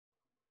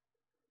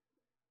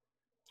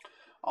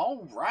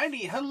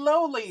Alrighty,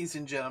 hello ladies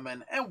and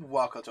gentlemen, and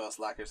welcome to a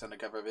Slackers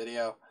Undercover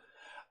video.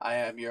 I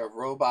am your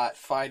robot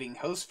fighting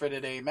host for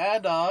today,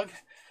 Madog.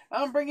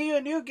 I'm bringing you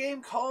a new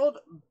game called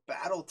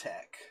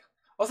BattleTech.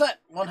 Well, it's not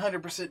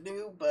 100%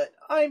 new, but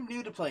I'm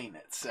new to playing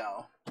it,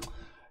 so...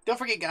 Don't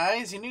forget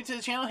guys, you're new to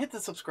the channel, hit the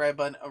subscribe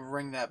button,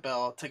 ring that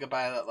bell, take a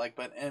bite of that like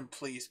button, and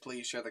please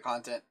share the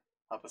content.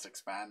 Help us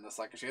expand the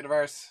Slackers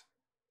universe.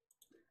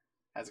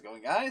 How's it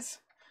going guys?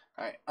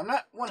 Alright, I'm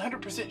not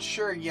 100%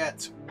 sure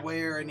yet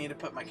where I need to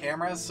put my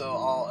cameras, so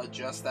I'll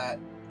adjust that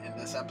in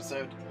this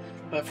episode.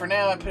 But for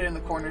now, I put it in the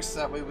corners so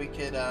that way we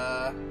could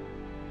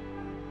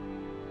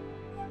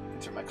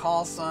enter my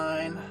call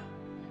sign.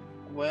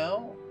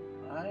 Well,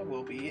 I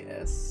will be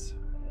SLCR.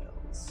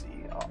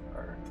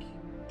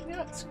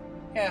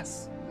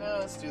 Yes. No,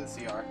 let's do the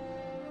CR.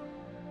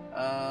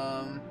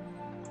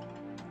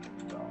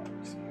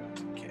 Dogs,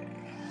 okay.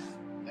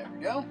 There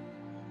we go.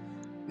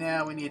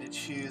 Now we need to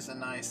choose a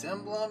nice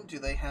emblem. Do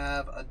they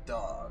have a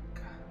dog?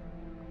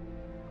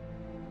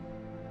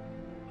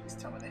 Please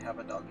tell me they have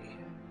a doggy.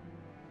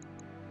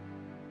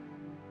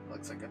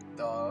 Looks like a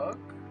dog.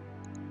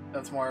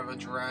 That's more of a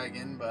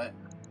dragon, but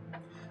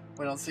if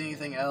we don't see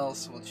anything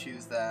else, we'll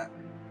choose that.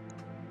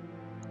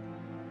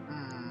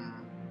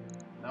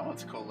 That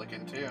one's cool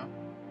looking too.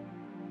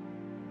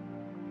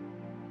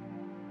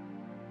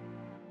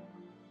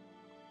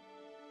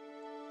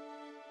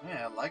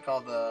 Yeah, I like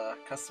all the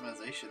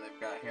customization they've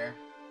got here.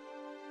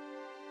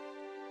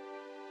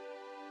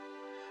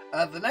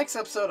 The next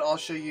episode, I'll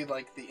show you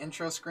like the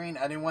intro screen.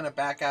 I didn't want to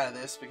back out of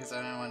this because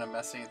I didn't want to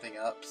mess anything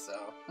up,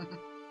 so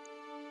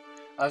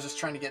I was just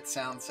trying to get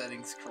sound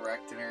settings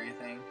correct and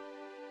everything.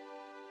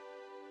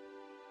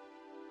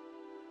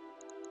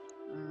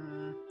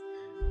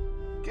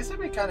 Guess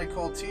that'd be kind of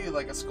cool too,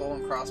 like a skull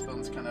and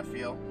crossbones kind of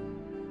feel.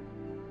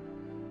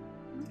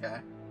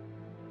 Okay.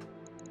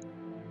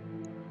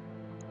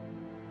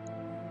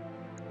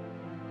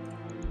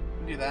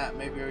 Do that.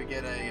 Maybe we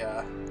get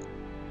a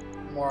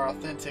more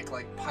authentic,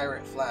 like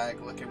pirate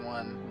flag looking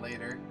one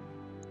later.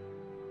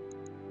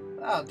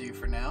 That'll do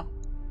for now.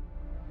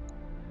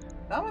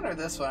 That one or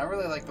this one? I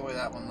really like the way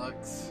that one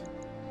looks.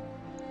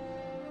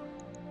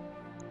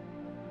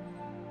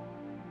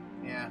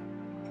 Yeah.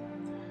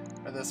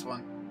 Or this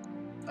one.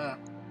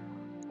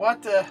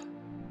 What to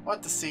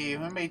see.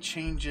 We may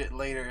change it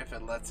later if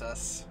it lets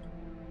us.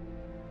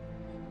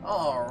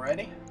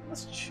 Alrighty.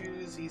 Let's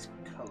choose these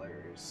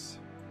colors.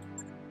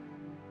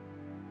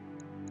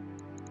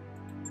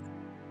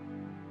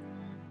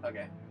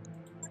 Okay.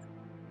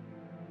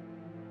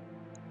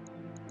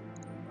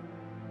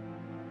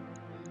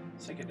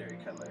 Secondary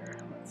color.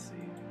 Let's see.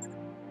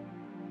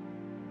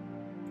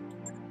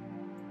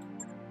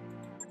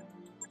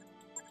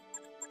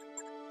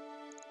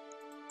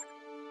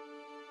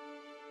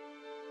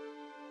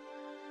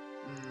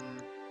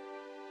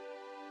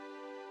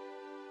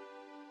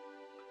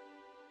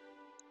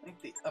 I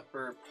think the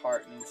upper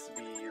part needs to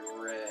be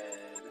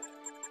red.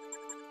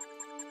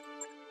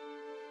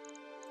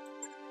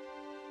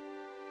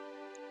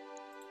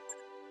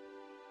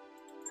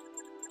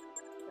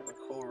 Have a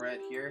cool red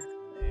here.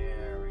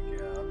 There we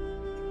go.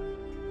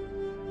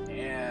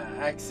 Yeah,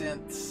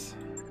 accents.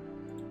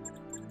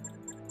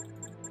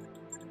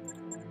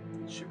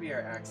 Should be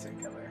our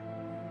accent color.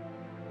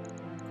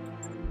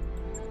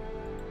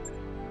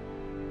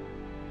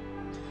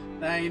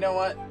 Now, you know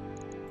what?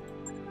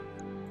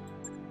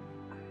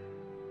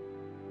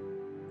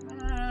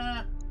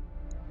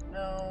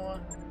 No.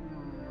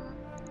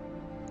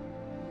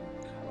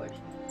 Color.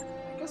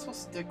 I guess we'll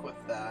stick with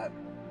that.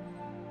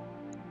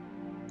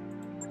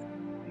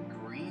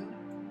 Green.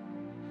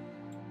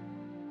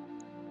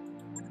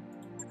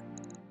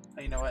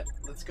 Oh, you know what?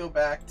 Let's go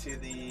back to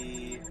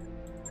the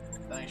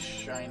nice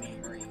shiny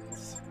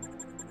greens.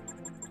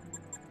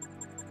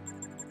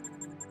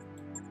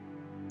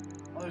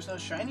 Oh, there's no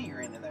shiny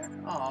green in there.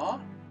 Aww.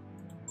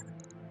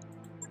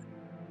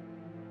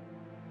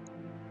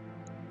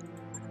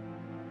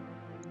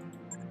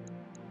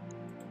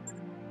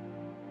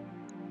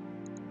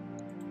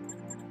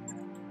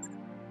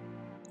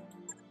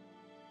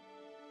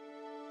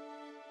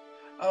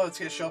 Oh, it's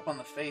gonna show up on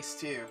the face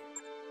too.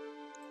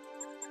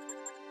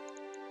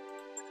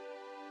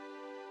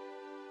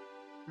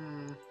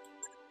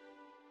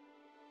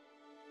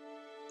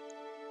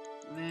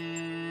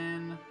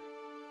 Then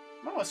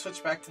I might want to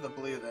switch back to the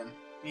blue then.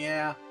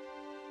 Yeah,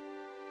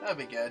 that'd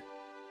be good.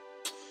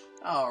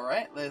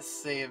 Alright, let's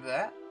save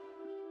that.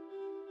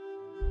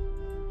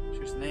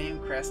 Choose name,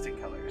 crested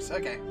colors.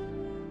 Okay.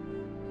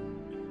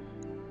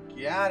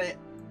 Got it.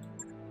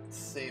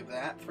 Save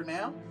that for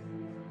now.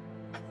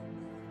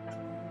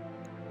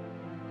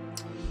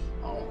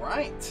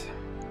 Alright.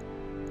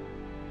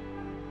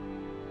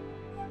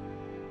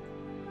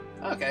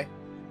 Okay.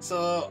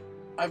 So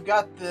I've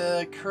got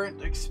the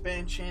current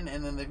expansion,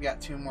 and then they've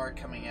got 2 more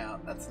coming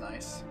out. That's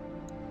nice.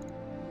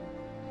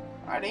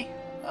 Alrighty.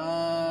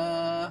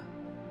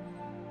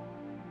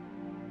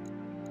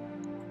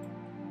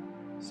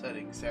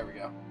 Settings. There we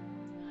go.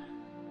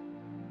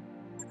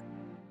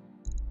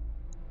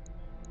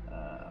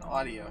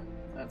 Audio.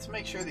 Let's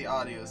make sure the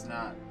audio is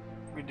not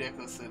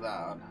ridiculously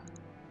loud.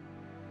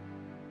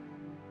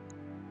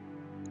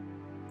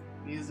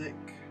 Music.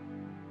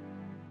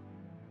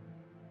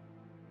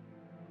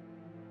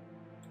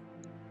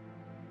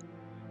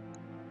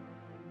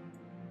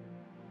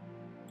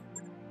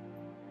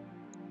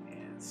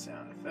 And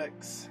sound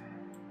effects.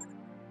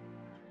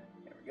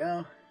 There we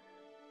go.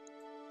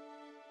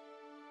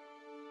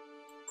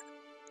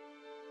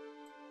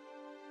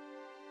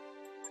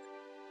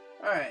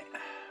 Alright.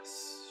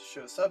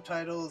 Show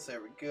subtitles.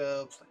 There we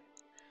go.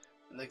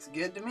 Looks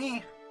good to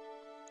me.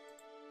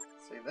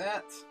 Save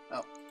that.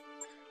 Oh.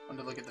 I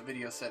wanted to look at the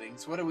video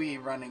settings. What are we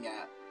running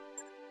at?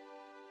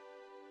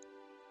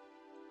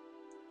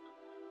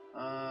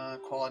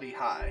 Quality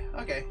high.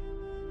 Okay.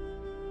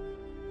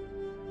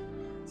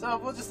 So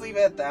we'll just leave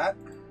it at that.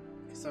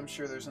 Because I'm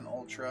sure there's an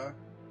Ultra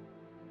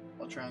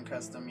and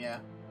Custom, yeah.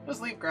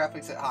 Just leave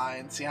graphics at high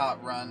and see how it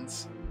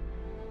runs.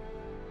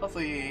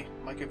 Hopefully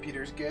my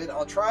computer's good.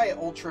 I'll try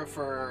Ultra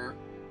for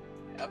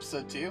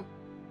episode 2.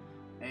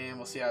 And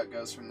we'll see how it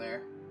goes from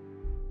there.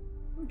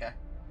 Okay.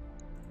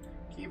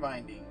 Key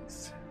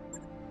bindings.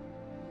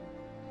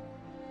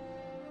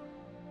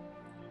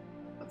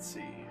 Let's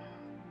see.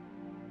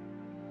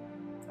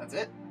 That's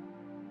it.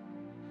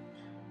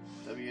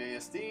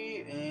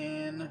 WASD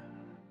and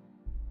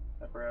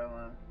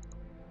umbrella.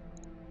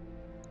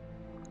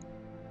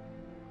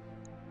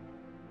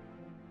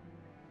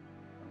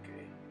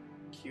 Okay.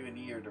 Q and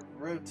E are to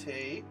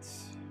rotate.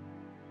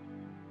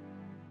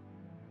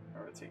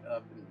 Rotate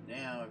up and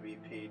down would be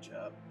page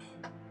up.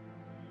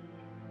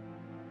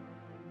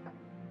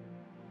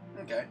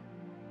 Okay.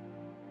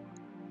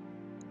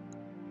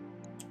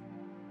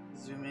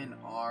 Zoom in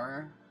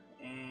R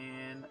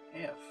and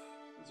F.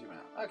 Zoom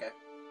out. Okay.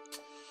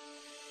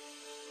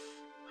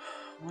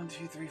 1,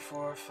 2, 3,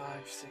 4,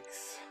 5,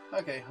 6.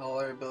 Okay, all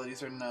our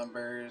abilities are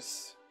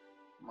numbers.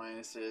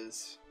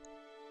 Minuses.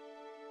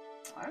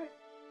 Alright.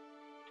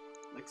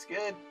 Looks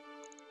good.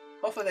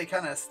 Hopefully they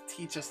kind of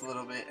teach us a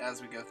little bit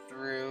as we go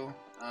through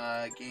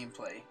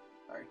gameplay.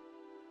 Sorry.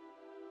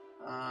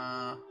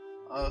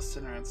 Oh,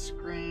 center on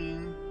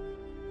screen.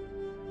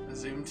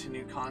 Zoom to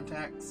new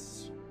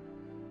contacts.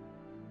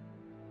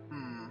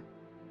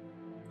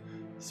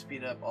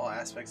 Speed up all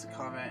aspects of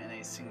combat in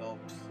a single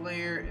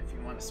player. If you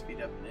want to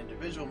speed up an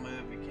individual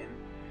move, you can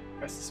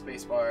press the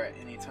spacebar at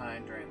any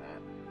time during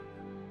that.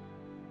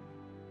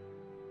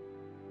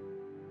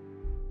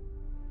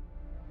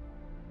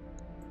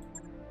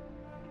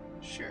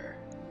 Sure.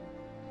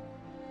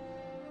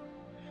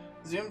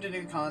 Zoom to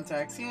new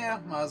contacts. Yeah,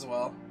 might as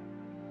well.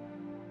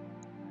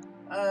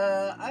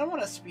 I don't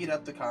want to speed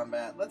up the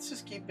combat. Let's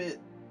just keep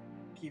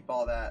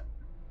all that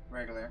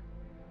regular.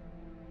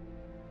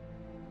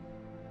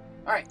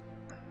 Alright.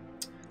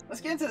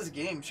 Let's get into this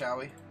game, shall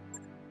we?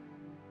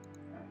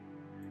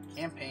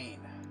 Campaign.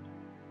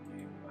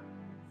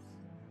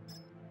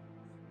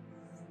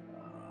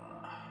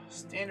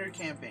 Standard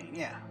campaign,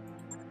 yeah.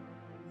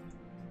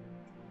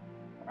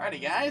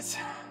 Alrighty, guys.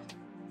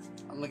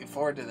 I'm looking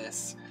forward to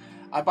this.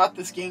 I bought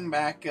this game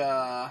back,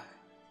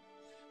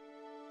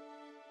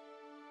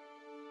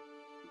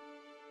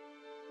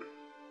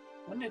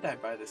 when did I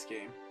buy this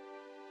game?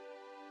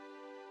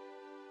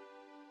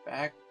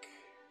 Back...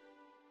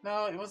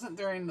 No, it wasn't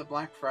during the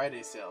Black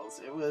Friday sales.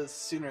 It was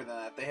sooner than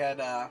that. They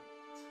had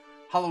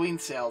Halloween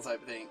sales, I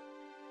think,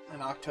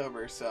 in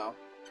October, so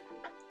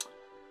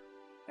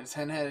I just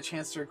hadn't had a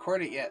chance to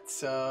record it yet.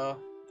 So,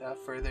 without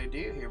further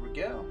ado, here we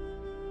go.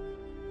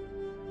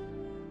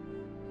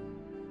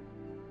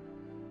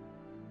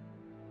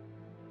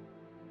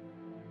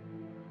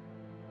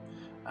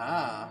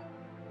 Ah.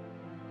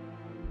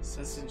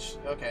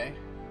 Okay.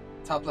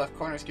 Top left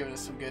corner is giving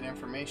us some good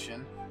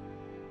information.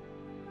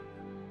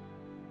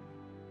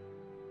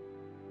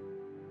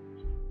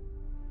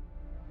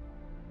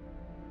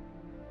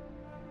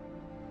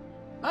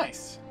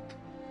 Nice.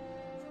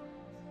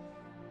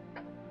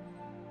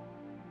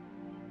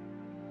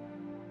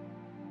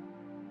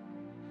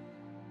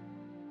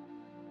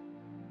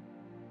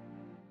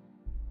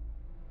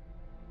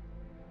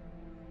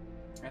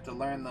 I have to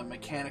learn the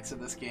mechanics of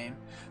this game.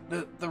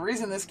 The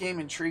reason this game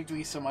intrigued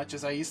me so much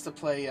is I used to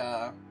play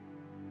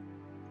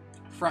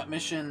Front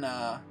Mission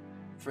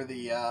for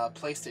the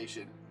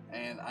PlayStation,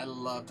 and I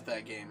loved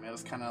that game. It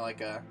was kind of like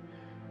a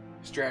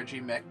strategy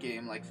mech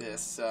game like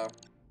this. So,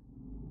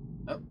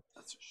 oh,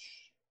 that's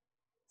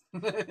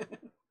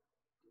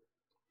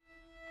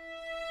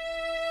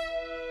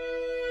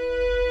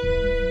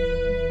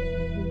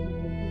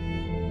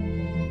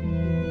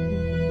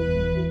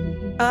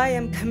I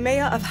am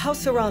Kamea of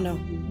House Urano,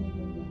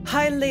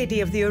 High Lady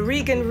of the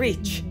Oregon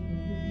Reach,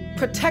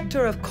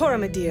 Protector of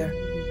Coromadir,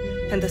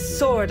 and the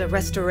Sword of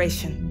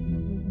Restoration.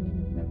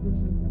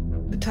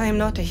 But I am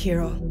not a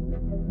hero,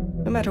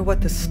 no matter what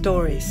the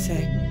stories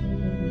say.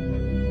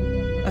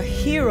 A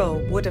hero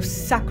would have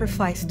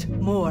sacrificed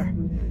more,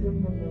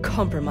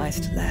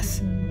 compromised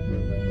less.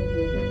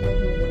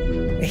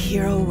 A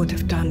hero would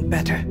have done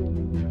better.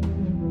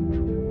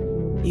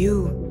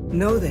 You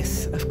know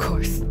this, of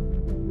course.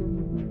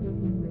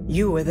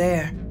 You were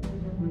there.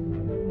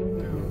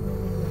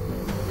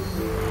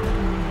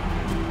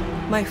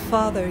 My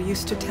father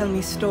used to tell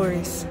me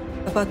stories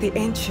about the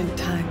ancient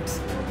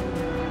times,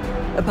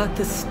 about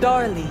the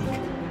Star League,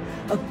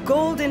 a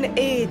golden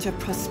age of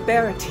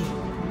prosperity,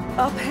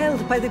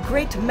 upheld by the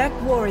great mech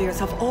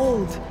warriors of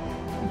old,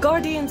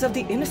 guardians of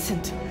the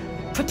innocent,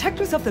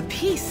 protectors of the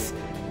peace.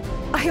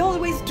 I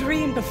always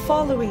dreamed of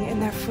following in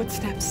their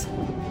footsteps.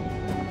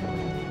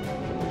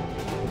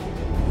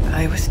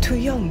 I was too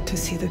young to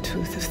see the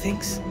truth of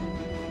things.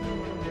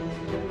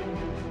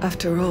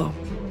 After all,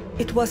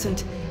 it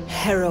wasn't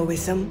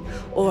heroism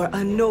or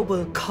a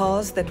noble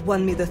cause that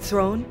won me the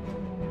throne.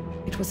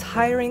 It was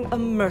hiring a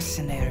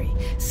mercenary,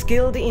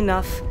 skilled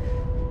enough,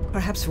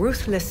 perhaps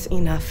ruthless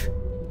enough,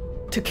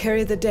 to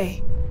carry the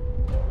day.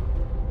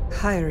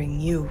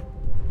 Hiring you.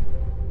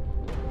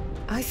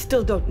 I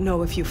still don't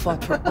know if you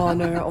fought for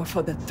honor or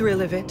for the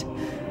thrill of it,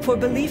 for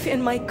belief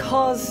in my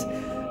cause,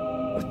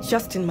 or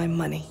just in my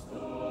money.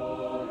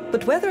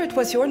 But whether it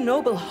was your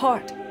noble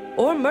heart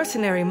or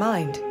mercenary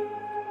mind,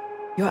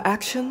 your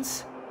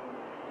actions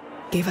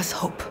gave us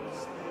hope.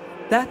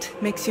 That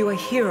makes you a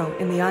hero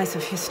in the eyes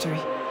of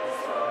history.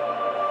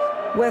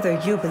 Whether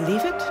you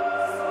believe it,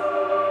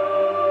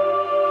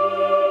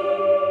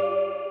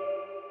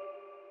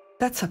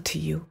 that's up to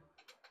you.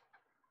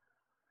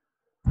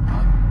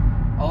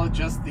 I'll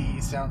adjust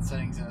the sound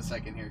settings in a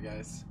second here,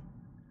 guys.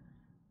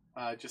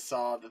 I just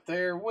saw that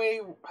they're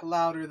way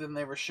louder than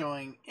they were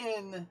showing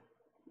in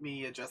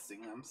me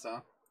adjusting them,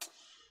 so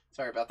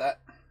sorry about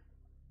that.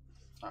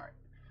 Alright,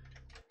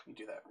 let me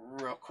do that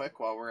real quick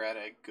while we're at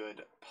a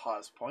good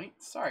pause point.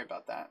 Sorry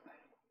about that.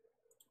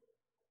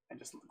 I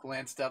just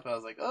glanced up and I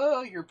was like,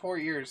 oh, your poor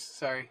ears,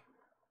 sorry.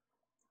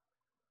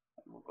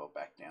 We'll go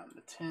back down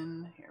to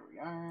 10. Here we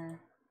are.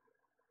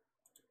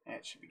 And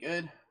it should be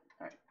good.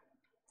 Alright.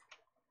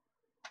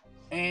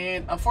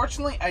 And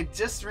unfortunately, I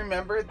just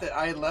remembered that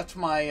I left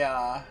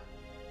my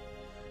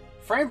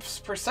frames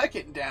per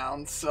second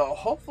down, so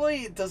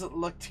hopefully it doesn't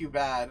look too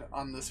bad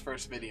on this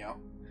first video.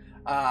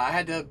 I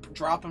had to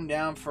drop them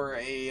down for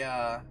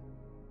a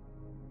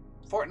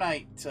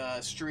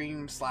Fortnite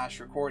stream /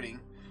 recording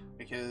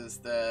because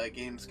the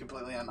game's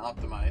completely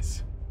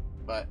unoptimized.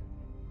 But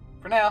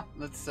for now,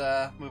 let's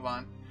move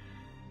on.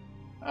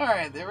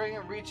 Alright, the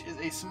Harebrained Reach is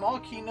a small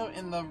kingdom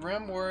in the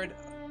Rimward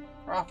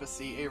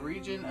Prophecy, a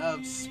region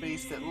of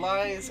space that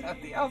lies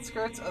at the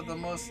outskirts of the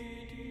most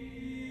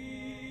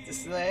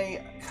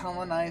distant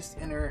colonized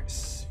inner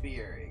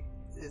sphere.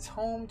 It is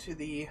home to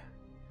the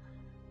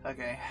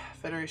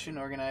Federation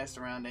organized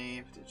around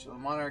a potential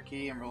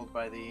monarchy and ruled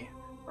by the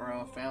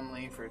royal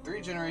family for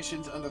 3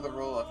 generations under the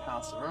rule of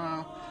House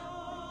Arano.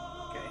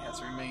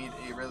 Has remained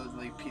a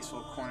relatively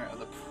peaceful corner of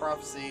the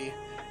prophecy.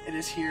 It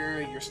is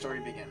here your story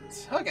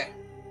begins. Okay,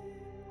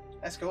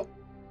 that's cool.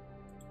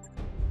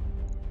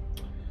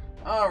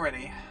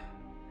 Alrighty,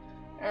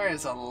 there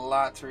is a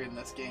lot to read in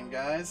this game,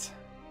 guys.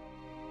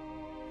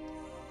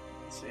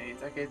 Let's see,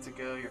 decades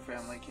ago your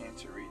family came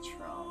to Reach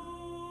from.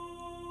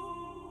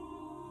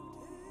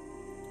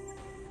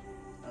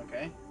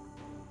 Okay.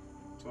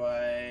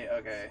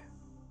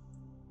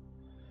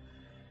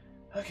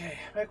 Okay,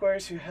 mech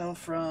warriors who hail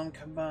from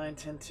combined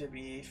tend to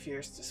be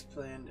fierce,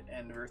 disciplined,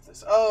 and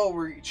ruthless. Oh,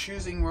 we're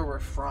choosing where we're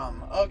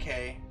from.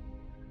 Okay.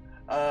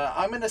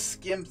 I'm going to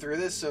skim through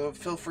this, so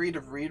feel free to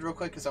read real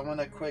quick, because I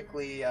want to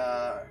quickly...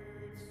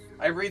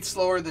 I read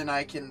slower than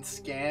I can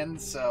scan,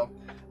 so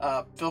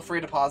feel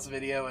free to pause the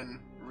video and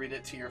read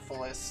it to your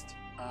fullest.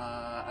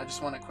 I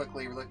just want to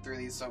quickly look through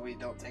these so we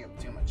don't take up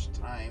too much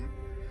time.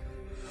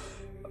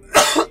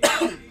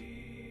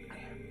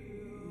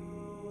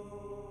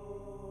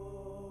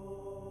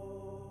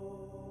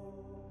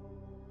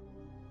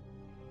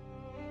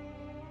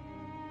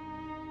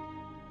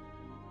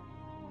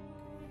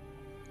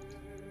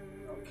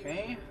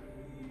 Okay.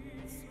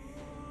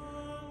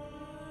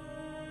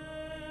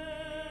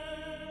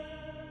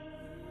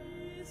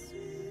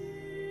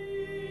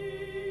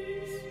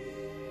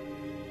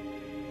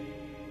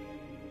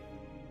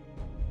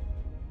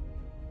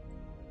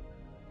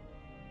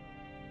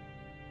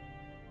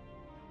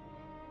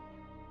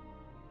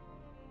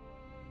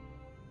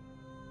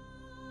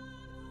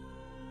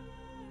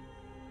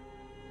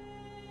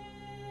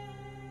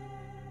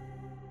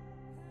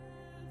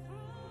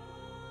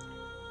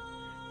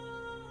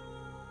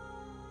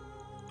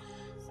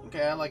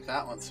 Okay, I like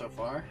that one so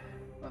far.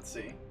 Let's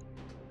see.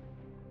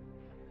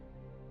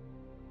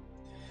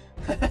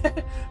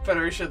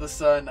 Federation of the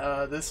Sun.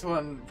 This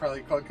one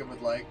probably Quantum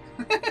would like.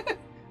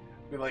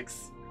 We like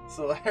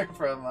Solar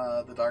from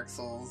the Dark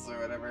Souls or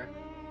whatever.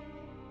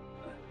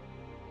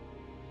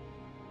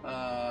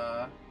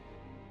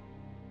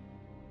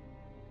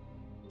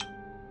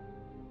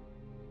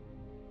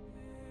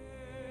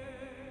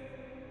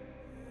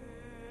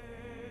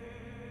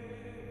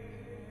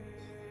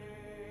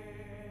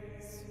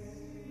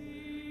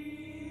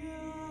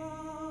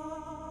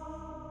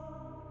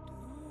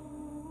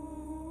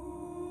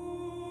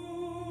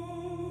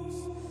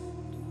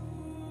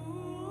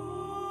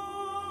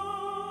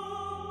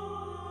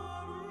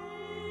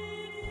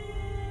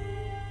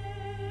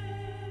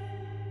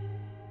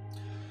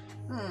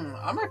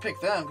 I might pick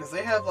them because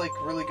they have like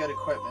really good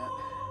equipment.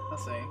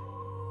 Let's see.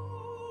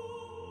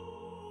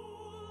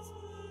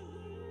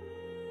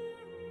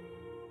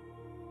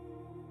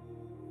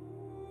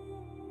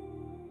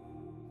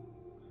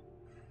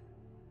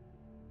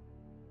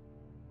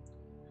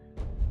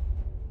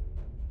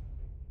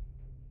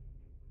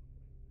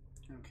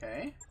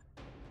 Okay.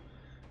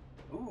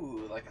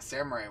 Ooh, like a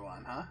samurai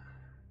one, huh?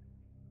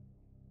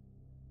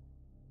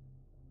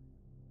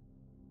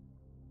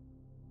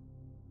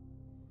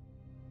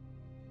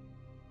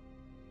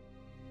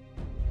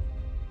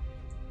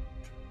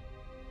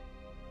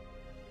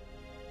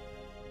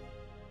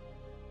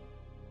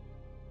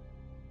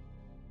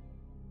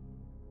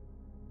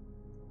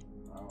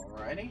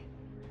 Alrighty.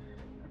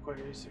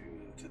 Requires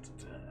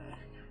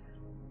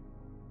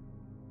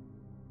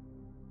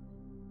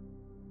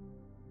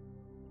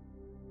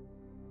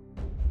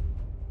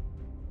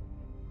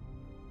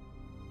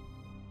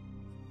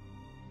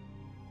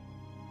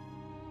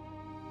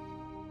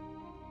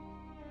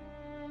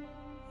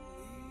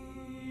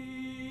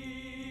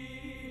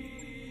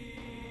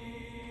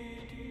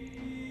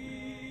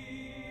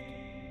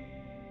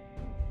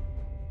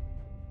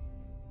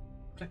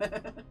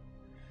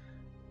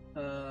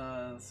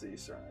let's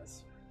see,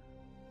 Cernas.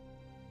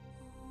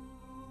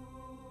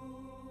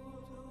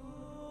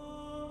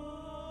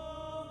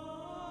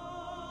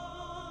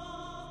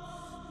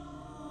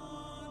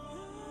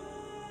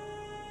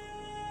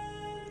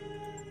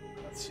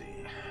 Let's see.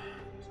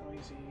 So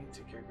easy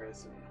to care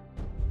guys.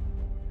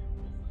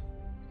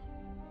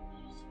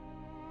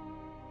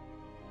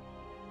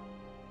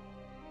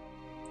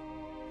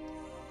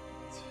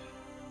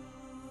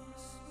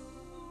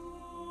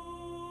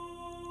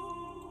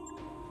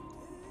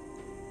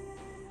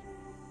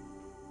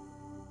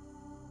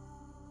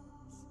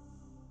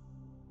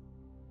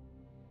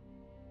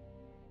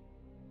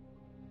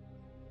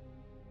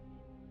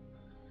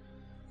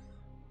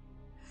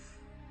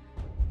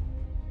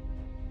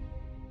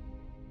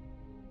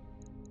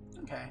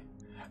 Okay,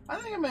 I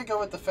think I'm gonna go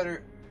with the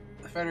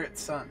Federate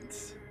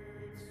Sons.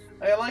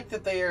 I like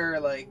that they are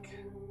like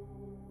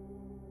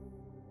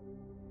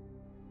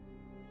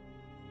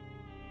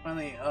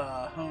finally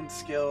honed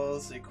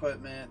skills,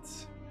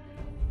 equipment.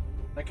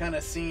 They're kind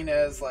of seen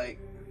as like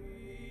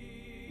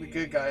the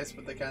good guys,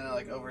 but they kind of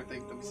like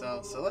overthink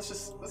themselves. So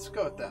let's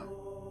go with them.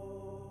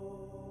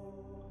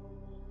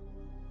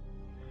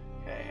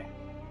 Okay,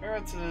 your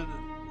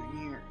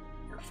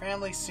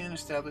family soon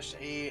established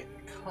a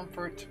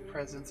comfort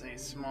presence in a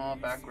small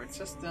backward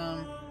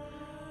system.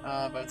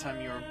 By the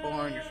time you were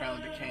born, your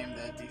family became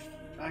the de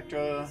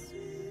facto.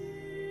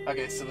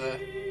 Okay, so the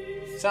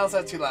sound's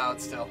not too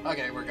loud still.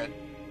 Okay, we're good.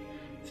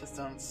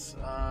 Systems.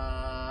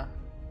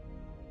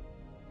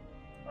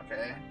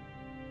 Okay.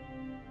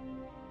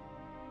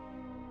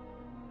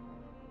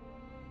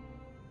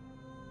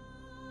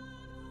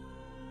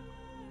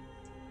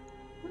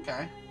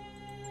 Okay.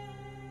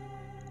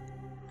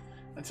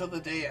 Until the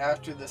day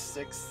after the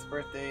 6th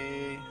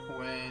birthday,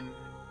 when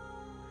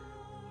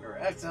your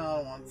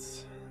exile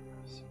once.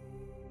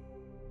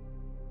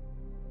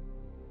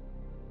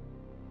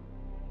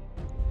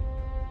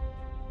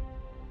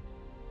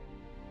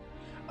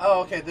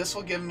 Oh, okay. This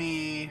will give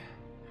me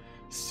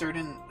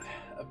certain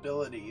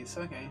abilities.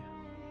 Okay.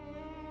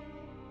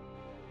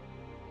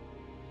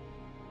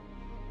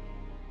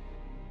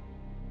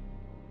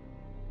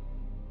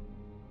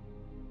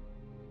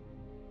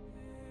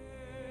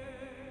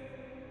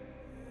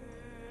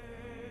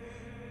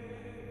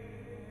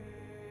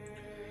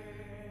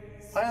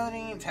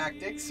 Piloting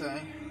tactics.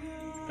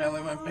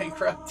 Family went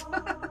bankrupt.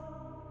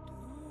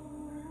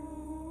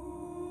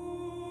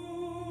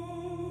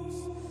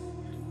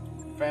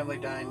 Family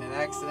died in an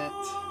accident.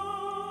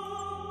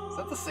 Is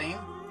that the same?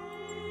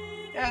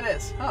 Yeah, it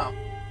is. Huh.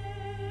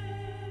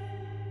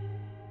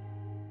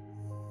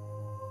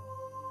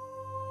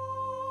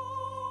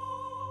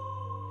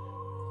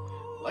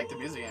 I like the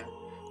music.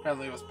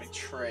 Family was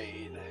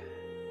betrayed.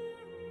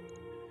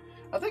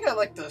 I think I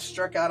like to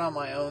struck out on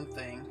my own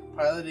thing.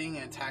 Piloting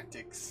and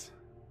tactics.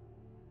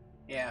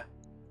 Yeah,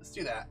 let's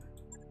do that.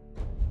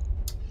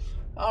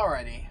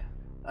 Alrighty.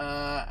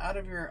 Out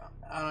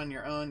on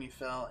your own, you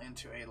fell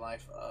into a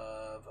life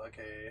of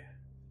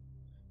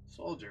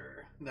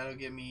soldier. That'll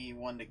give me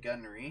 1 to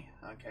gunnery.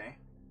 Okay.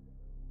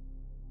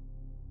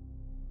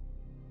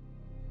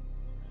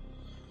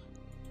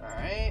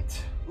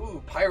 Alright.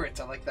 Ooh, pirate.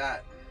 I like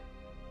that.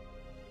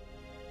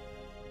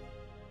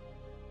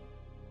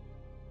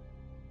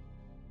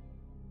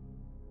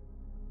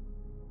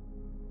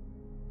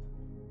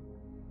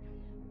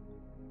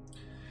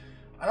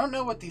 I don't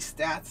know what these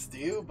stats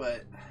do,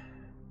 but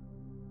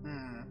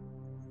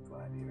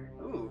gladiator.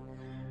 Ooh,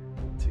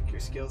 took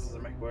your skills as a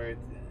McWard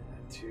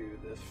to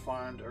the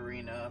farmed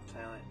arena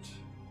talent.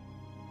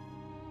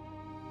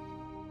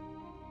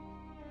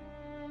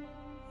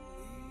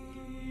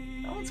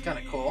 That one's kind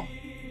of cool.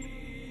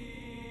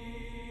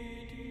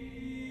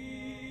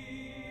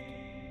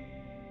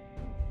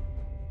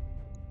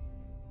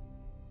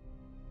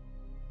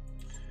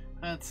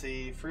 Let's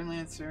see,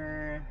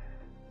 freelancer.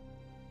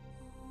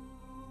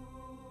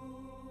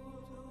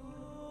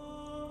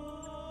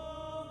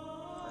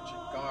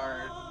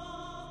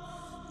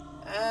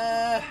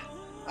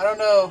 don't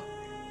know.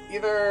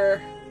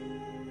 Either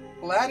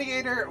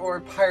gladiator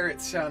or pirate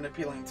sound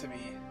appealing to me.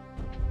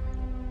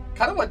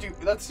 Kind of want to do.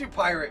 Let's do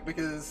pirate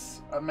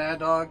because I'm Mad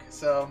Dog.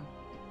 So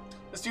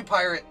let's do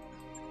pirate.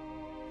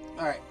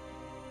 All right.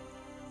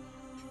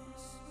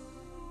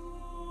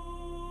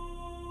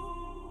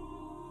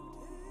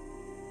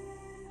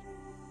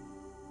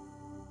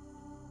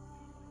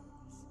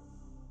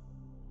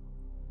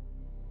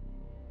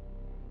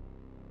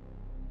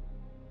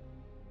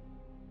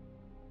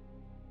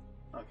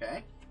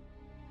 Okay.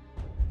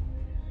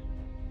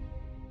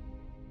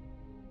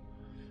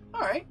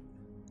 Alright.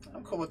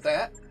 I'm cool with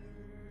that.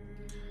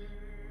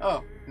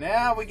 Oh,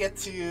 now we get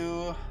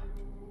to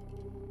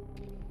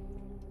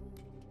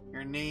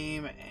your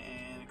name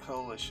and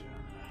coalition.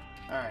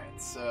 Alright,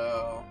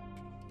 so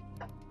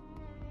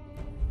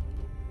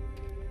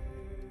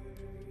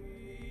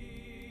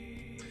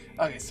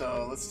okay,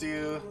 so let's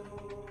do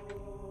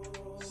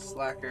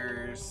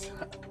Slackers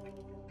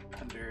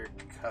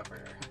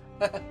Undercover.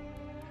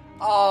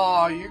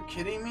 Oh, you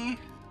kidding me?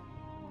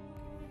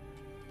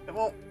 It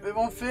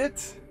won't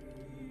fit?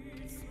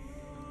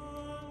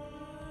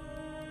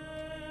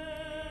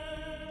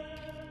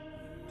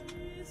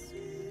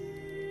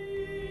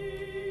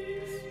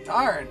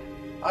 Darn.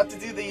 I'll have to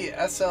do the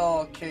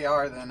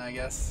SLKR then, I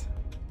guess.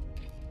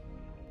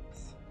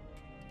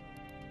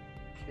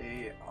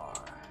 KR.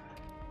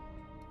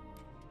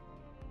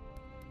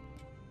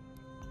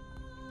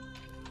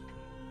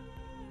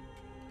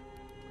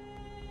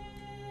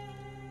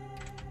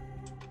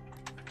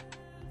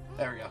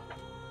 There we go.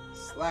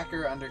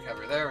 Slacker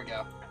Undercover. There we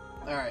go.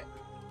 Alright.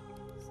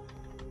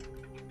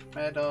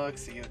 Madog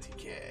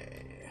COTK.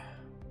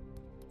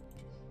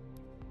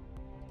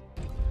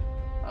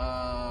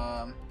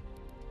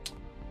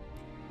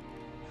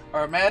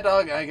 Or Mad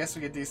Dog, I guess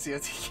we could do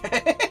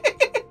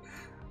COTK.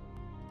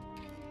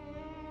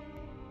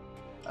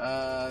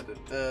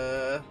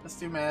 Let's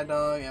do Mad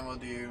Dog and we'll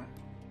do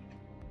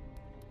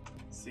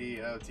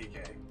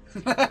COTK.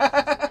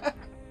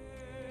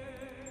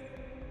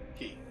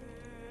 Key.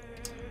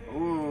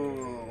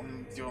 Ooh,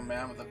 I'm do a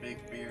man with a big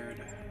beard.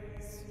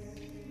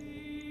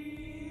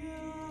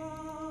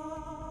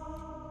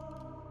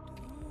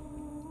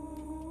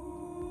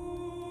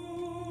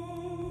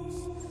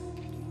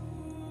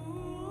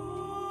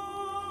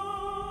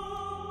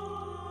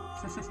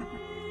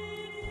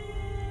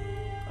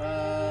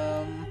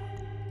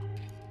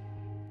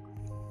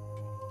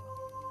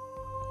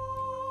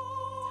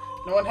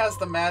 No one has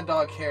the Mad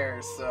Dog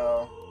hair,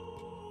 so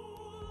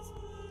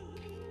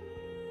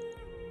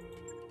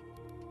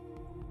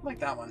I like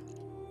that one.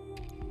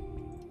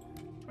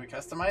 Can we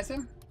customize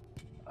him?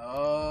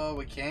 Oh,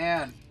 we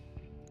can.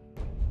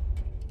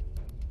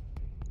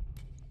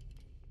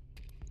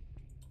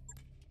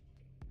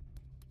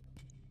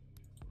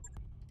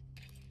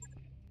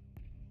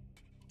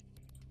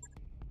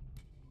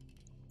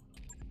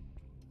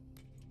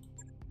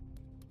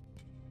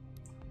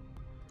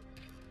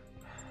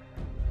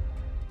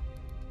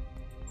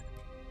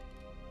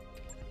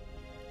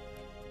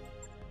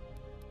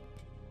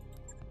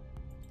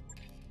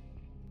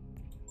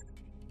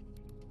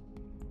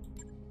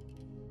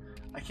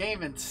 I can't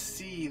even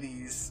see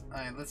these.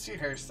 Alright, let's do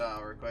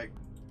hairstyle real quick.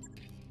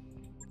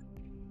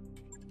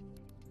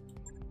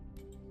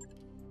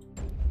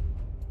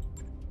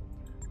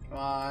 Come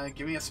on,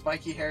 give me a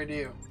spiky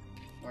hairdo.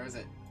 Where is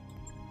it?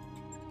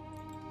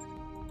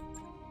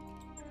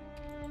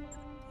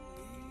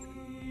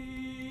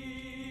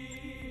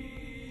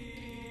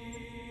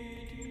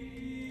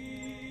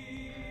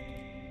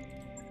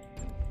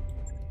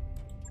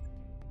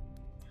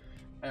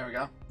 There we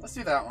go. Let's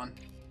do that one.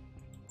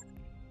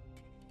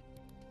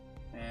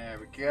 There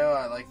we go.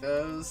 I like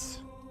those.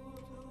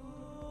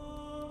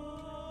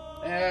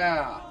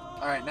 Yeah.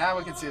 Alright, now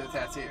we can see the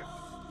tattoo.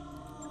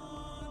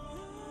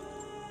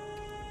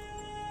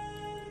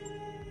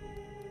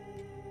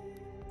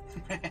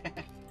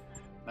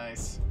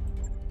 Nice.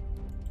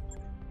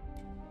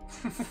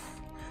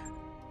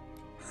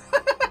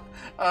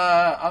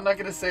 I'm not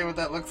gonna say what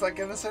that looks like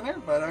in the center,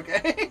 but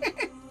okay.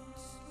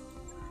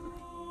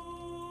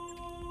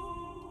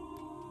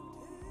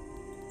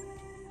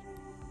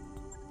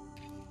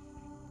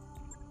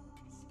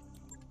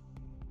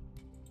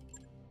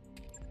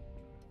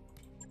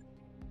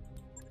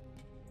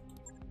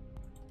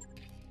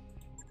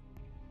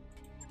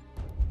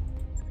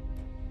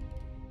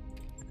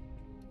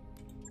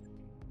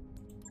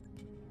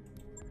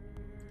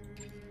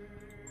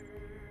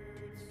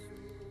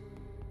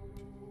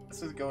 Let's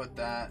just go with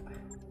that.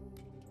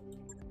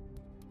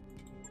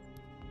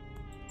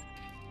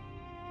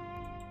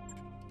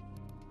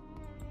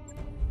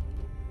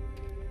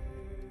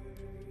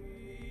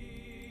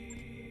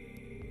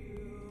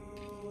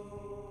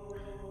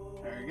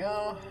 There we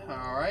go.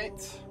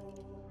 Alright.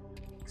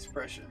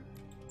 Expression.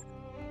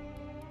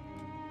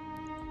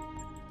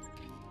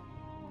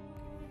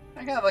 I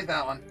kind of like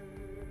that one.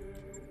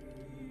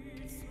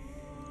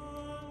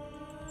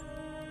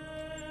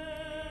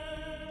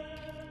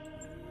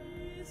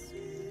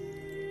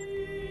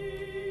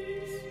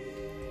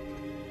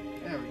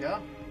 There we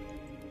go.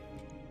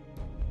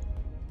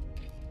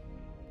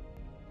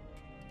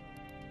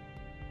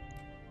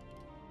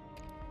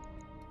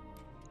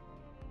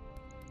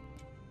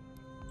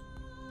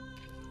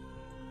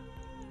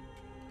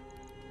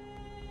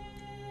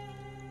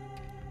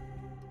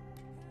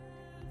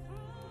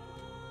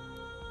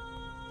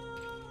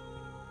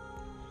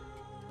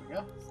 we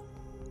go.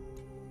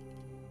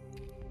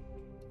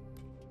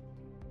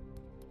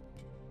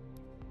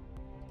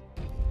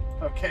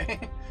 Okay.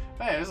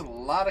 Man, there's a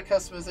lot of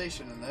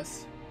customization in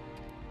this.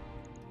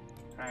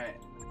 Alright.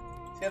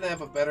 See how they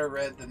have a better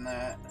red than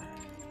that.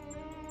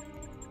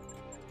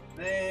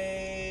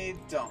 They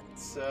don't,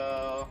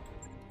 so...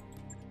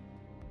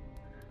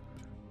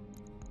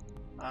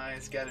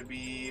 It's gotta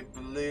be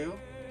blue.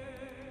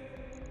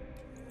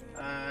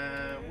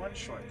 One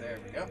short, there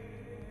we go.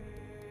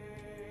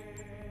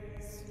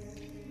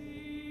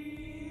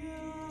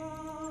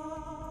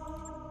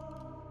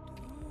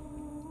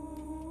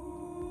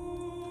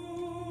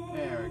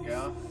 There we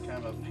go.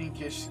 Kind of a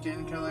pinkish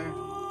skin color.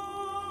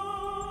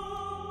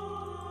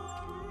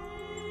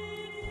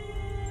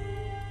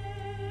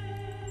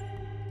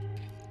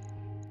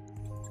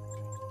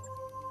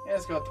 Yeah,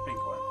 let's go with the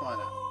pink one. Why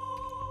not?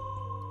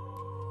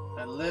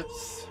 And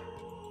lips.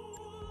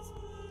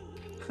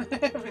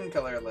 Pink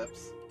color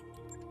lips.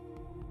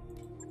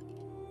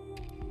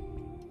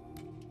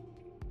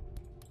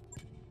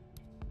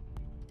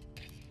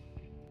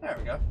 There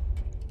we go.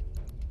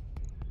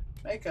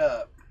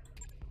 Makeup.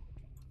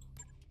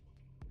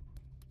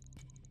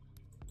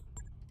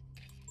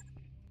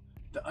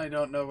 I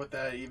don't know what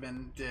that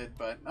even did,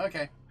 but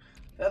okay.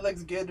 That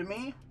looks good to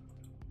me.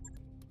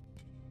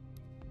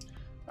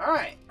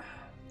 Alright.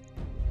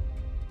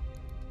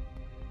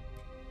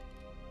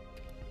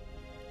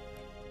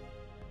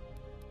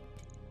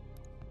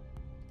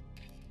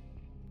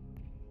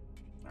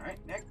 Alright,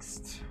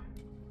 next.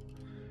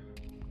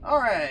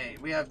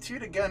 Alright, we have 2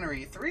 to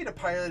gunnery, 3 to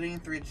piloting,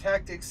 3 to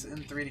tactics,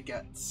 and 3 to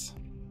guts.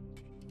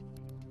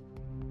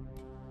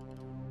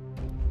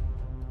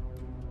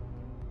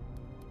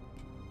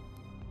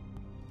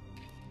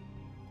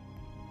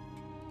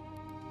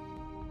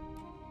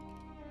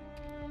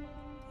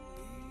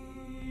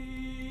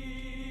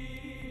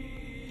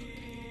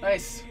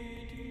 Nice.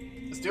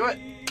 Let's do it.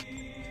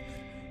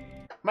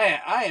 Man,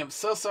 I am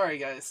so sorry,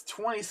 guys.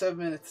 27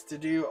 minutes to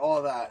do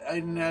all that. I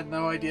had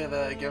no idea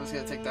the game was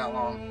going to take that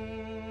long.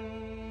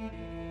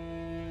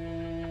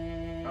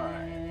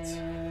 Alright.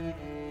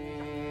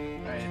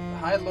 Alright, the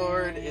High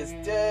Lord is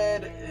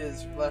dead,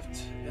 is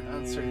left in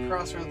uncertain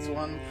crossroads.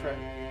 One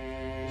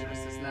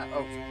just is now.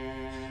 Oh.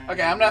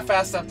 Okay, I'm not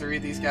fast enough to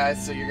read these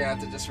guys, so you're going to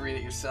have to just read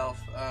it yourself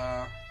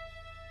out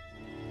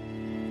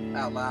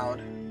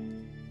loud.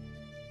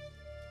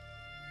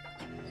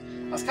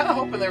 I was kind of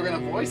hoping they were going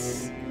to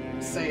voice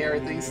say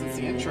everything since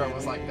the intro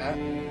was like that.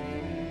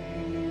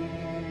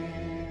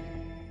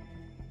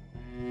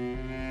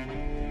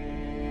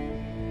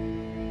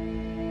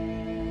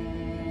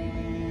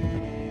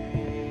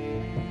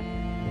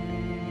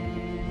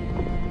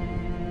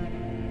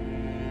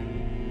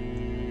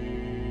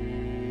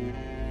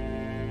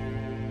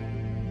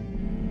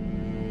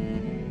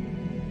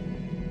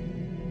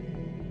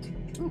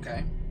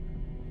 Okay.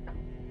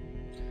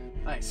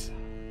 Nice.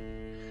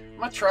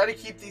 I'm gonna try to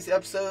keep these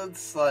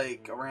episodes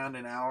like around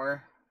an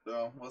hour,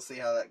 so we'll see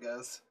how that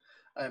goes.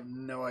 I have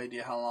no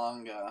idea how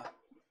long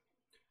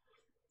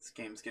this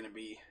game's gonna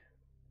be.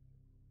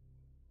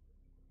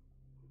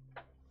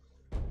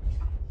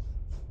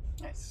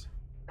 Nice.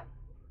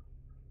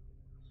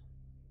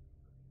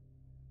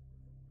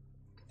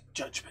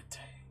 Judgment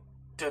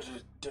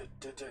Day.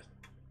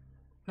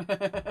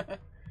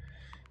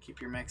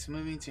 Keep your mechs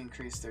moving to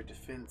increase their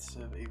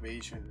defensive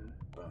evasion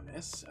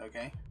bonus.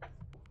 Okay.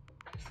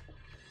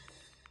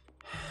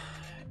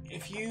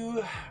 If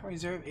you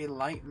reserve a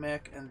light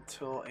mech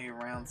until a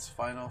round's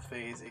final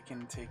phase, it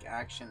can take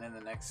action in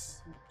the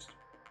next...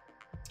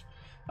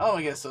 Oh,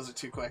 I guess those are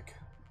too quick.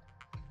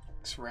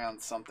 Next round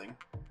something.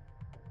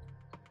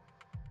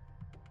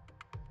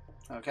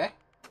 Okay.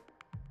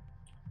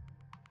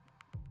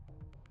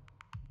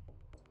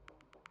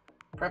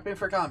 Prepping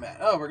for combat.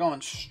 Oh, we're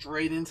going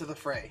straight into the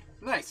fray.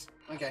 Nice.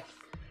 Okay.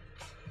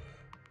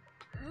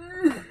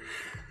 Come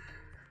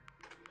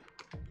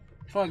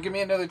on, give me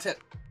another tip.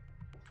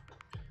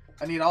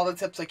 I need all the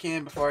tips I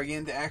can before I get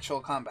into actual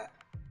combat.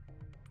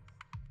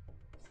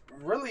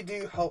 Really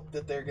do hope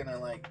that they're gonna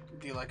like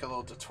do like a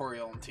little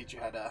tutorial and teach you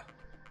how to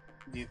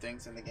do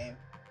things in the game.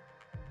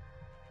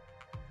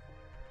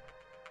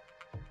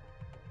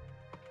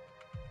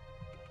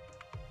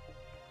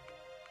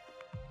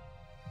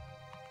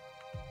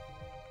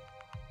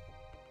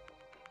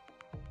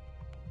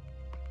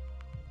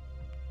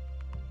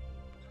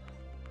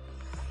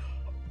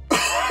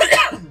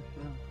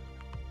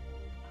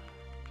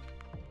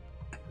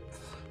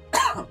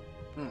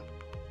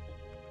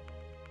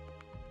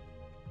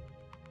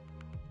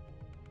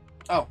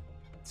 Oh,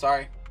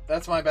 sorry.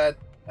 That's my bad.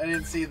 I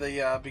didn't see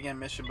the begin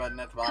mission button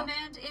at the bottom.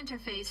 Command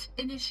interface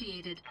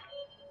initiated.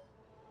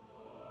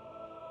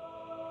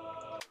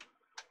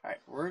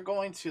 Alright, we're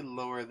going to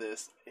lower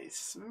this a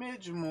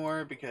smidge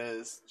more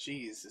because,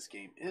 geez, this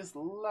game is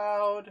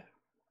loud.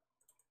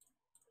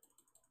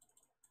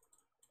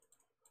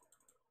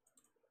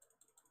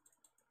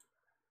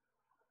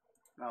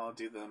 I'll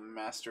do the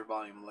master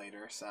volume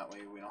later, so that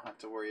way we don't have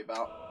to worry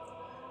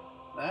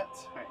about that.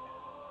 Alright.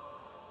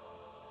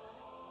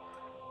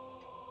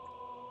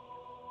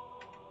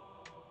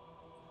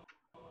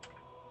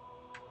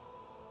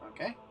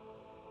 Okay.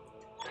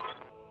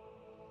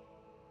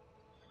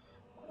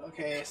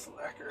 Okay,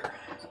 Slacker.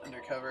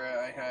 Undercover,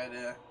 I had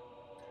to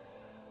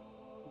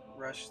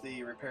rush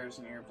the repairs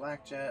near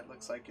Blackjet.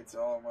 Looks like it's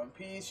all in one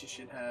piece. You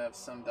should have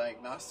some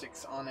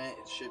diagnostics on it.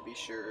 It should be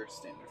sure.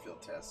 Standard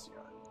field test.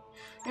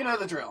 You know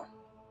the drill.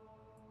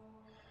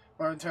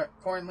 More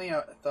importantly,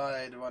 I thought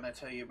I'd want to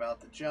tell you about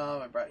the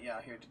job I brought you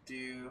out here to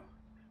do.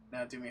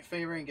 Now do me a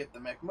favor and get the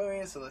mech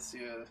moving. So let's see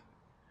if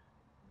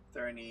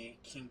there are any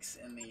kinks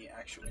in the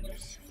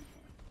actuators.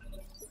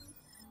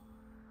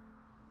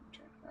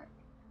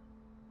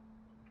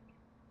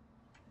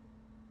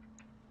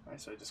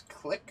 Alright, so I just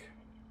click.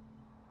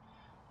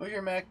 Move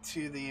your mech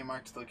to the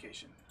marked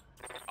location.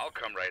 I'll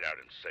come right out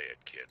and say it,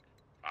 kid.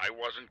 I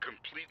wasn't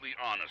completely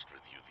honest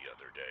with you the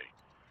other day.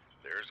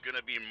 There's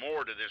gonna be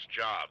more to this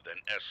job than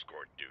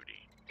escort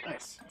duty.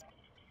 Nice.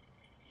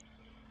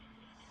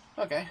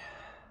 Okay.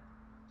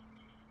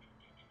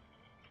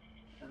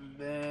 And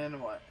then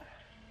what?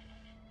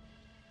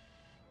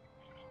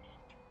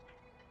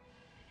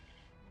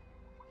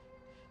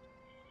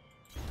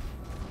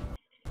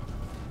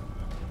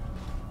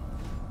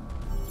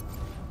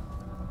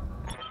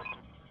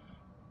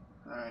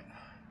 Alright.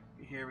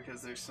 You're here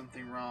because there's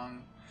something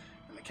wrong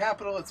in the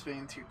capital. It's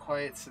been too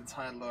quiet since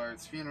High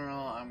Lord's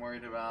funeral. I'm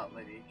worried about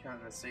Lady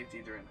Canada's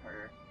safety during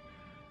her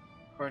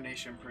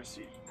coronation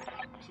procedure.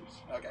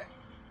 Okay.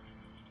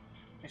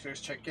 Make sure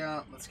to check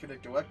out. Let's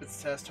conduct a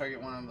weapons test.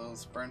 Target one of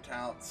those burnt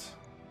outs.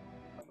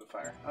 Open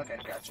fire. Okay,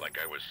 gotcha. Like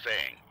I was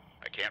saying,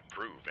 I can't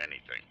prove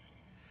anything.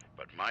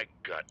 But my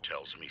gut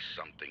tells me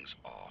something's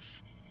off.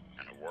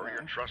 And a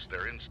warrior trusts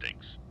their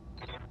instincts.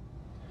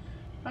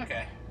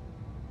 Okay.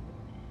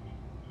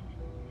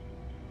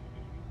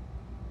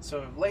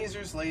 So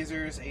lasers,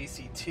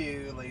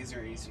 AC2, laser,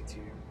 AC2.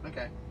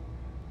 Okay.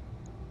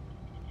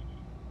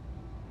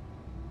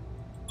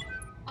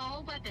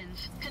 All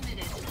weapons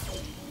committed.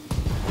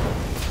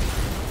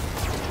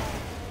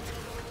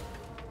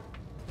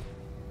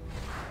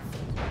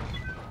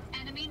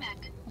 Enemy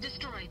mech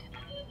destroyed.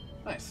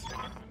 Nice.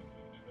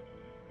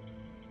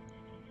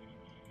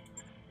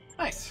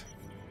 Nice.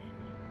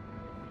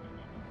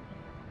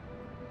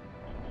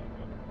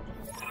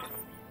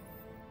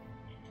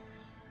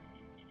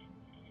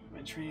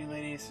 My training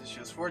lady says she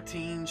was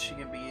 14. She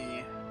can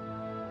be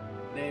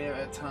native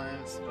at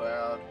times,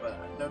 but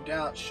no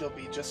doubt she'll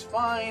be just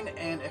fine.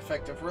 And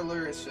effective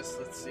ruler. It's just,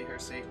 let's see her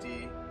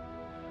safety.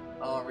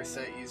 I'll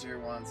reset user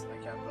once in the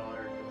capital.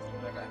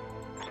 Okay.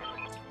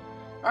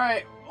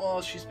 Alright,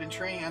 well, she's been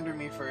training under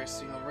me for a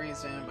single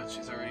reason, but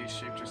she's already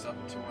shaped herself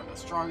into one of the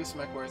strongest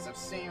mech warriors I've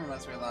seen.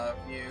 Reminds me a lot of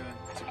you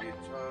to be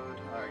road.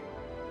 Alright.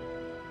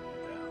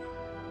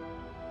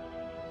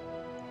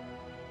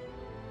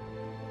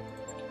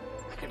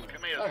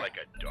 Kamea's like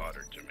a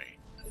daughter to me.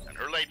 And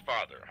her late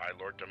father, High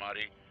Lord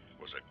Tamati,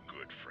 was a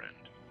good friend.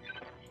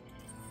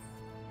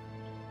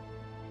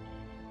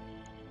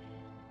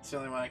 It's the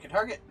only one I can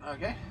target.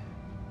 Okay.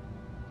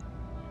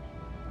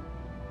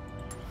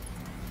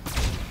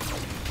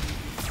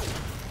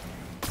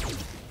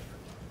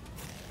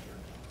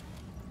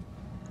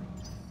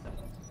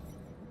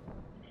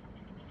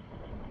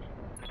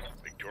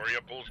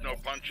 Victoria pulls no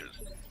punches,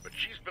 but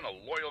she's been a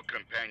loyal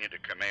companion to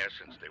Kamea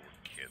since they were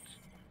kids.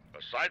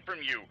 Aside from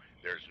you,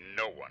 there's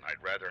no one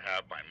I'd rather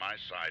have by my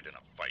side in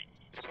a fight.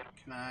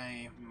 Can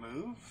I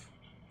move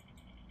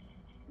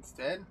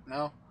instead?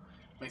 No.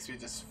 Makes me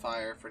just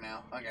fire for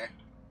now. Okay.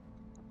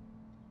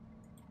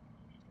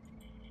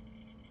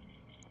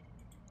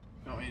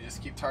 You want me to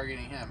just keep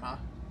targeting him, huh?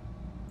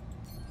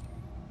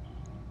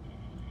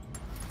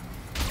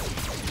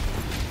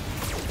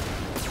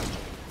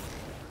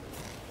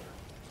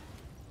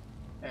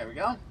 There we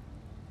go.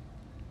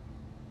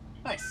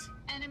 Nice.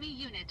 Enemy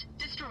unit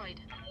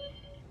destroyed.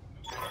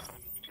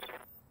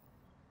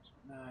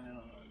 No.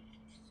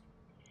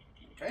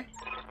 Okay.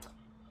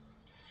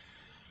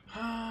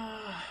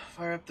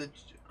 Fire up the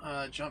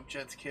jump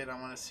jets, kid. I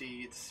want to see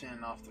you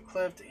descend off the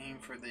cliff to aim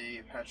for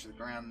the patch of the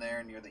ground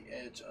there near the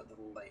edge of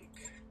the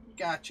lake.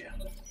 Gotcha.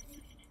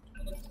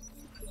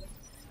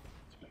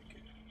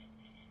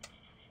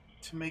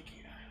 To make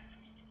you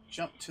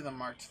jump to the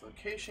marked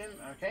location.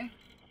 Okay.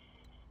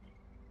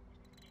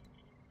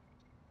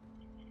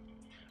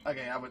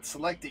 Okay, I would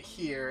select it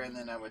here and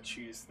then I would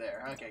choose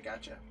there. Okay,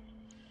 gotcha.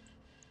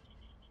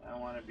 I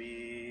want to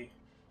be...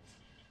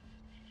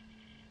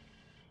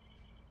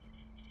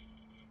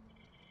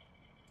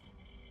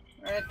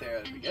 right there,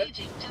 that'd be good.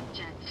 Engaging jump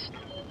jets.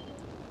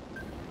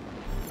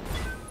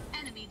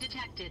 Enemy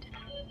detected.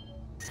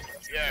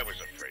 Yeah, I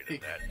was afraid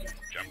of that.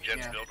 Jump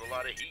jets build a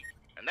lot of heat,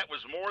 and that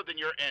was more than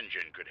your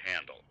engine could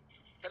handle.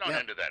 Head on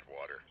into that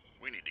water.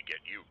 We need to get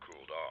you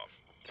cooled off.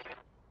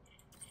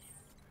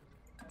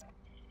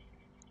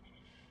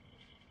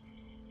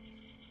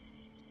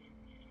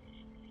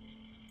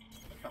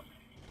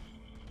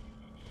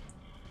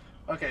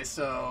 Okay,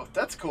 so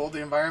that's cool.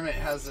 The environment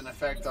has an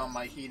effect on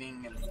my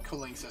heating and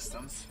cooling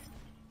systems.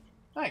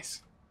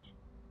 Nice.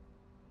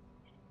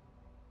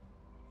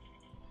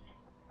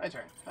 My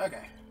turn.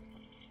 Okay.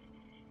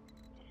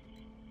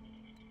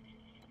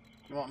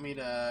 You want me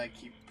to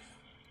keep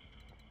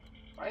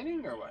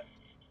fighting or what?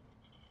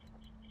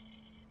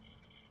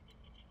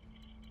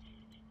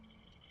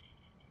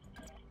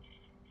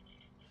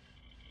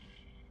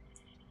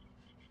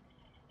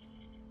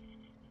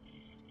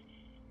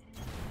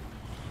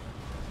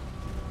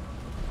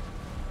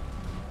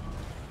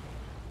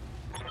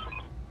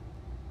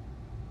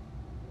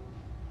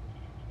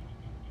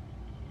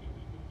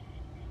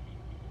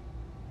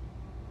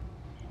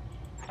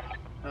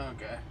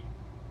 Okay.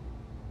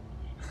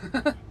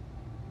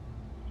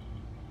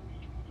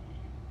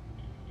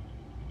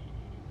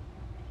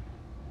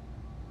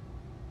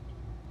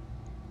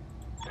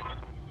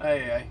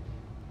 Hey.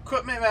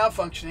 Equipment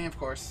malfunctioning, of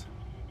course.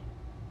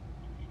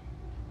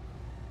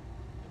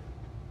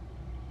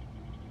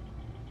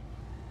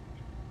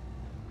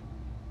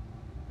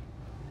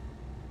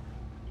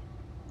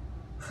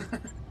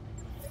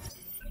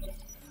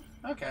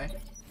 Okay.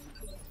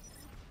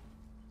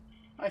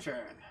 My turn.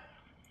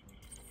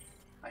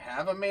 I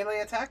have a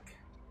melee attack.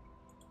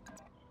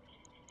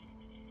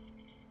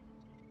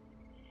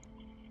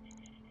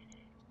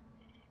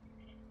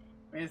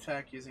 Melee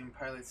attack using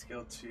pilot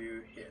skill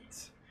to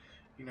hit.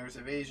 Ignores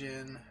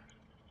evasion.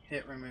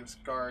 Hit removes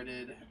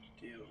guarded.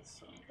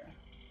 Deals. Okay.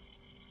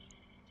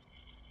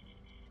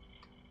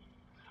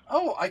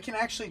 Oh, I can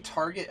actually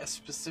target a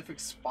specific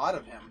spot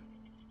of him.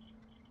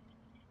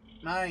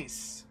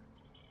 Nice.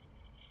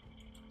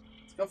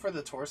 Let's go for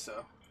the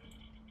torso.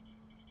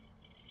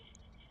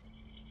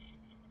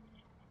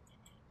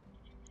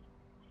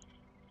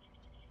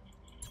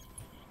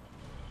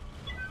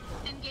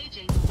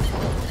 Engaging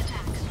missile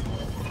attacks.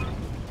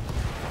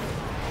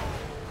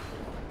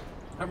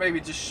 Or maybe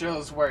it just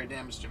shows where I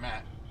damaged him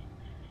at.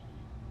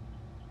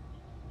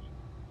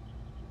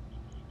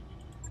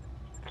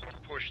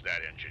 Push that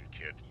engine,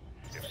 kid.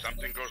 If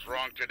something goes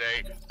wrong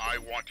today, I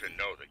want to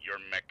know that your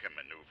mech can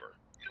maneuver.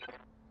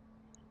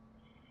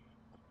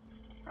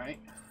 Right.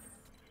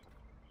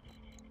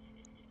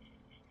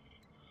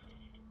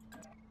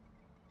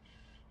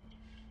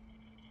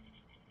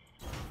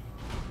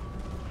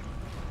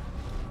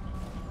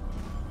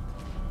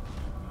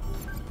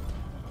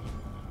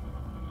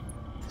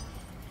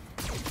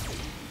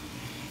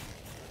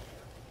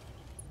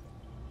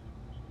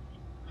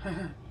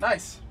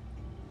 Nice.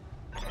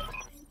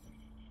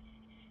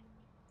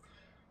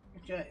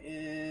 Jet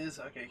is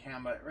okay.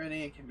 Combat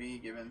ready. It can be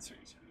given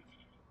certain.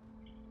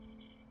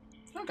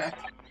 Okay.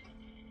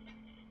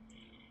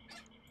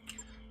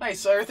 Nice.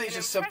 So everything's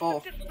just simple.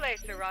 Display,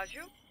 Sir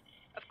Raju.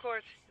 Of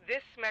course,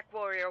 this mech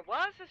warrior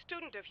was a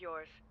student of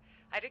yours.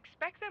 I'd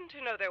expect them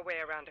to know their way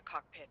around a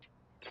cockpit.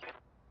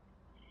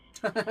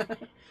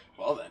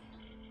 Well then.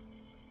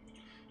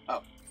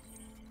 Oh.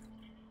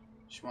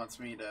 She wants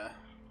me to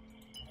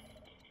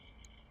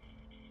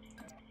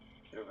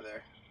get over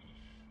there.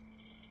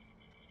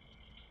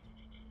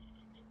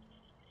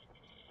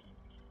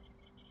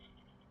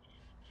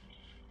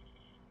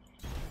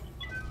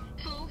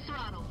 Full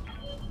throttle.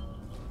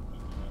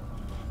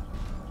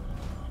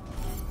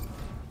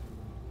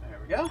 There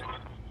we go.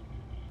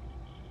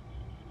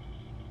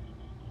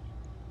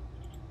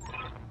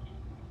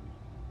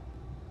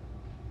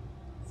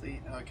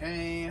 See,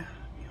 okay.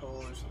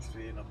 Behold, there's supposed to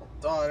be a noble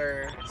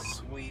daughter.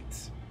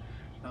 Sweet.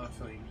 Another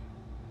feeling.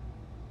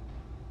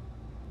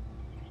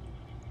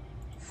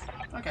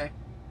 Okay.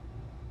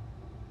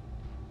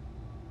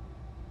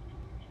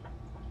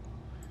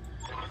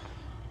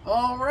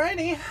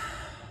 Alrighty.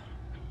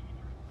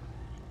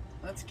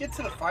 Let's get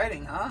to the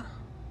fighting, huh?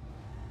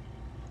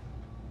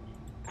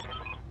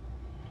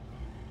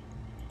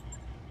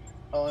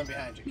 Oh, I'm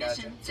behind you. Gotcha.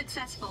 Mission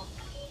successful.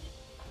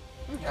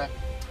 Okay.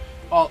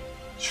 Well,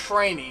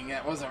 training.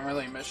 It wasn't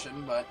really a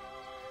mission, but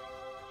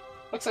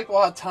looks like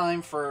we'll have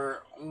time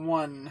for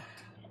one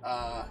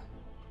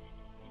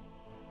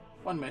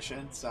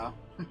mission. So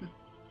you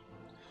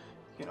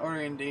can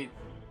order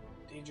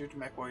endangered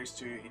mech warriors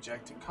to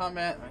eject in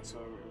combat. Mechs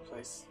will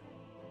replace.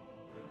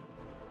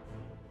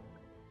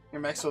 Your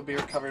mechs will be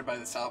recovered by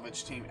the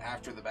salvage team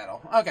after the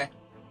battle. Okay,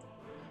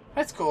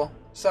 that's cool.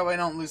 So I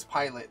don't lose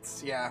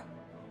pilots. Yeah.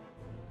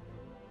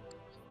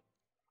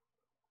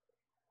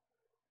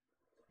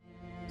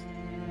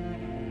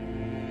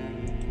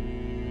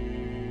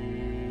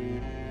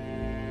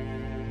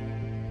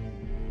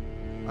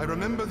 I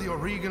remember the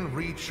Oregon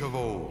Reach of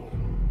old,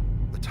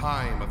 the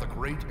time of the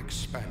Great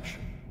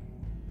Expansion.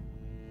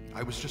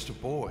 I was just a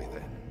boy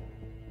then.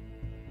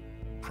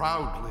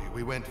 Proudly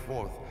we went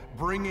forth,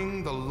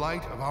 bringing the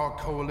light of our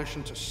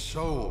coalition to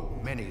so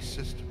many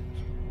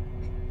systems.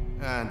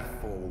 And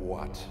for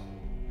what?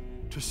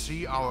 To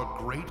see our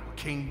great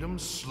kingdom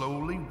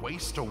slowly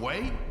waste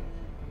away?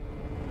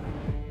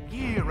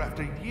 Year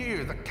after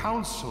year, the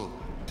Council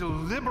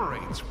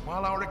deliberates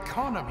while our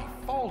economy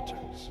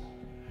falters.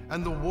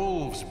 And the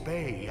wolves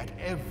bay at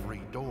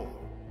every door,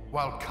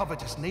 while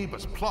covetous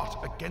neighbors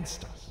plot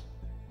against us.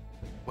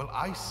 Well,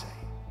 I say,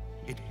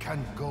 it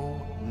can go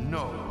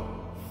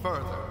no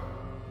further.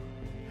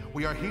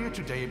 We are here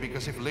today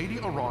because if Lady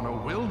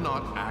Orano will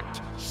not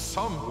act,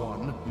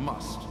 someone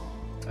must.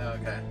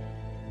 Okay.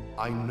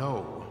 I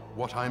know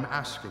what I'm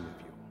asking of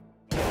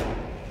you.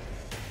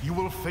 You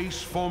will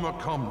face former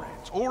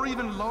comrades, or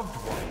even loved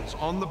ones,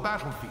 on the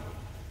battlefield.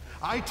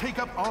 I take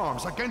up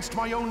arms against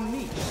my own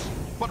niece.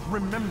 But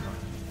remember,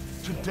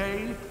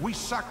 today we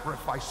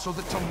sacrifice so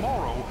that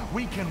tomorrow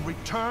we can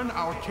return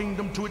our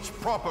kingdom to its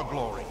proper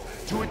glory,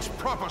 to its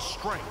proper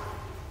strength.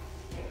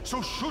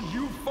 So should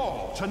you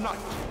fall tonight,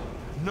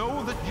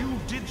 know that you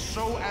did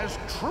so as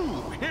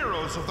true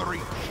heroes of the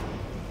Reach.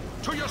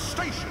 To your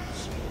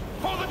stations,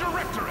 for the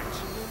Directorate!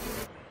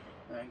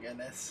 Oh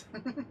goodness.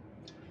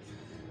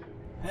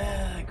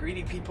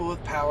 Greedy people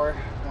with power,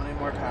 wanting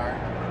more power.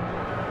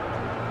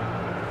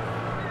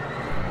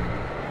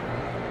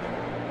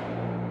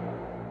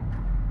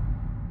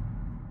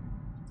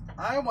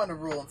 I want to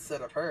rule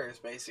instead of her is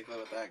basically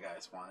what that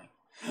guy's wanting.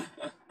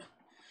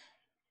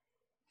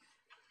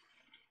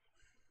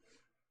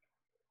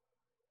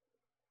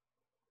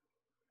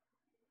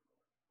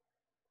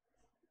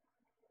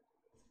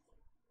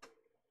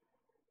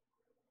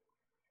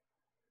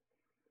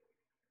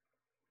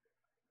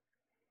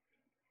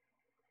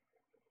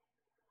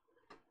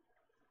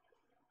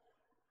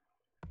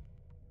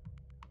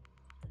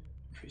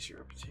 Increase your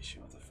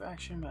reputation with a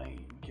faction by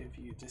give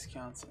you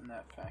discounts in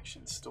that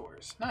faction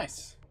stores.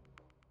 Nice.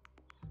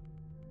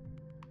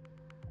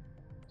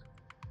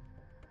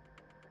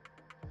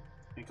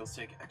 Vehicles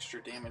take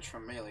extra damage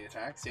from melee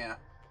attacks, yeah.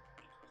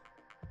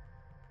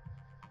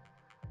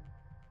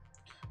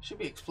 Should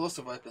be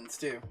explosive weapons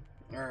too.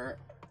 Or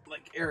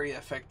like area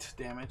effect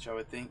damage, I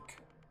would think.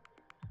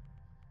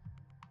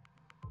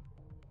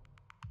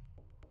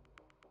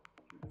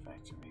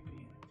 Factor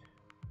maybe.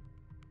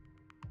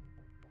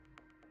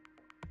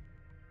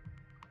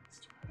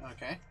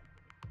 Okay.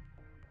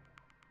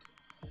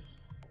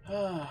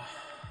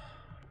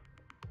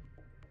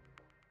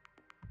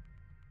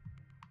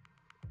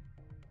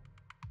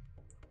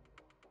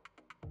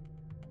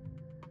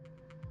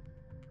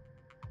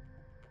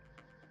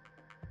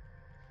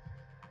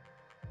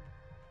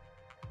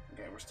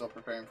 Okay, we're still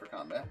preparing for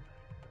combat.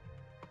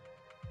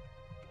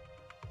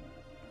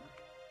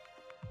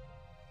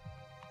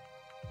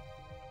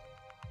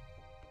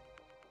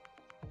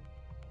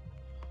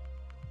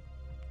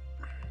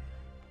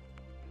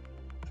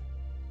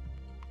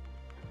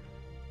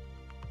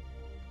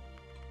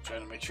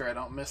 Trying to make sure I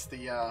don't miss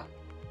the,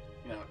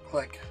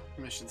 click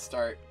mission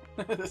start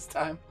this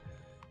time.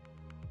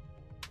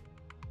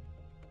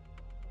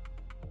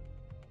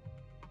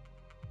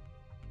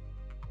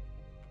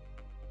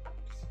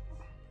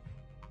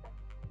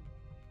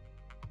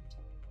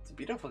 It's a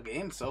beautiful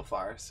game so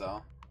far,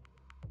 so.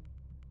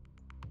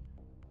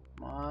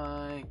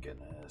 My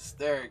goodness.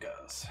 There it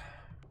goes.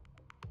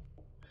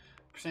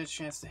 Percentage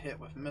chance to hit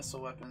with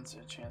missile weapons,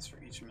 a chance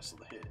for each missile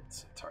to hit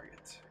its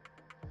target.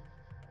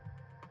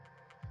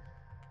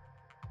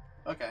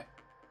 Okay.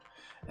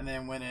 And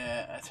then when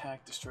an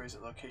attack destroys a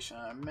location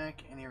on a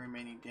mech, any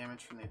remaining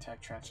damage from the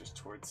attack transfers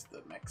towards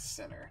the mech's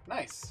center.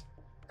 Nice.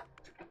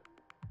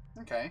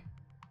 Okay.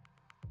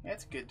 Yeah,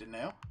 it's good to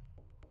know.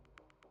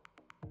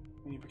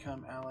 When you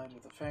become allied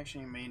with a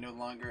faction, you may no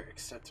longer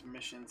accept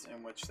missions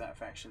in which that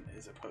faction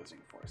is opposing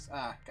force.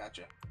 Ah,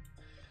 gotcha.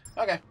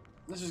 Okay,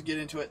 let's just get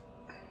into it.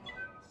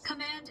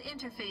 Command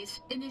interface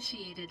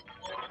initiated.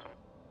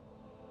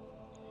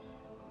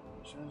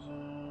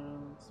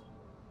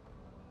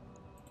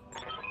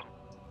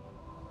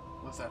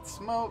 What's that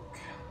smoke?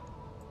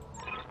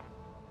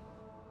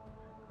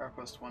 Car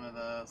post one of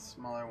the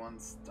smaller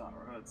ones. Dot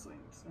roads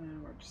leading to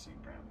emergency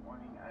brand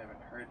warning. I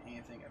haven't heard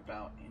anything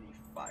about any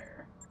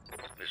fire.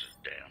 This is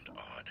damned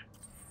odd,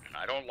 and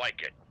I don't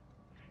like it.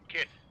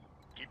 Kid,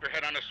 keep your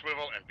head on a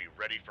swivel and be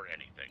ready for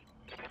anything.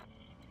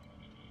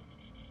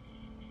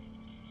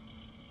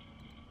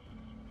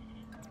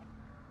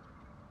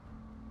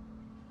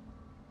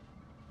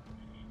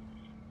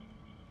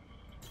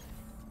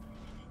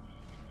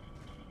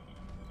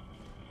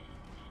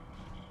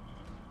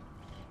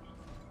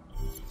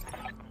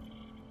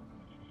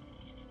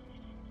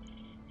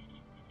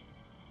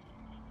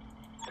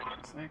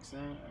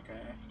 Excellent.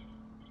 Okay.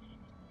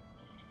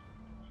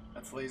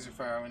 That's laser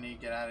fire. We need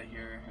to get out of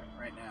here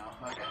right now.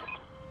 Okay.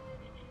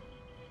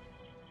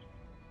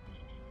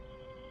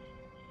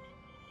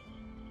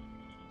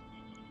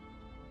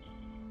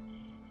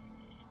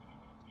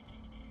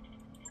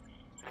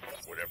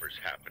 Whatever's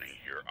happening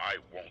here, I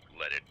won't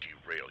let it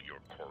derail your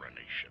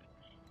coronation.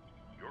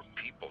 Your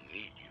people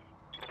need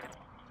you.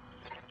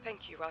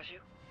 Thank you,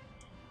 Raju.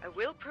 I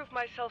will prove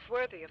myself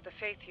worthy of the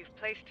faith you've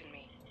placed in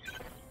me.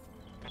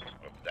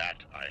 Of that,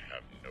 I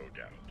have no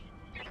doubt.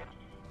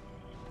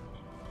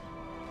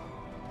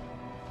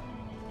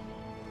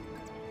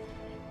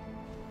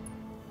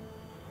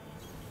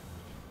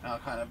 I'll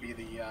kind of be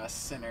the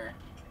center.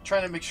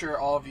 Trying to make sure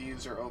all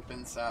views are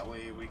open so that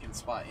way we can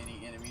spot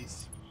any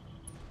enemies.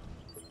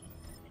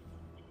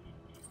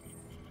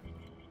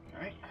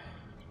 Alright.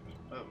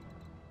 Oh.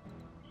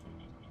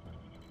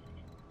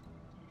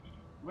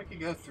 We could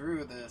go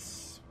through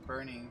this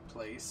burning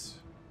place.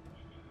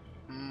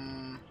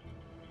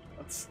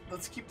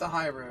 Let's keep the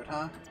high road,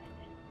 huh?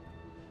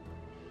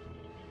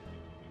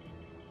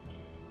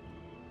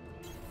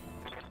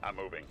 I'm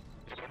moving.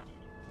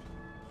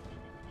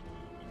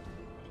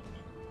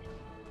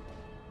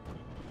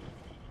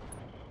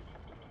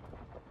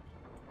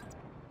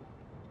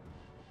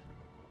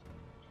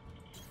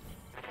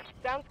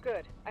 Sounds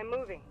good. I'm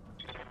moving.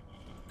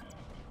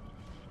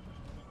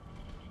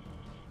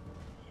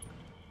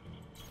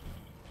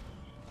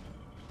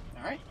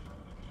 Alright.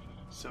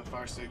 So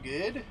far, so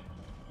good.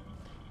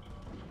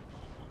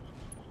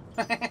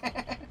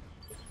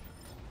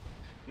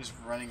 Just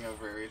running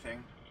over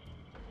everything.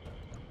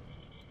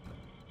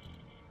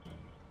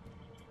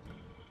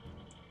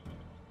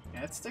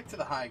 Yeah, let's stick to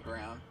the high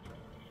ground.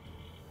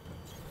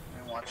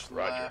 And watch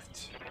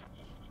left.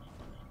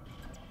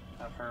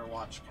 Have her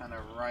watch kind of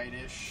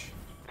rightish.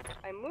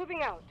 I'm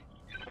moving out.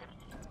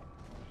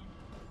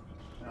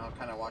 And I'll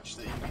kind of watch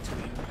the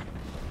in-between.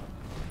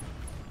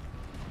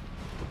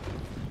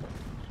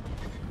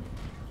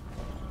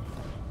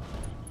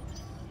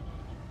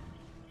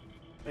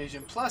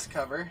 Evasion plus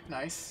cover.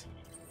 Nice.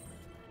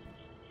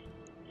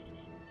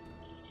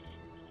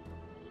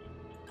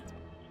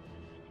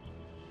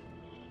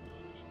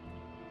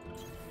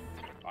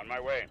 On my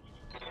way.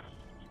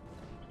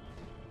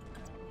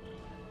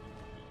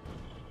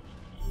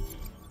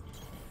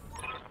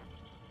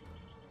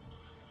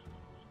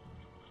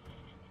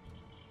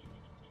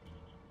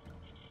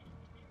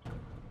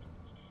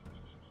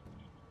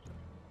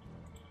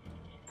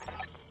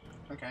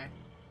 Okay.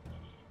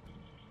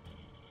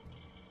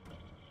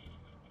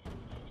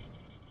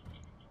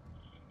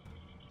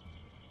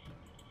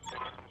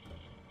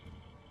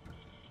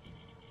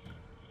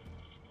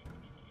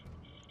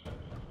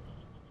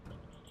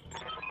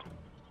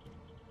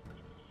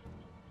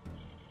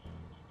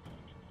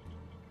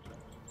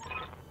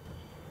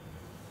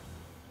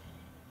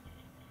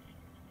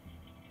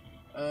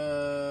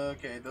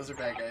 Okay, those are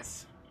bad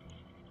guys.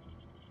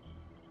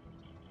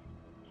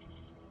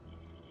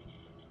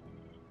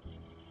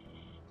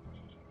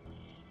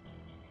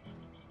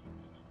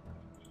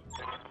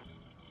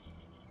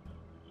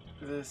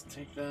 Do this,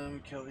 take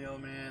them, kill the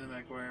old man, the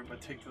McWare, but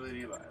take the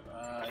lady alive.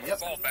 Yep.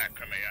 Fall back,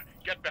 Kamea.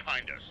 Get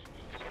behind us.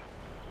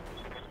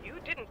 You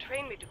didn't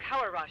train me to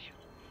cower, Rashu.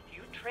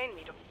 You trained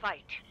me to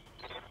fight.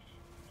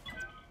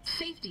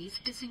 Safeties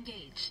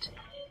disengaged.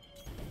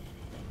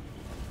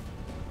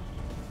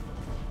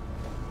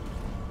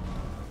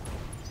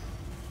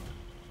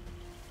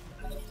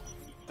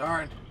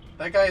 Darn.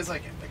 That guy is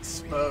like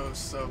exposed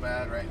so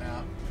bad right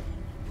now.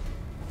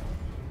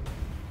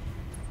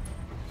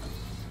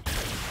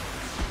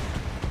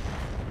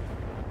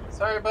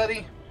 Sorry,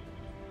 buddy.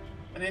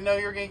 I didn't know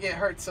you were gonna get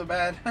hurt so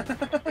bad.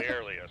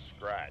 Barely a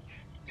scratch.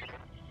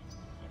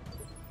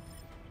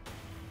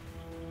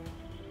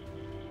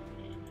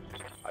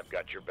 I've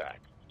got your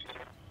back.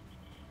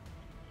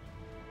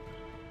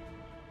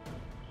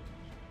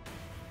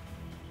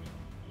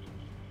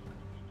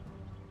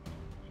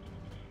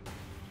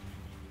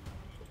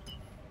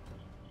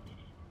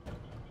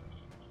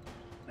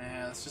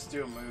 Nah, let's just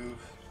do a move.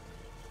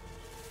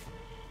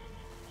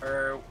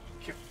 Or...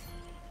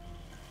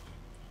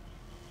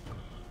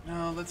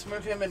 No, let's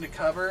move him into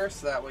cover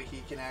so that way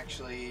he can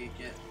actually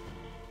get...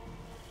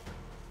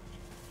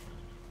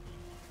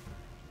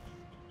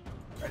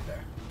 Right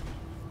there.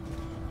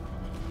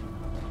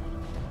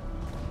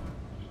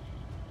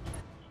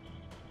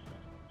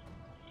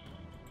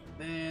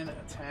 Then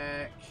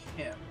attack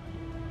him.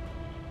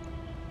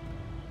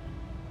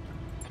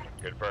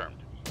 Confirmed.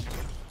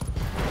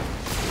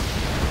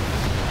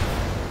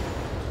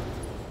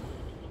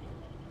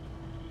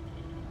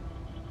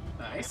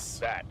 Nice.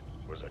 That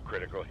was a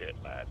critical hit,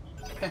 lad.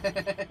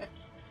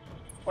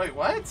 Wait,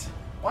 what?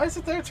 Why is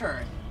it their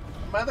turn?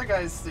 My other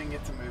guys didn't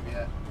get to move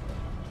yet.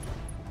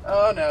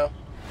 Oh no.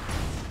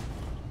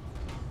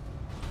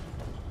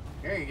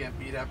 You're gonna get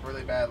beat up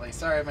really badly.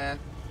 Sorry, man.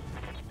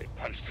 They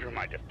punched through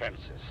my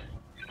defenses.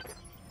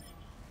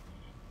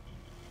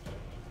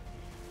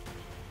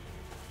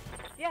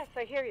 Yes,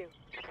 I hear you.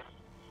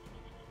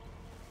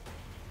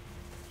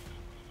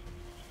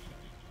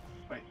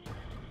 Wait.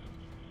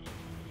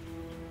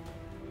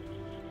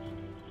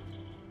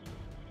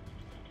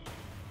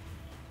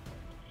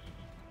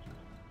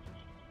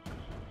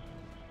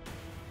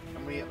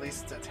 Can we at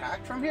least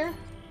attack from here?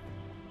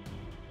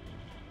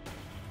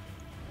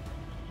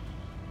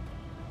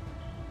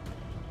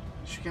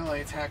 She can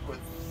only attack with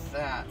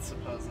that,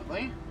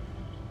 supposedly.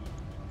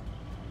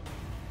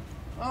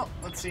 Well,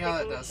 let's see how that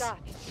Taking a does. shot.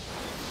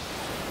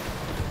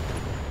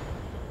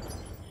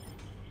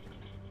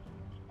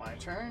 My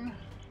turn.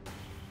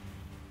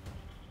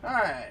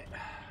 Alright.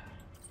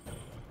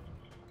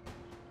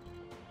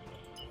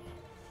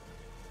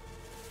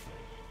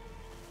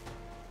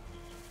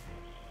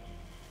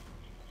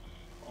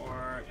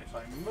 Or if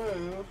I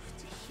move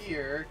to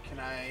here, can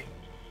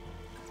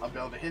I'll be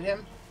able to hit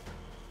him?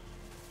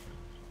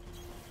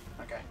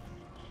 Okay.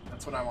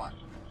 That's what I want.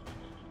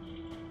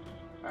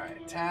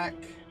 Alright, attack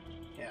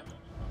him.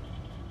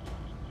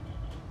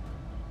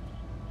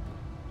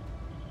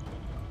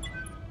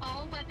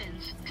 All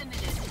weapons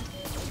committed.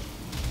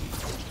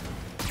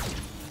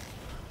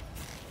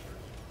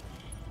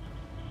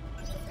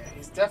 Okay,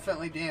 he's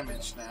definitely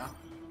damaged now.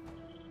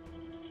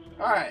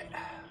 Alright.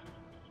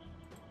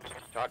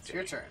 Talk It's to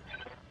your me. turn.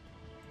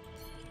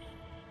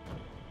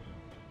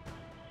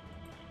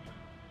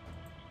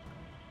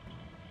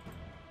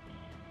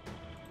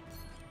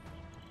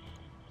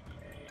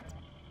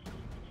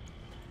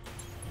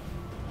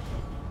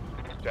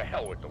 To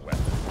hell with the weapon.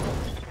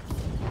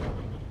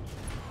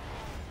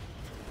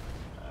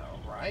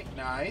 Alright,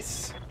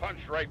 nice.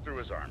 Punched right through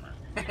his armor.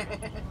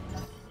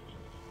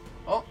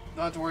 Oh,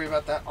 don't have to worry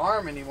about that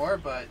arm anymore,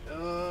 but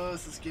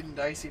this is getting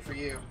dicey for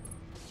you.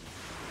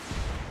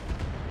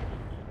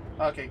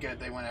 Okay, good.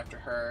 They went after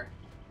her,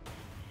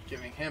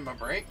 giving him a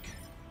break.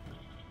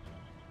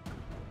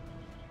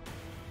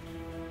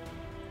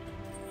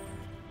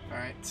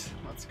 Alright,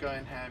 let's go ahead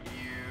and have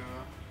you...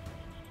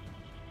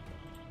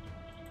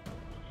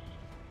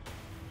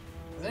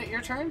 Isn't it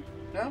your turn?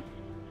 No?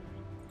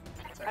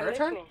 Is it her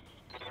turn?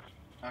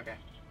 Okay.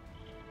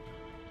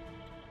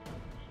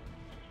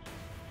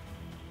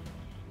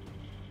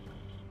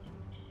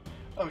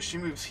 Oh, she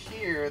moves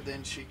here,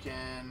 then she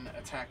can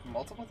attack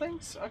multiple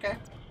things? Okay.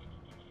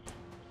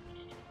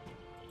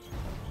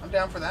 I'm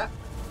down for that.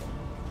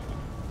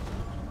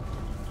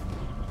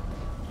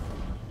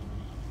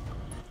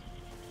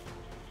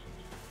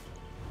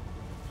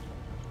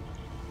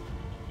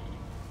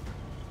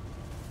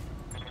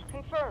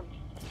 Confirmed.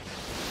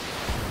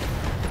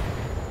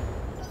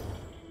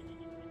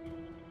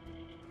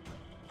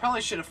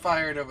 Probably should have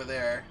fired over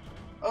there.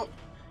 Oh,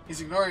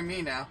 he's ignoring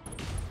me now.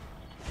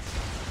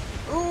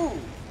 Ooh!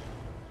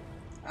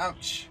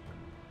 Ouch.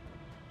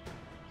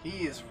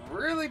 He is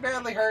really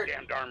badly hurt.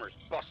 Damned armor's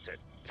busted.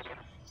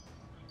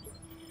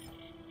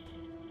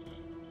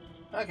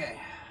 Okay.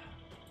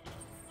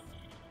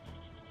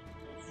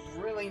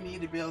 Really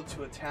need to be able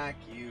to attack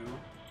you.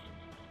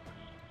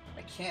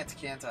 I can't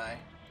I?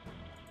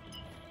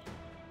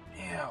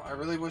 Yeah, I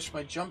really wish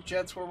my jump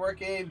jets were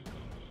working.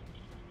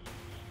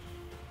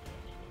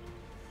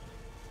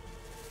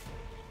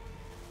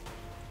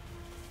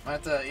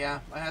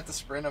 I have to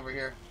sprint over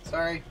here.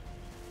 Sorry.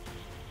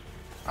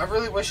 I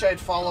really wish I had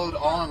followed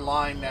all in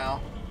line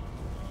now.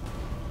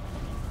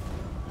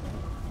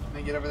 Let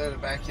me get over there to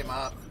back him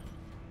up.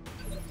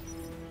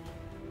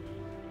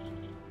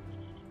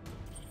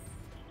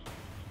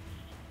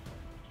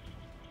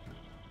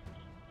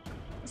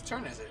 Whose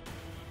turn is it?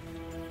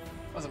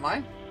 Was it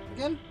mine?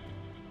 Again?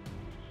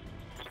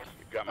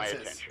 You've got my What's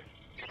his? attention.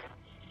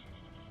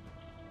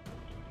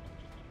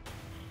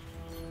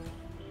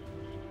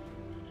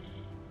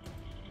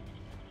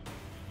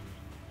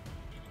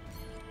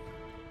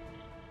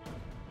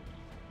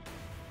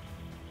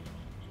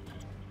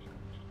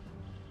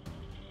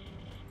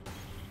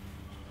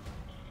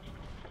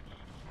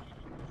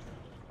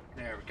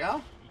 There we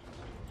go.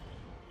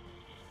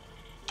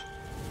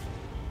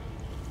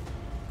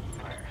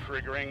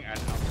 Triggering and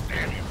I'll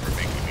damn you for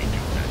making me do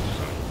that,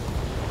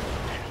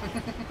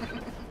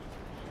 son.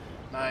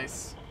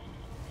 Nice.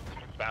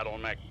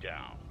 Battlemech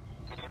down.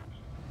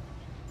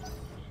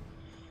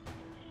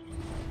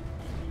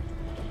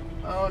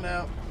 Oh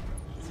no.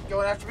 Is he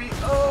going after me?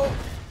 Oh!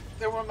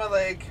 There went my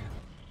leg.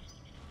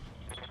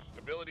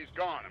 Ability's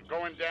gone. I'm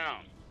going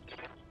down.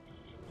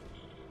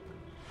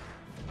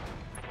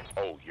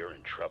 Oh, you're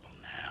in trouble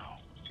now.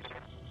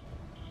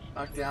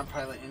 Knocked down,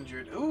 pilot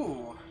injured.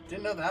 Ooh,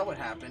 didn't know that would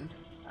happen.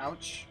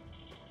 Ouch.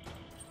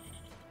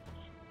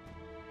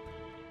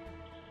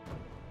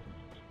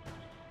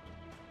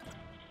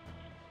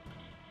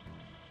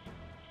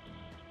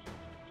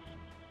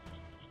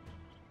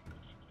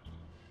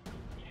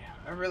 Yeah,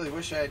 I really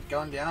wish I had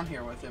gone down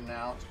here with him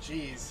now.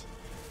 Jeez.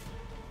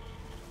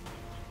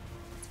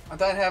 I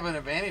thought I'd have an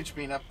advantage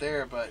being up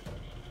there, but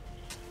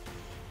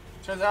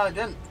turns out I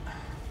didn't.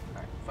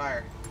 Alright,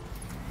 fire.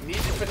 Need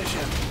to finish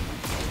him.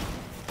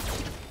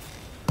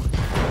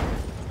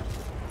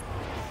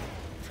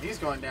 He's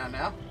going down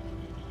now.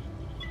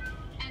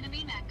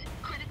 Enemy mech.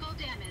 Critical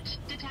damage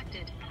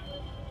detected.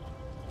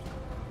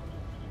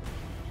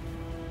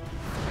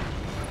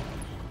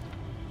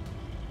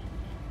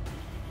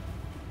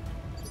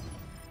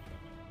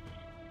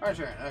 Our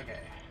turn,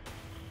 okay.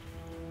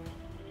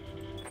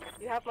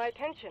 You have my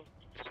attention.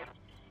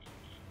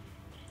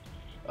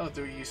 Oh,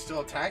 do you still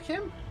attack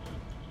him?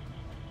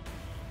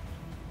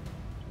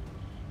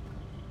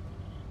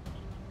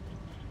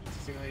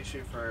 Single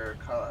issue for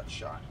call-out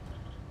shot.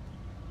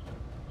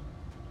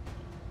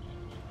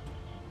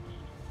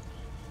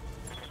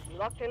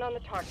 Locked in on the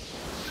target.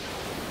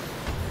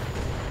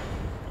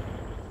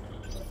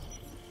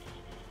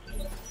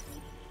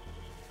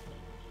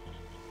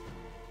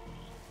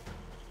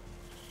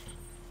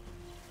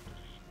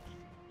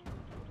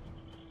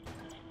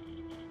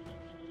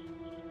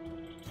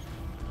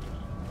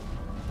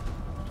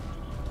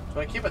 Do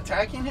I keep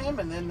attacking him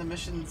and then the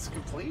mission's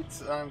complete?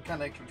 I'm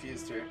kind of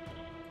confused here.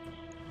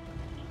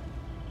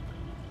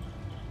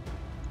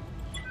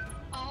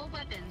 All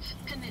weapons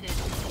committed.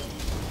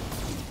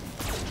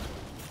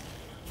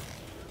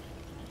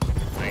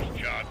 Nice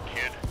job,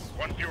 kid.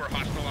 One fewer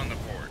hostile on the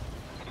board.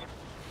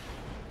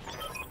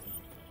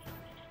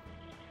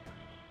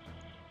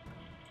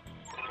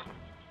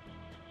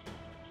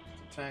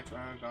 Attacked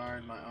our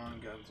guard, my own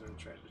guns and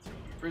tried to take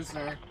you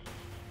prisoner.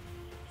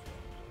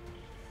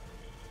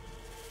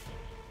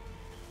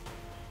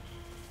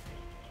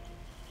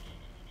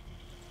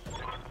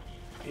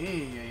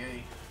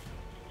 Hey.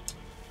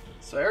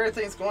 So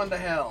everything's going to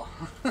hell.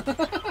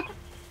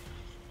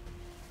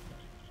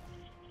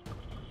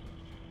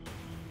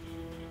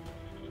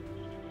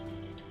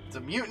 It's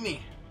a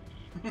mutiny.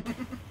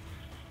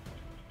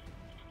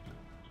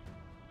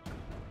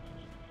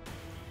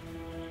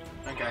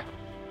 Okay.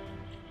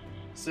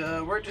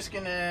 So we're just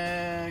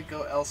gonna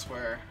go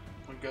elsewhere.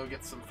 We'll go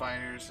get some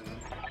fighters and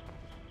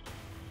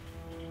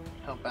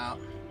help out.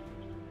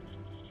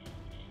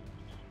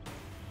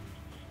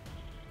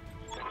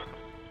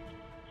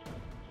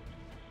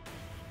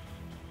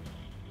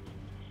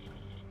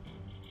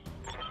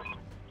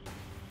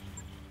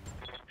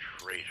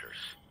 Traitors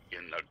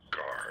in the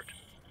guard.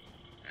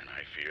 And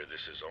I fear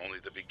this is only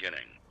the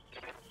beginning.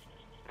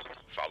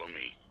 Follow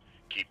me.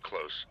 Keep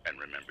close and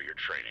remember your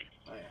training.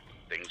 Oh, yeah.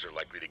 Things are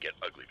likely to get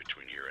ugly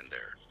between here and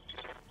there.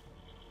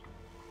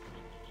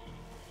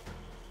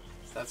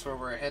 So that's where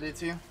we're headed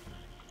to?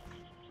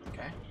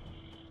 Okay.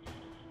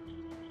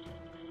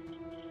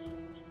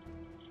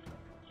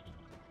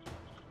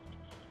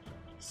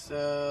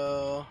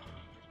 So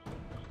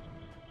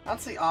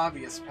that's the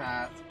obvious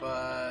path,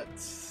 but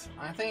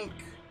I think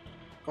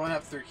going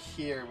up through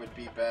here would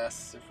be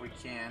best if we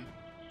can.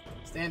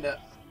 Stand up.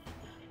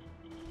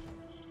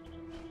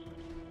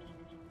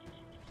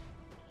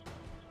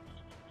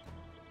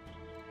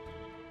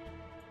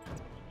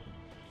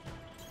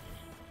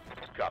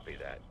 Copy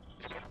that.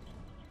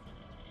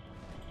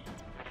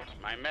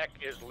 My mech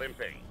is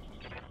limping.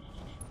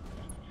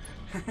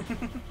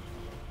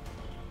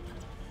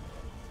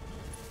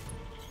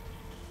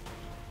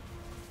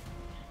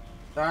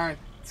 Darn,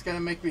 it's gonna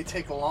make me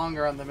take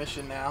longer on the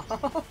mission now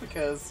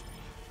because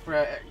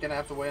we're gonna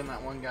have to wait on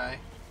that one guy.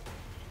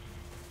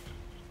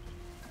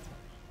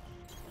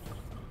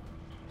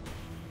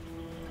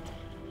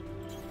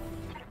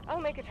 I'll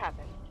make it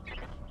happen.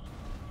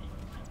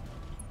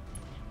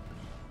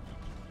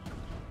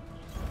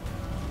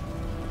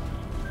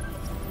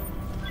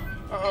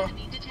 Uh-oh.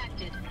 Enemy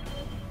detected.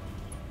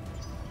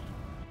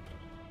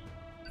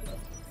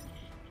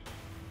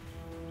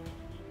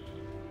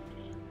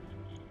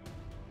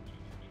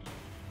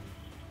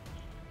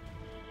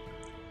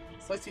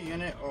 Select a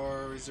unit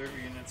or reserve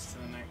units to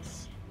the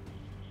next.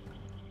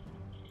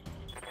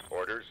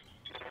 Orders?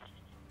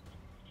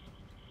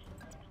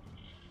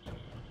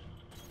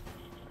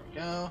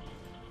 There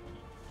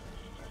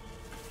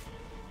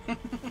we go.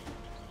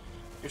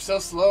 You're so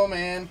slow,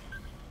 man.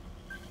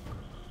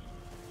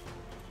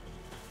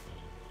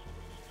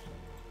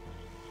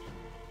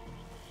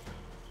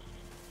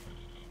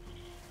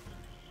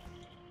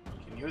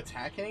 Can you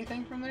attack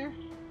anything from there?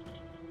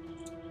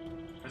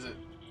 Or is it...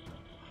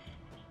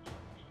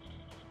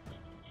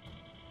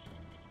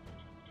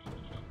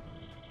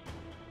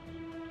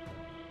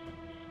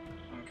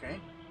 Okay.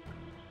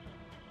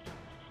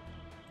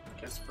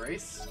 Guess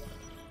brace.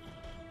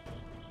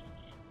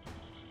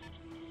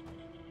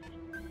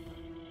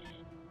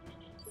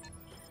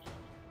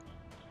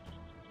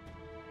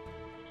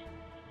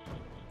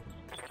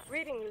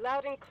 Reading you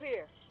loud and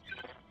clear.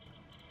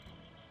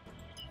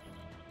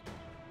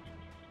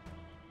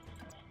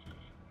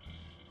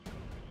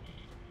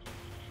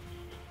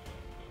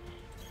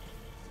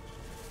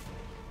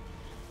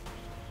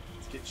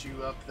 Let's get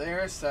you up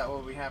there so that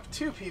way we have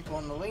two people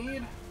in the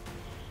lead.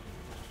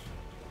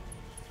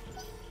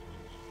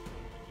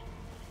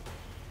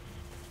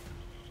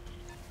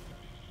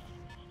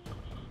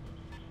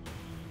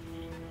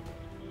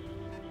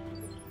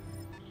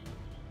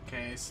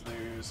 Okay, so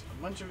there's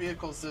a bunch of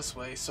vehicles this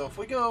way. So if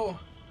we go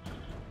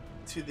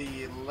to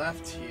the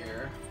left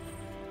here,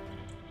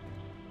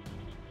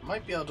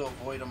 might be able to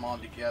avoid them all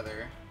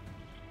together.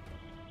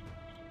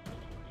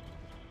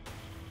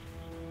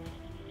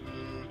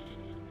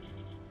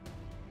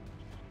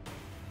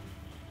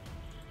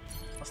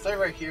 I'll stay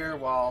right here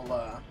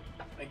while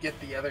I get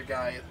the other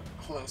guy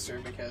closer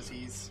because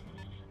he's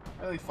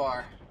really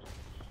far.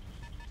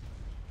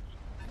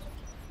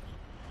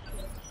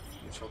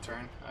 Neutral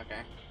turn,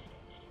 okay.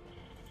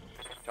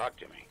 Talk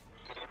to me.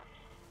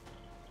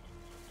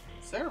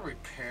 Is there a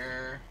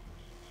repair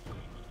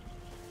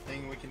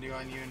thing we can do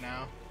on you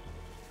now?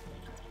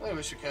 I really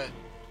wish we could.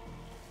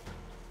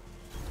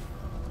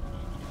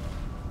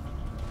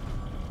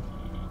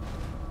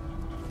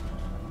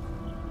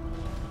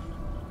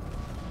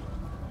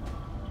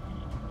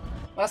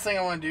 Last thing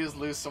I want to do is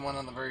lose someone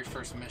on the very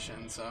first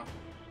mission, so.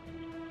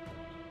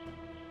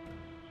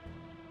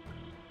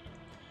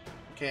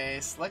 Okay,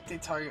 select a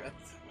target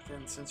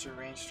within sensor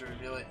range to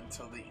reveal it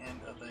until the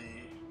end of the...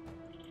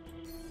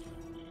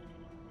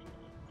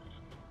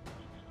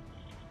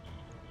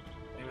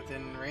 Are you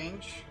within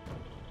range?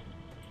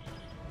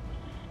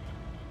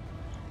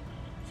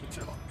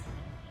 Sensor lock.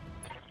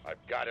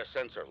 I've got a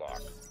sensor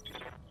lock.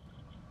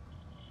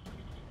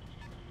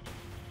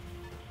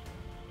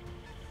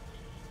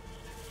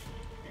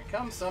 Here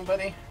comes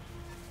somebody.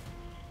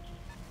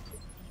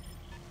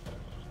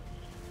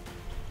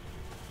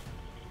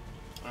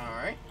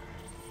 Alright.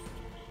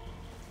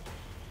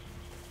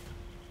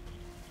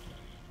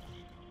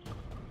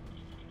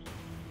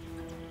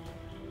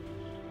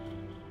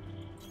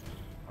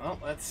 Well,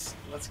 let's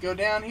go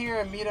down here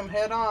and meet him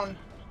head on.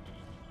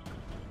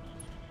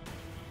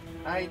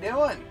 How you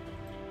doing?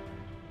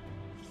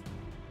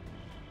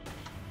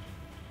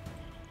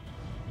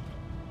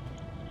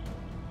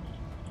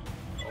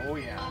 Oh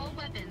yeah. All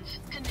weapons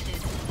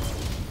committed.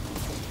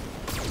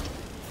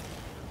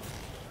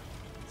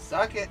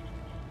 Suck it.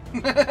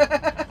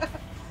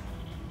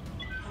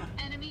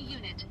 Enemy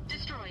unit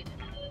destroyed.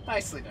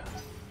 Nicely done.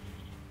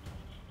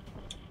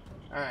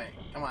 Alright,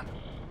 come on.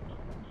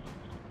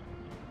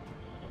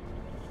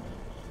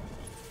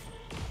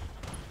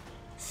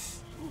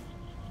 Ooh.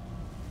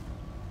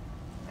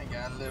 I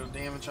got a little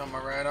damage on my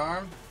right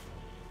arm.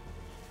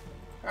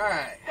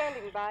 Alright.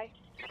 Standing by.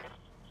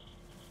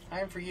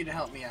 Time for you to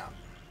help me out.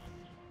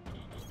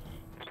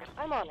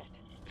 I'm on it.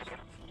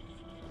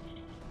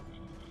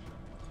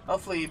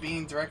 Hopefully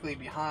being directly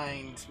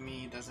behind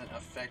me doesn't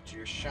affect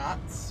your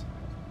shots.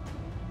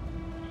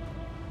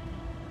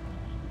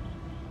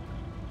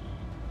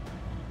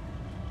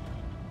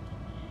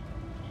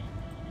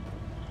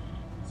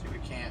 See, we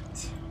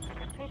can't.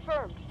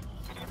 Confirmed.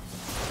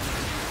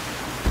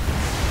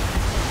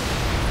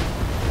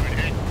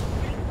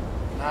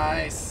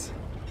 Nice.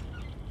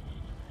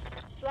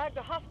 Flagged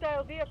a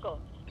hostile vehicle.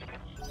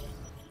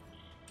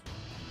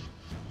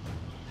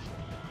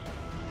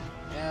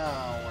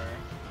 Yeah, where?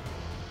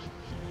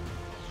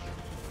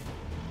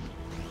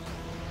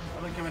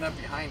 Probably coming up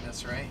behind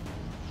us, right?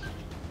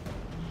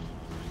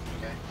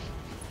 Okay.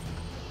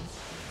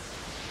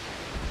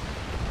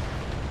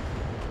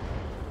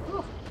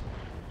 Whew.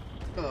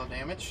 Took a little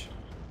damage.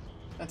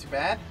 Not too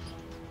bad.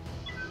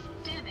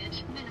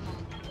 Damage minimal.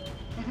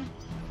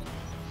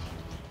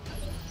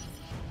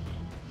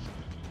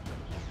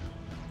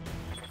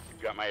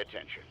 You've got my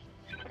attention.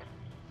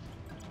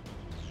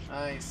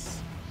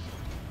 Nice.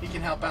 He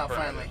can help out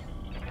finally.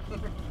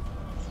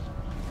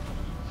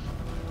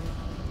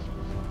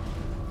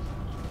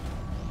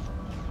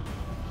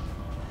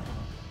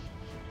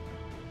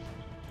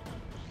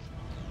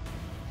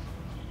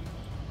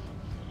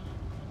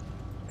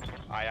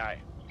 Aye,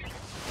 aye.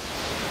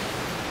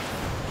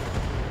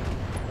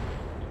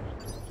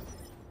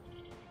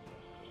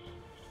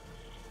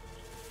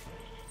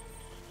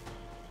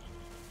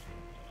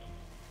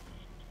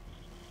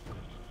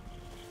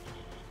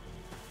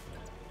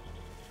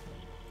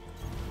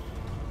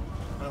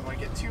 I don't want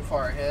to get too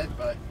far ahead,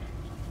 but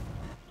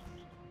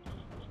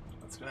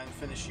let's go ahead and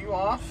finish you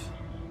off.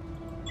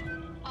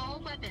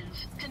 All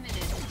weapons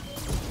committed.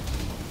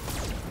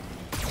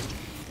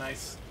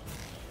 Nice.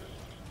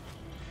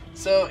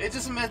 So it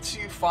just meant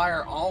to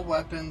fire all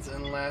weapons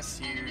unless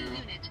Enemy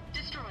unit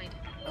destroyed.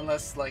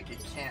 unless like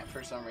it can't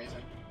for some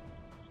reason.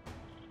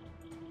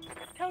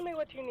 Tell me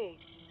what you need.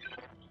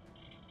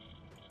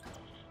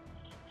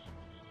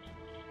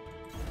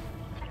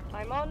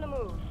 I'm on the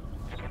move.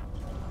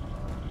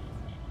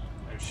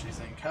 There, she's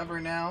in cover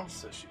now,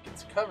 so she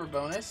gets a cover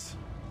bonus.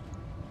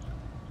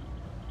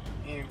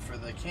 Aim for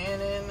the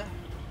cannon.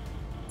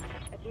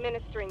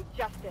 Administering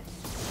justice.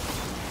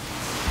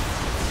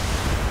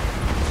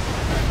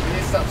 We need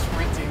to stop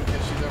sprinting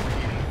because she's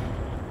overheating.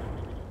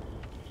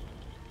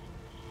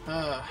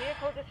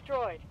 Vehicle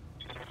destroyed.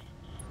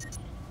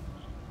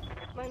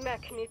 My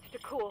mech needs to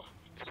cool.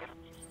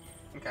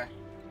 Okay.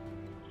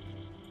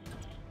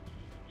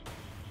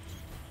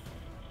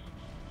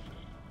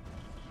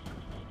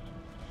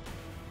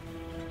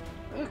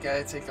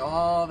 Okay, take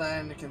all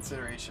that into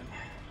consideration.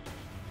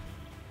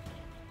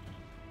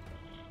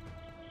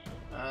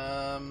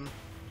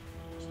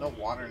 There's no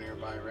water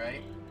nearby,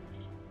 right?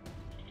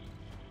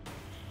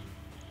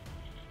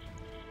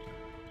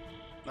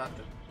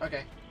 Nothing.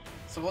 Okay.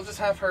 So we'll just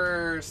have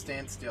her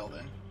stand still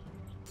then.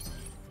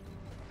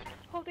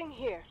 Holding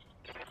here.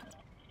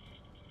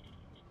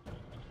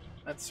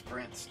 That's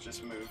sprints,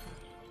 just move.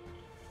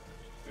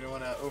 We don't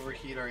want to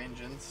overheat our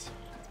engines.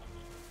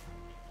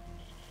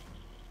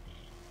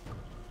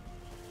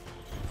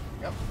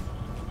 Yep.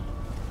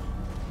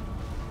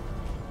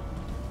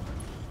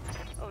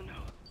 Oh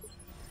no.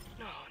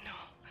 No, no.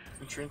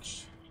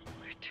 Entrenched.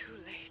 We're too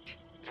late.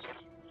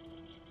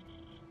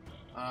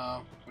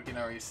 We can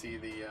already see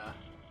the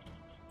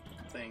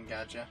thing.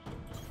 Gotcha.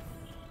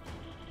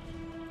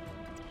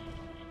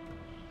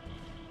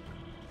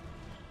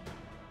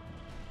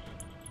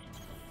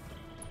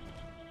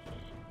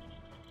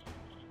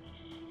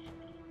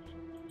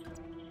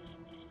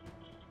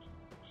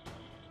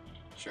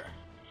 Sure.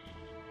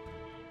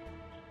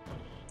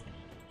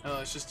 Oh,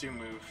 let's just do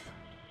move.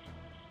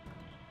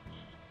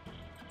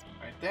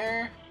 Right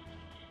there.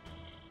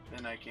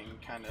 Then I can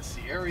kind of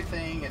see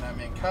everything, and I'm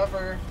in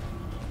cover.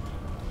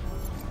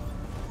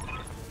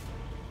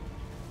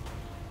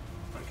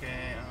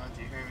 Okay,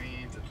 do you hear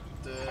me?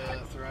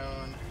 The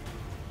throne.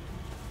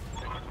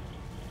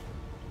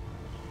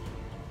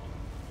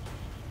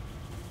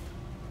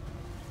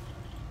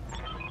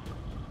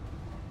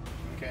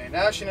 Okay,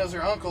 now she knows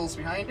her uncle's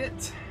behind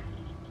it.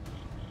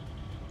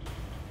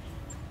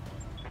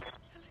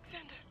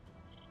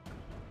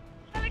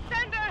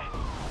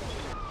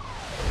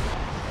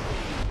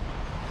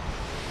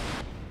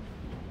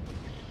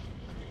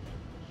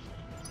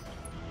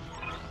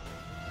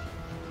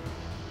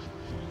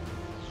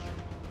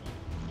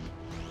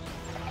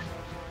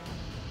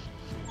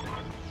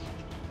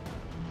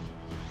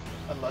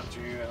 loved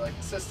you like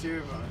a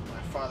sister, but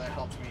my father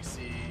helped me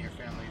see your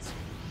family's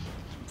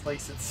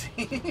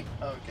complacency.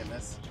 Oh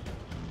goodness.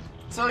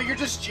 So you're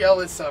just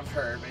jealous of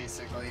her,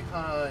 basically.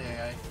 Oh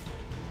yeah.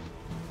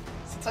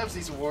 Sometimes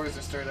these wars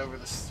are started over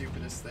the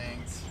stupidest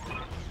things.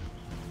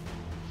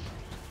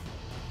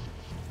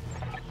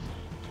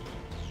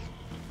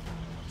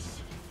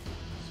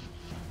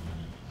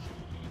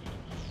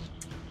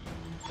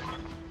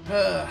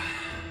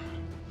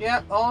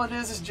 Yeah, all it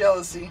is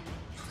jealousy.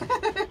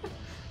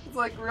 It's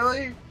like,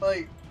 really?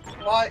 Like,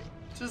 why?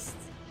 Just...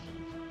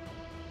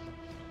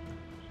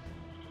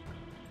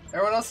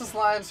 Everyone else's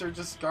lives are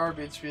just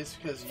garbage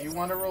just because you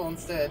want to rule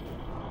instead.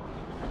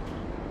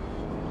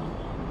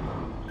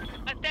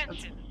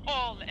 Attention,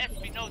 all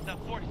Espinosa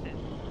forces.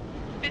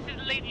 This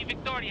is Lady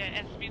Victoria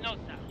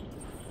Espinosa.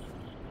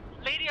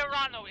 Lady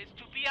Arano is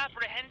to be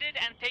apprehended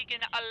and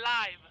taken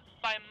alive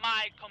by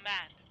my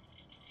command.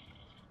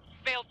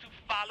 Fail to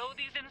follow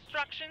these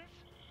instructions,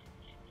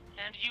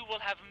 and you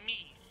will have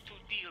me to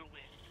deal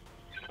with.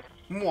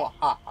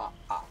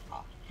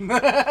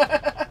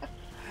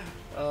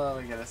 Oh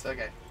my goodness.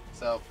 Okay,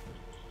 so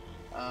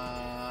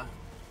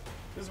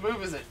whose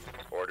move is it?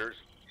 Orders?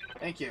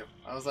 Thank you.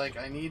 I was like,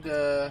 I need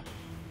to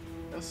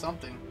know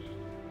something.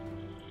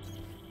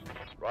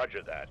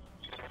 Roger that.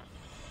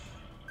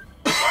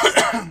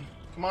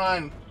 Come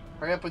on,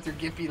 hurry up with your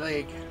gimpy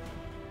leg.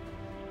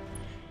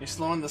 You're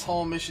slowing this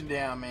whole mission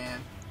down,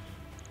 man.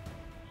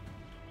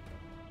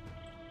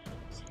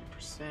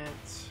 70%.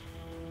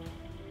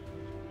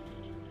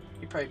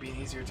 He'd probably be an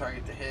easier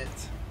target to hit.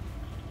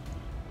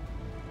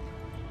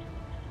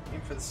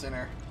 Aim for the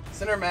center.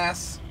 Center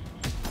mass.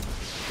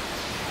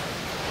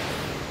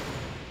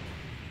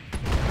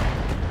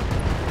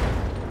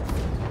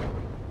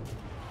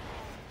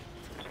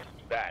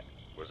 That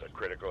was a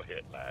critical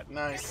hit, lad.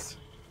 Nice.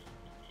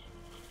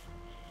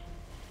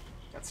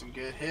 Got some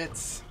good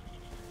hits.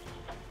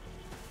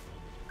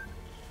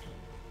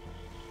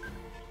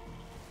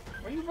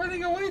 Where are you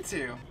running away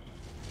to?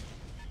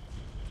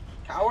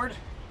 Coward?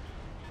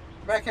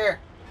 Get back here.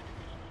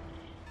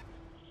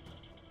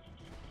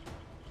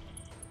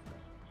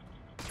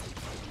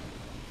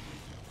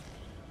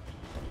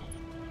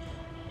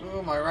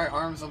 Ooh, my right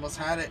arm's almost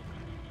had it.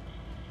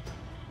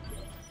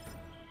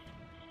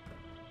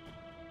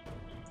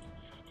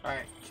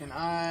 Alright, can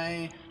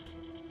I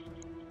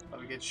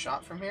have a good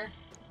shot from here?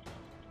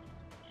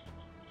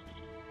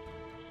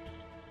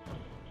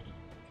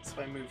 Guess if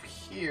I move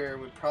here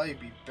would probably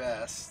be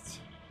best.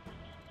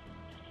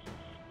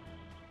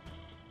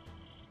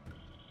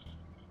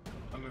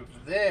 If I move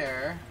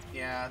there,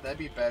 yeah, that'd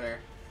be better.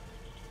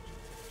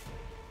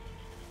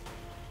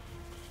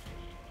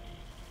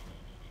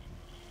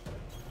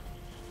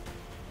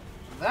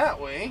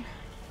 That way,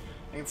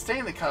 I can stay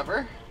in the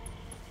cover.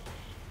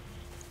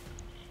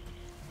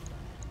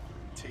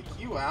 Take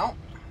you out.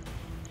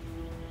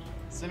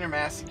 Center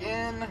mass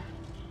again.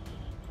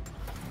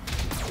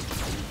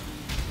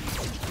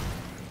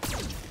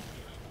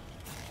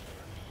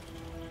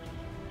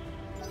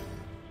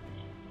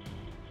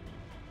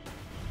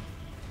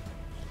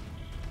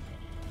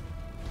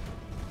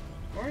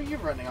 Where are you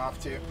running off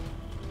to?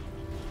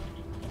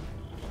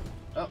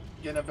 Oh,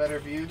 getting a better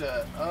view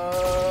to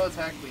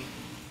attack me.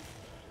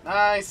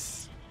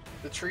 Nice!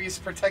 The trees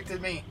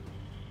protected me.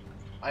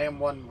 I am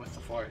one with the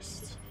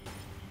forest.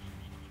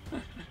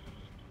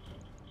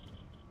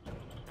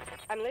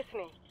 I'm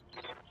listening.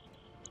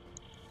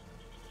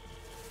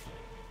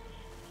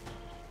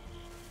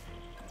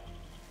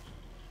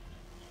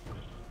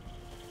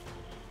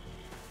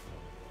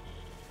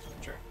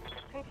 Sure.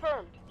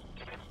 Confirmed.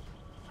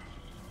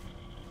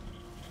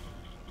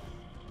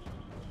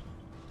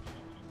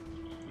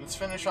 Let's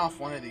finish off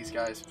one of these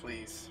guys,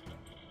 please.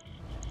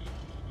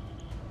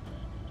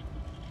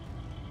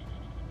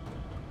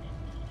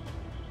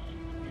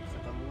 For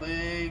the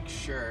leg,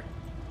 sure.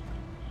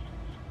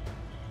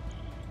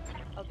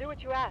 I'll do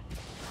what you ask.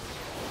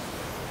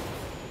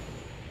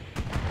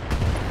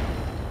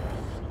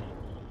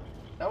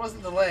 That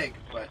wasn't the leg,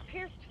 but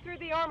Pierced through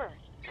the armor.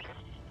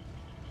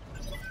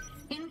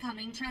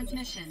 Incoming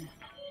transmission.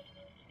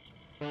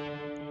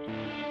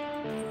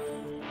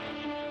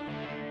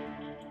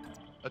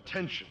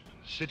 Attention,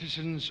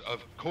 citizens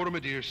of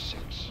Coromadir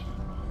 6.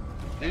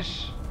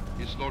 This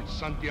is Lord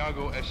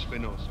Santiago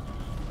Espinosa.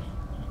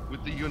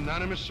 With the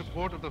unanimous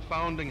support of the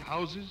founding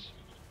houses,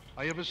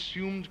 I have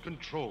assumed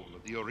control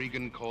of the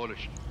Oregon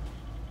Coalition.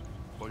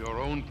 For your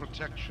own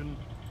protection,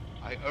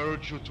 I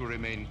urge you to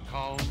remain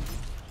calm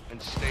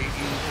and stay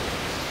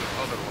indoors if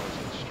otherwise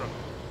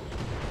instructed.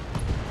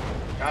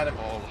 got him.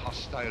 All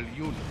hostile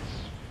units,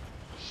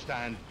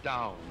 stand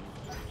down,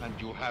 and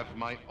you have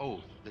my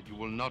oath that you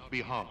will not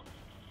be harmed.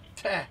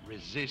 Teh.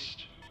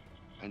 Resist,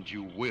 and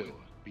you will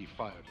be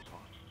fired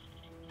upon.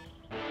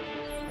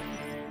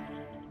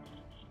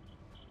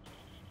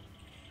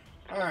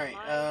 Alright,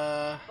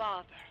 My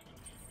father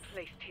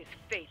placed his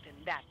faith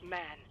in that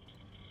man.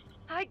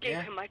 I gave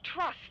him my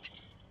trust.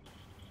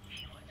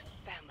 He was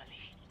family.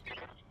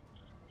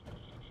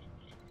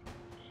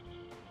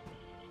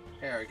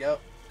 There we go.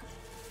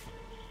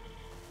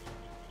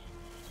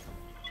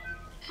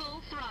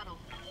 throttle.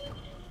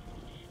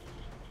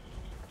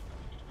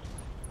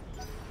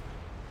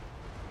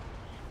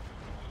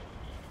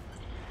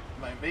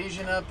 My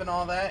evasion up and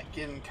all that,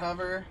 getting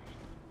cover.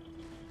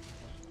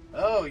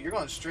 Oh, you're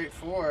going straight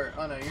for.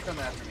 Oh no, you're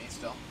coming after me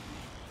still.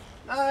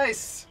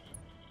 Nice!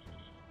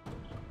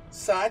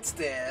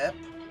 Sidestep.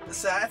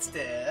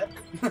 Sidestep.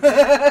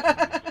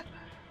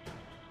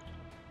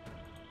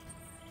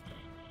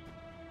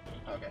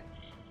 Okay.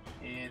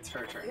 It's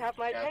her turn. You have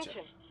my Gotcha.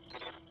 attention.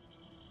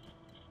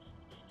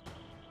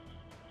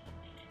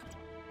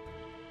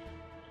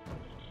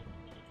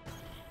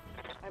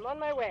 I'm on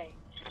my way.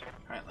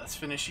 Alright, let's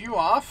finish you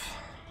off.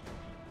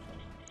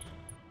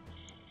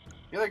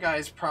 The other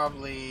guy's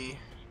probably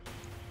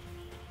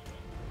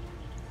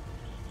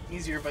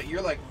easier, but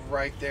you're like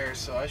right there,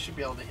 so I should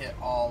be able to hit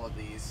all of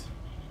these.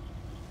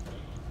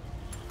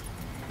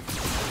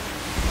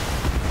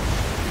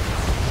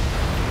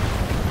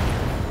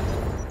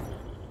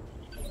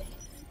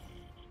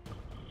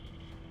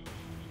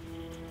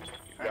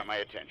 You got my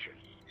attention.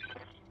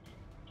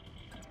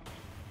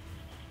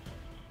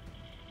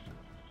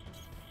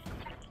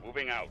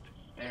 Moving out.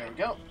 There we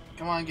go.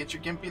 Come on, get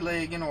your gimpy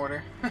leg in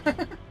order.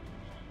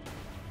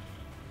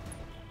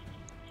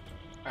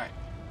 Alright.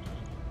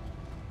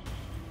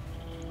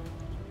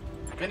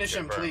 Finish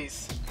him,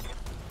 please.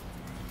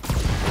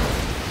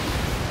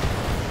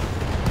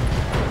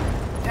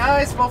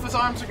 Nice, both his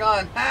arms are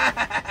gone.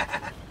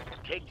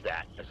 Take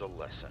that as a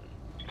lesson.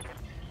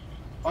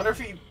 I wonder if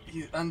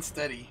he's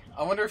unsteady.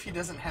 I wonder if he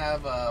doesn't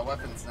have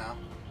weapons now.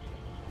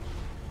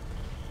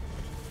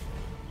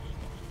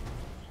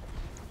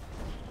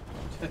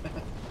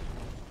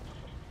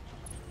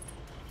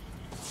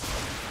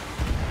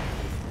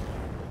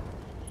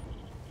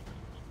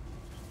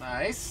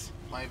 Nice.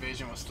 My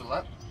evasion was still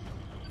up.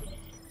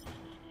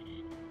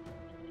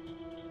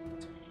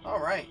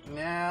 Alright,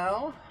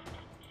 now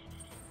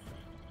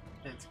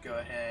let's go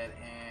ahead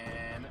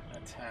and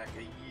attack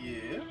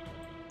you.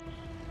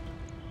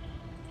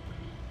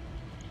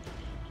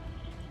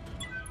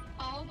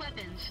 All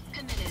weapons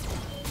committed.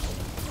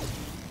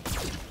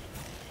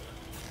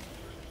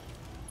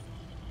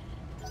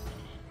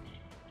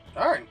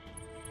 Darn.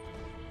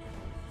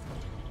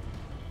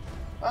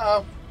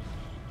 Uh-oh.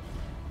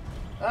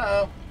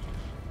 Uh-oh.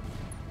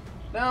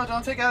 No,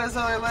 don't take out his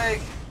other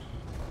leg.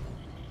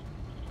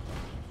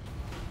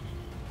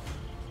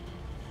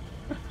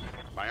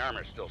 My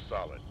armor's still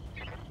solid.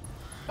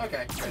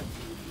 Okay, good.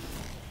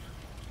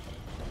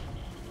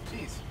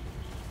 Jeez.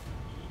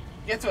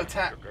 You get to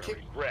attack, You're gonna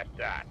regret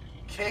that.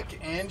 kick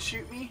and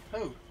shoot me?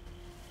 Who?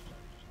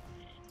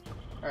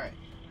 Alright.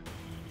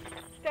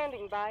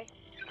 Standing by.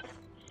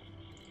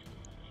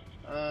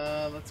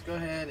 Let's go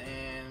ahead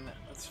and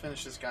let's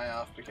finish this guy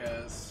off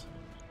because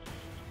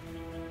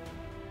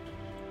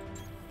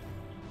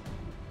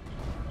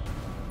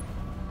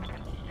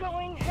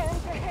Going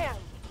hand to hand.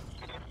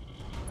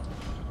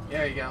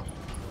 there you go.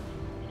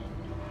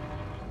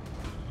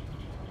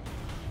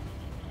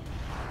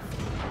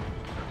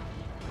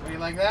 What do you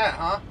like that,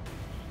 huh?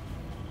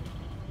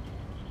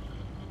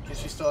 Can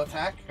she still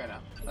attack or no?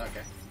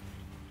 Okay.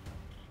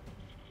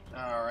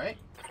 Alright.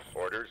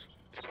 Orders.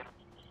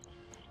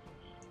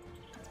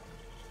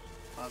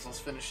 Might as well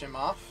finish him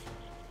off.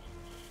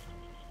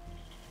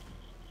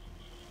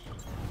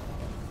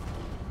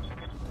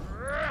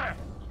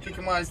 Kick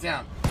him while he's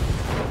down.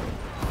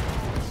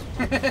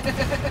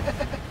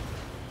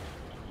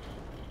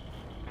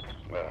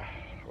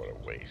 What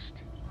a waste.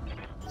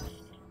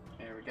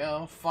 There we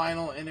go.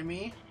 Final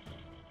enemy.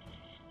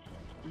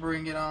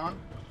 Bring it on.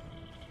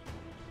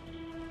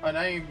 Oh,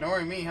 now you're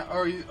ignoring me.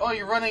 Or oh,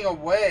 you're running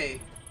away.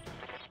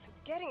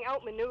 Getting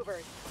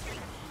outmaneuvered.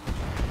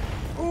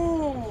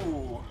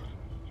 Ooh.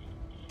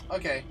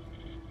 Okay.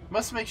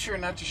 Must make sure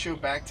not to show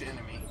back to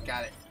enemy.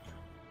 Got it.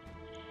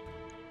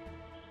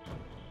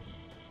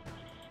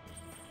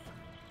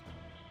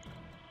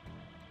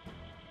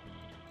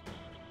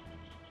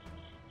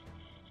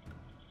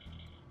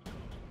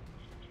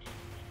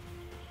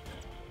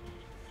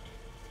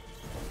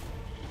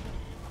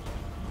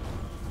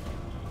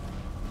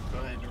 Go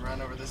ahead and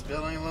run over this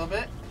building a little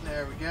bit.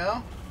 There we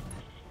go.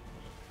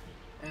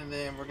 And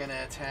then we're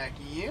gonna attack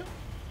you.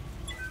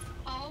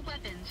 All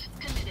weapons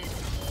committed.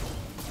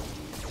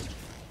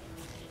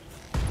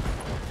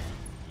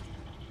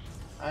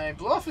 I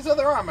blew off his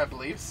other arm, I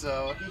believe,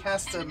 so he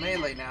has to Enemy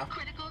melee net now.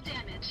 Critical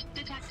damage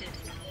detected.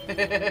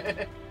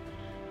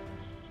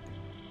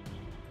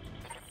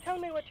 Tell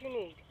me what you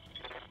need.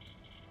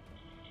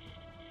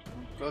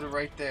 Go to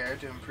right there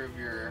to improve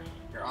your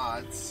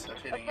odds of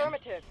hitting him.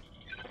 Affirmative.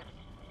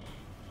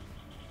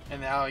 And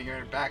now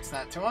your back's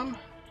not to him.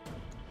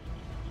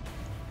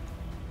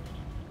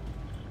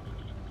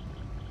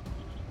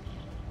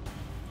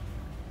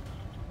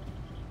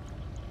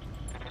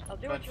 I'll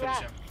do Go what ahead you and finish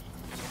ask. him.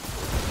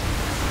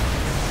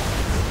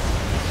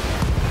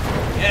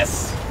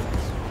 Yes!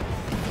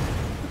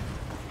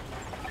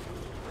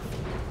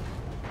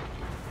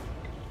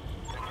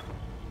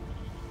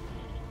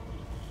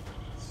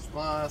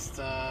 Lost,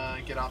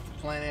 get off the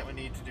planet. We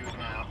need to do it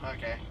now.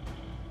 Okay.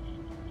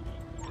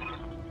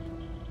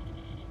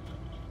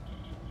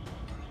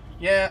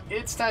 Yeah,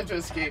 it's time to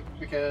escape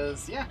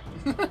because, yeah,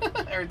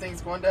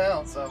 everything's going to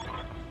hell. So,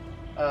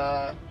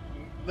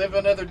 live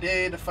another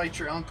day to fight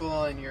your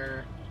uncle and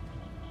your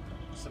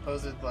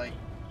supposed, like,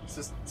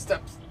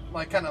 steps,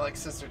 like, kind of like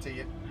sister to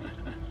you.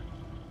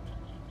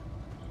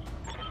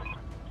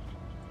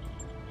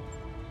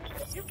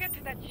 You get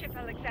to that ship,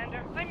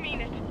 Alexander. I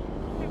mean it.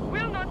 We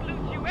will not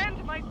lose you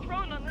and my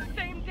throne on the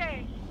same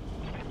day.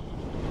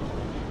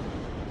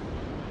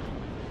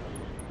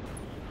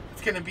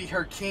 It's gonna be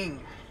her king.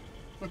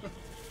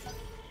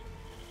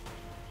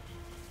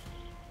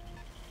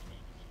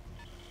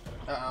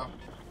 Uh-oh.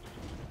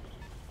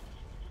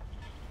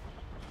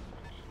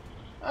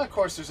 Of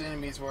course, there's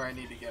enemies where I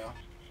need to go.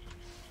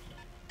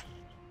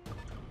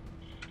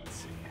 Let's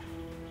see.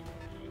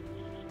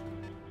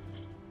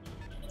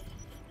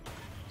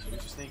 So we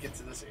just need to get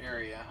to this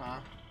area,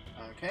 huh?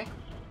 Okay.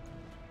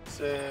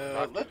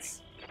 So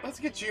let's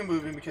get you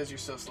moving because you're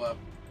so slow.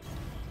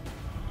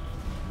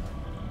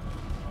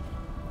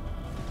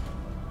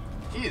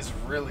 He is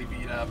really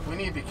beat up. We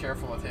need to be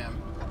careful with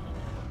him.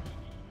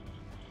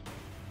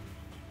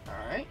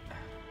 Alright.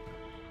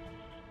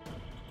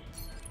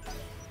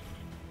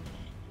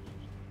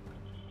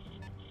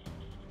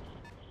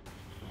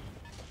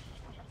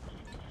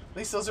 At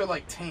least those are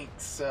like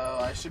tanks, so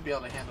I should be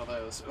able to handle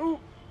those. Ooh!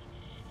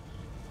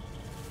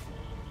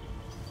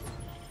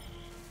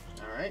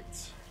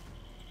 Alright.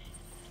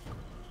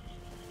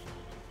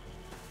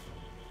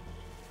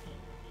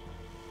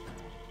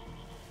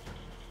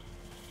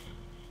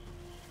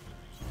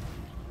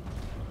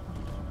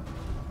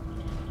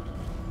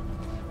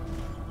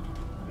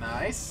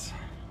 Nice.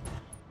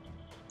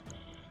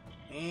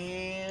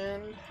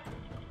 And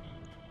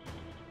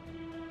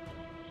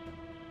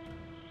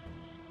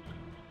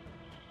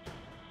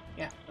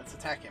yeah, let's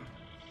attack him.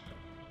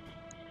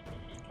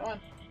 Come on.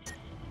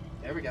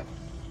 There we go.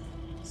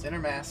 Center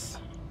mass.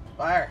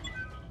 Fire.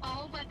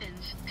 All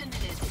weapons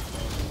committed.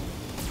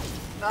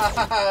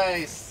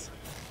 Nice.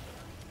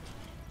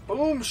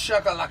 Boom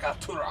shakalaka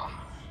tura.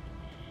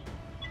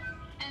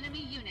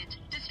 Enemy unit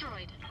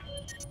destroyed.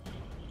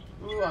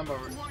 Ooh, I'm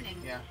over. Warning.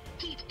 Yeah.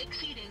 Heat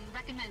exceeding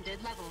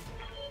recommended level.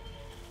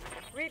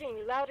 Reading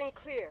you loud and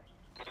clear.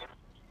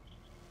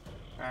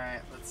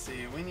 Alright, let's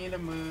see. We need to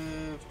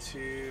move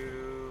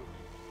to...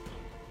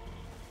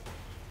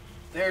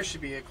 There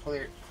should be a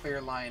clear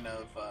line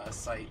of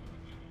sight.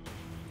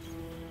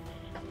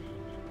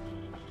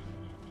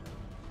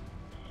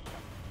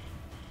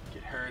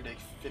 Get her to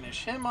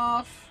finish him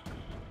off.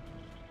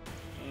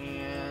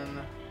 And...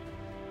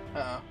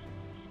 Uh-oh.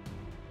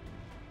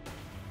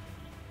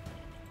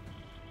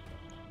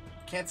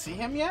 Can't see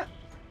him yet?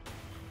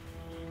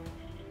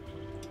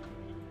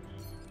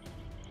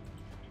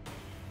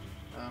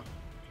 Oh.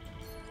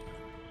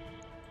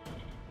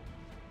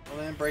 Well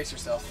then brace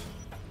yourself.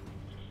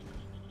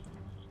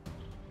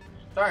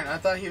 Darn, I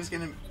thought she was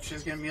gonna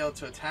be able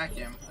to attack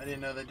him. I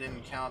didn't know that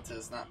didn't count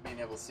as not being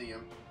able to see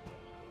him.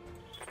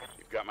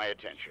 You've got my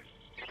attention.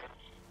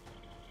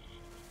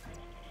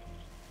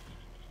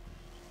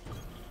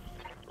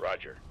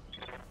 Roger.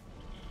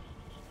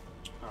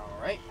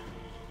 Alright.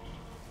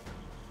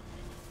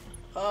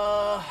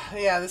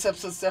 Yeah, this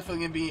episode's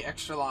definitely gonna be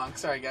extra long.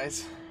 Sorry,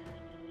 guys.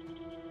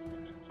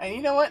 And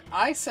you know what?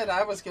 I said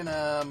I was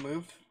gonna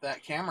move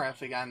that camera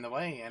if it got in the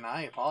way, and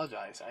I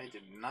apologize. I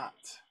did not.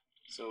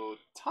 So,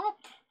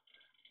 top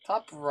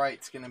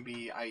right's gonna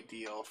be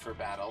ideal for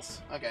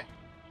battles. Okay.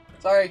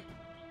 Sorry.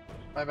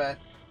 My bad.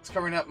 It's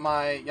covering up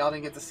my... Y'all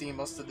didn't get to see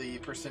most of the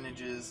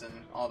percentages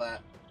and all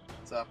that.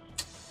 So,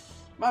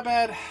 my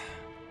bad.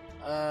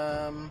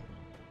 Let's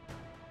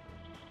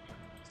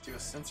do a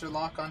sensor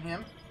lock on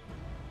him.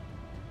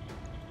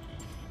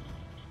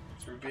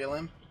 Let's reveal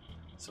him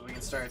so we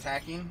can start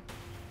attacking.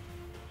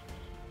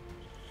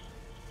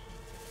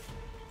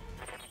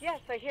 Yes,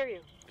 I hear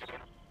you.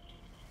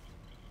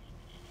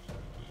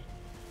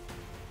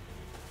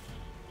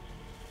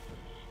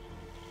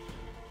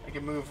 I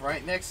can move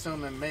right next to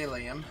him and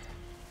melee him.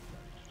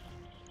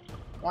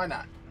 Why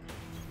not?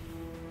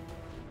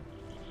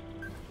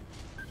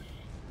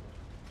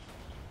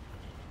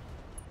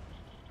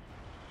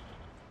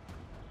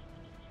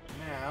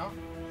 Now...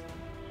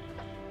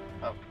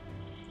 Oh,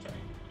 sorry.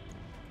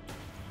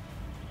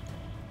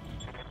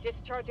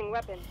 Discharging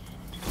weapon.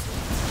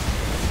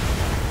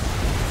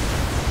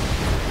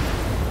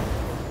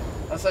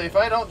 I'll say if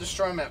I don't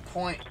destroy him at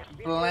point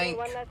Reporting blank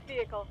one less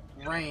vehicle.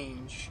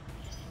 range,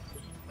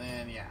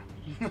 then yeah.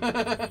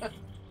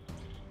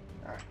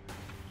 Alright.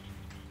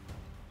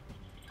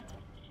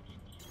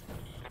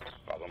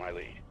 Follow my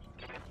lead.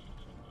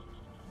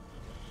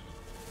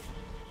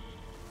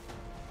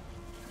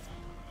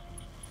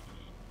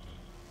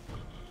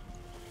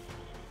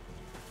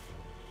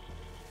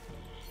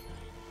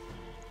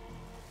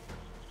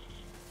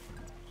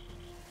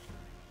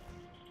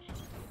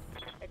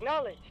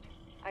 Acknowledged.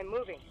 I'm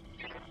moving.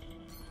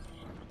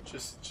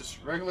 Just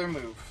regular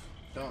move.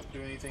 Don't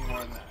do anything more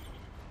than that.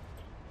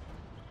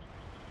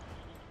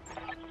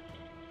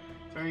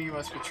 Sorry, you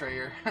must betray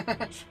her.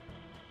 As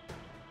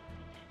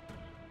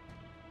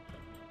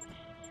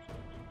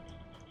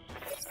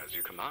you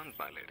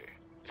my lady.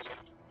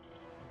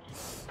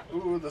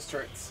 Ooh, those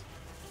turrets.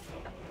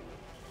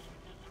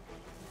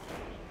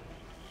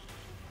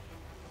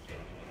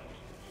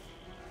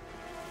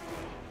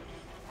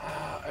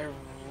 I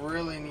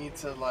really need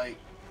to, like,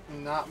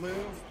 not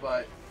move,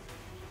 but...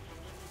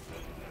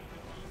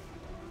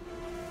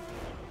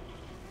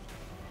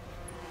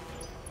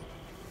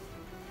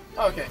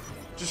 Okay,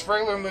 just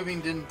regular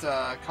moving didn't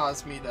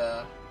cause me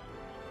to...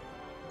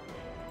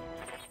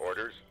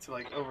 Orders? To,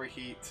 like,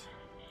 overheat.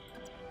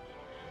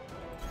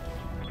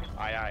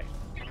 Aye, aye.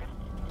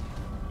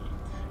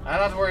 I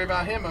don't have to worry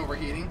about him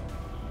overheating.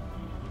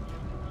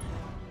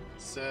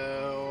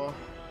 So...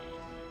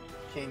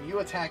 Can you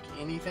attack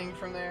anything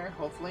from there,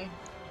 hopefully?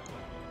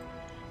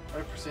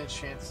 What percent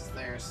chance is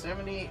there?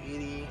 70,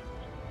 80.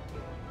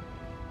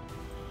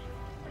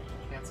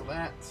 Cancel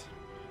that.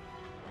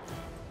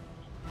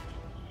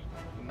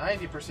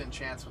 90%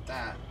 chance with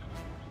that.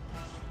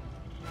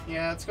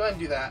 Yeah, let's go ahead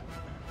and do that.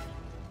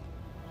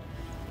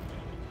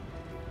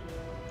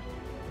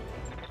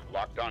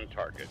 Locked on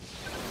target.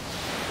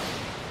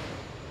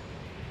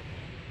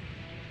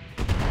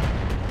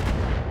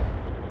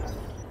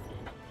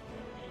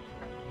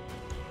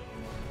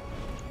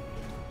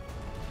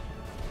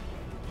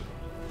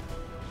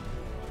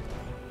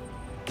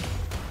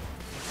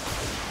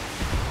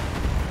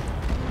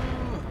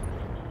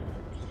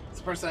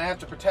 Person I have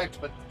to protect,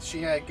 but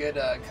she had good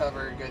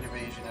cover, good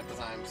evasion at the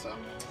time, so.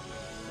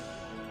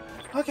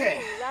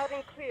 Okay. Loud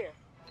and clear.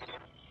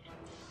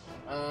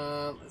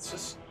 Let's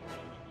just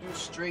move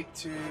straight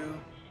to.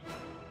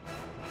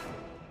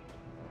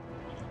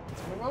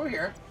 Let's move over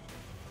here.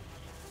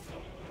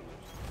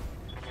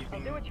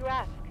 I'll do what you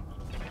ask.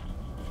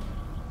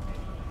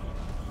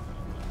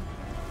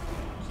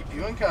 Keep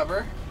you in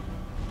cover.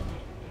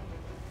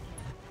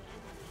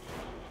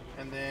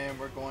 And then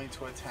we're going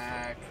to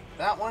attack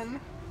that one.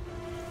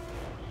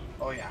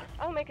 Oh yeah.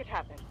 I'll make it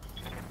happen.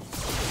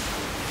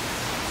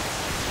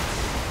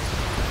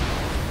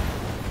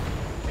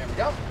 There we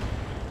go.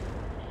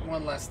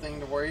 One less thing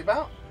to worry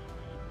about.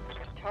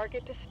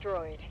 Target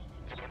destroyed.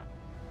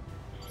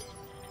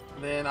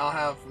 Then I'll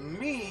have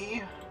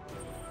me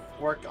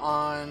work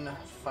on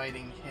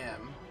fighting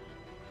him.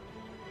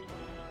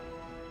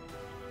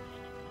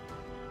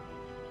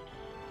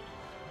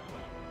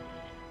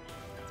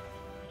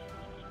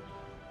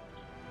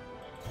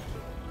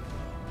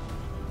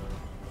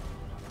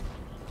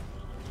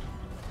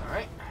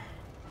 Alright.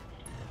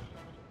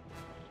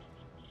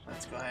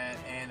 Let's go ahead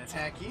and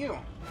attack you.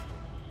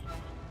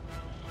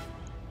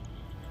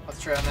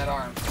 Let's try on that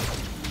arm.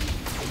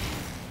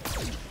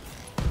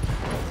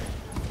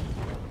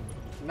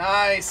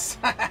 Nice!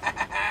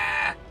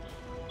 That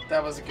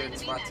was a good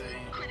spot to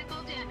aim.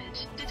 Critical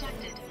damage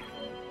detected.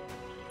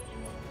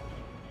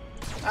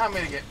 I'm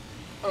gonna get...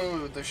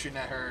 Oh, they're shooting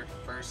at her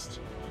first.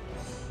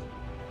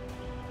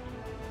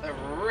 They're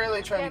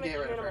really trying to get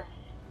rid of her.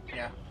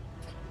 Yeah.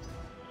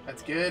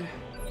 That's good.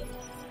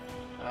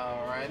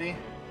 Alrighty.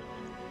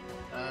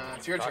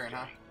 It's your turn,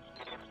 huh?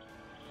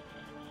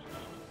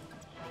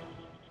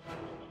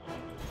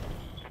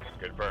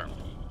 Confirmed.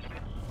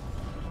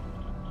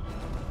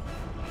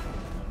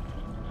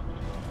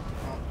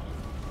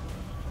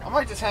 I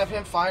might just have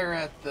him fire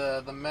at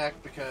the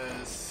mech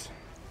because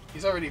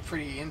he's already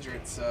pretty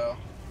injured, so...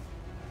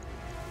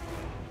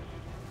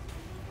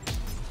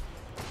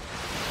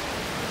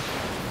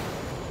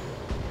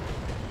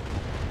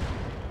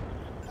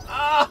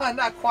 Ah,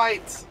 not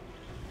quite!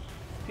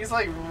 He's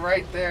like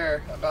right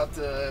there, about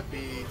to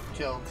be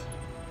killed.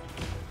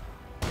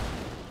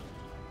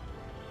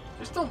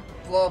 Just don't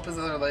blow up his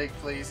other leg,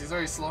 please. He's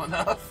already slow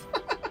enough.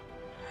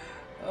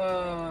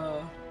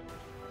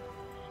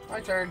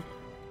 My turn.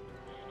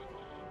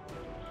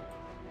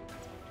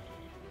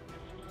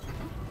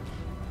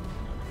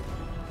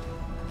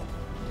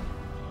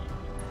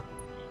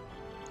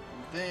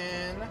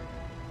 Then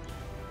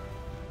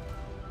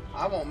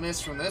I won't miss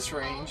from this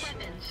range. All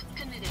weapons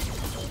committed.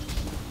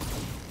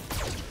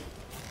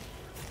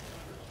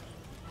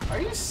 Are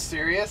you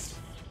serious?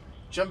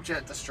 Jump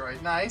jet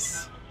destroyed.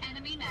 Nice.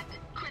 Enemy mech.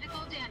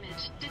 Critical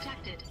damage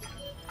detected.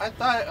 I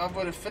thought I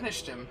would have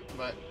finished him,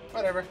 but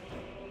whatever.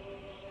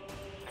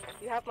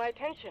 You have my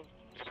attention.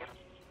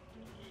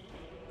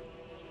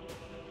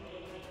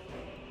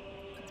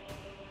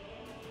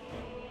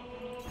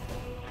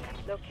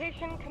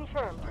 Location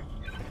confirmed.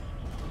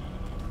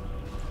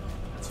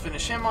 Let's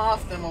finish him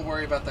off, then we'll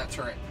worry about that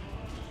turret.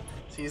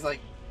 So he's like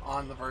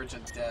on the verge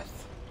of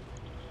death.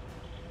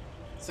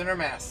 Center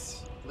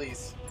mass,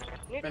 please.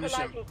 Finish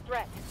him. Neutralizing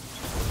threat.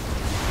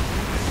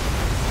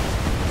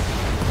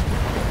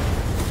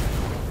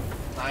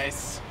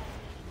 Nice.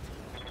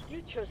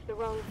 You chose the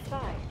wrong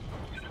side.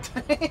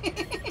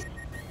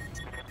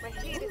 My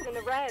heat is in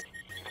the red.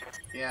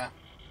 Yeah.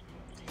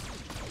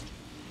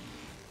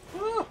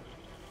 Woo.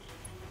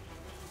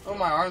 Oh,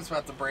 my arm's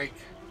about to break.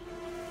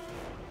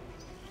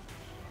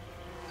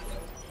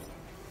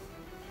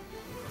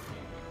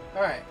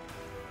 Alright.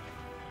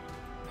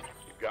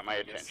 You've got my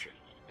attention.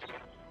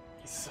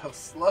 He's so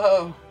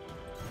slow.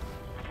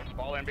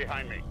 Fall in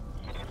behind me.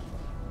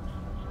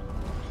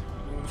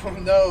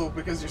 No,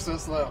 because you're so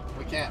slow.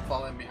 We can't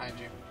fall in behind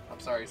you. I'm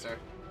sorry, sir.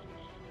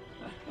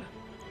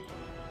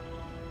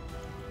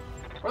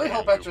 Really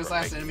hope after this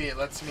last enemy it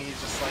lets me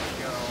just like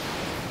go.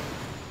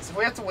 So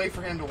we have to wait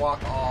for him to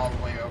walk all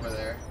the way over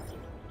there.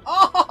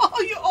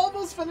 Oh, you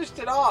almost finished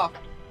it off.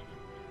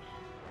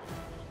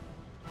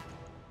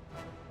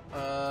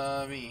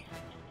 Me.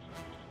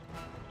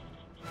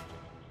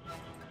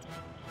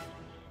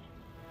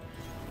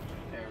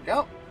 There we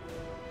go.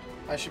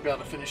 I should be able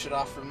to finish it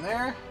off from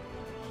there.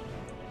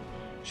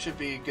 Should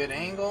be a good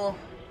angle.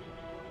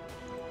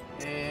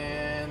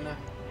 And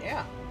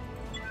yeah.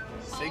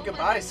 Say All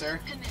goodbye, weapons sir.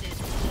 committed.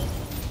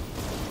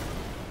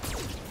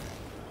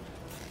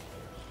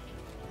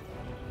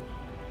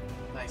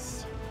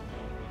 Nice.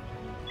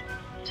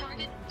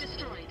 Target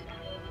destroyed.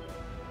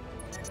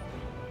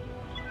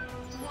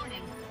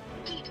 Warning.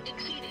 Heat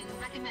exceeding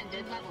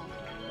recommended level.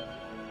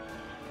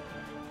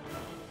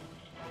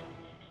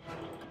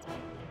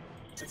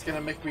 It's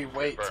gonna make me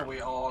wait till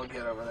we all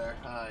get over there.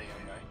 Ay,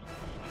 ay, ay.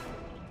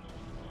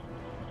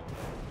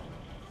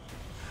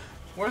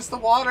 Where's the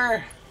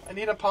water? I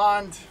need a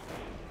pond.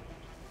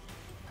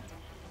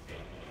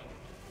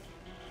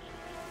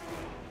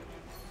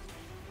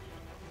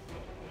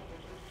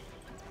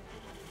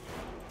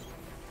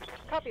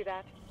 Copy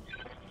that.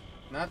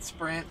 Not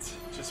sprint,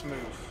 just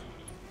move.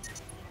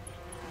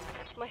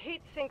 My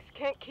heat sinks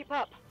can't keep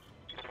up.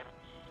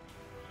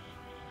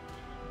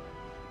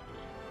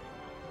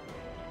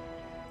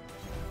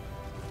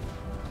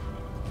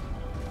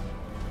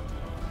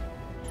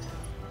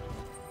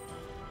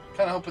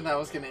 Kind of hoping that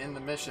was going to end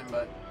the mission,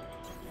 but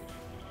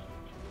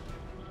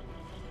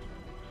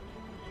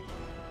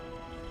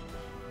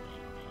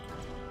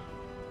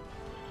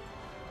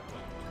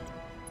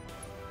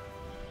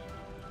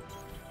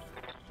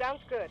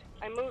Sounds good.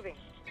 I'm moving.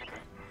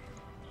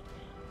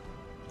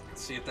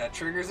 let's see if that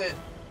triggers it.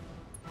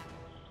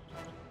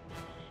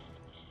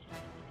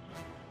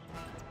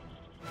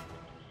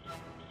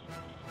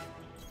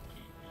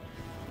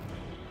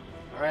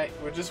 Alright,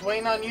 we're just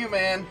waiting on you,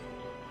 man.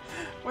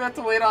 We have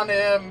to wait on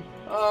him.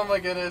 Oh my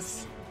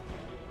goodness.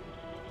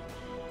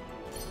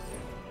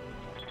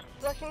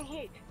 Flushing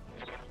heat.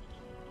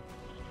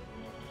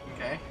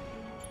 Okay.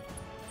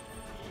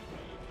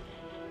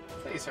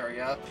 Please hurry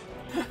up.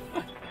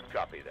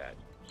 Copy that.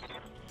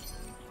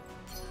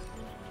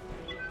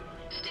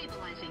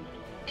 Stabilizing.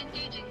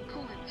 Engaging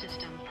coolant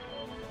system.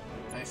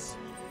 Nice.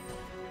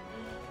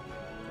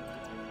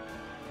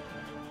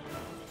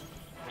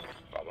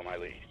 Follow my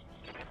lead.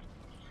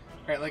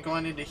 Apparently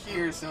going into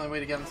here is the only way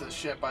to get into the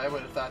ship. I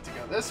would have thought to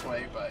go this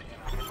way, but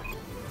you know.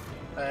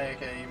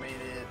 Okay, you made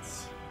it.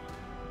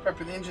 Prep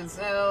for the engines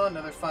now.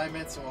 Another 5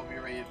 minutes and we'll be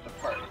ready to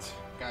depart.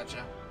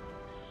 Gotcha.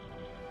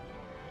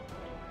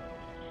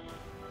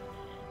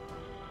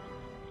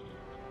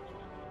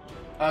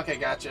 Okay,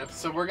 gotcha.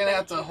 So we're gonna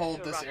have to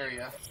hold this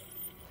area.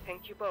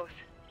 Thank you both.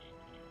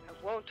 I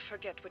won't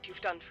forget what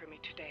you've done for me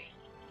today.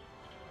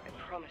 I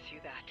promise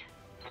you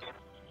that.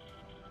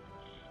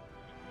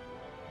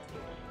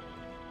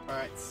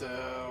 Alright,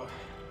 so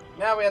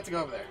now we have to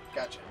go over there.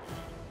 Gotcha.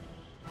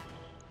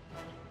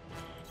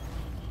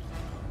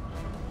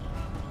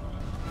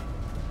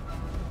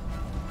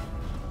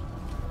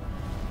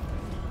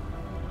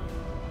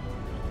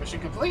 Mission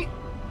complete.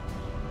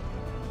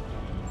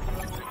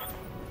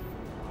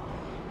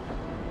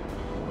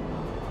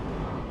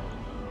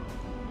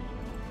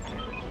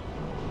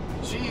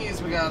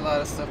 Jeez, we got a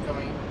lot of stuff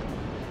coming.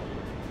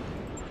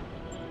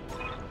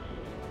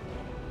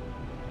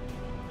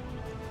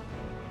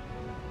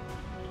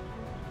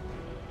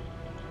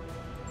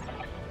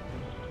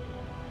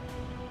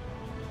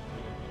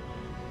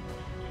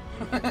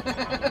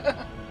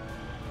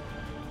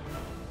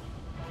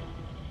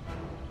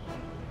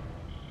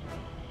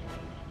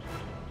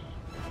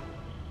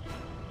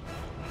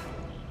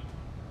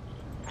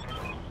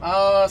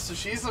 So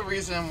she's the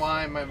reason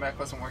why my mech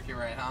wasn't working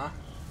right, huh?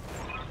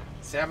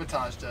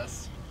 Sabotaged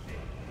us.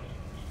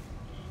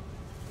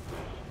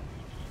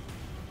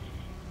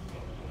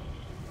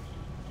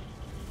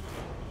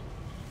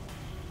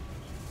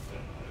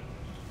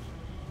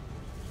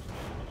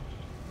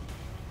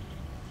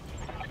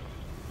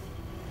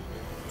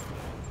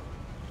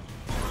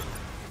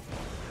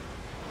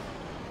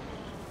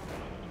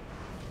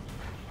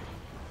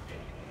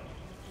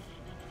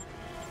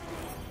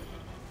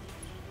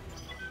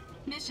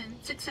 Mission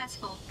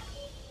successful.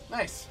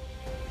 Nice.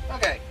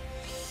 Okay.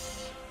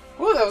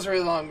 Woo, that was a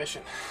really long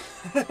mission.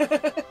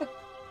 Get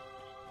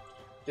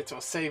to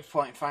a save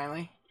point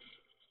finally.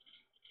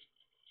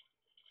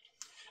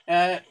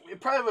 It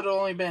probably would have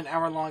only been an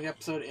hour-long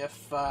episode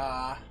if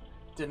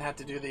didn't have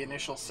to do the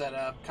initial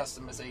setup,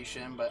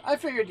 customization, but I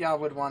figured y'all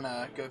would want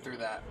to go through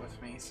that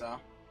with me, so.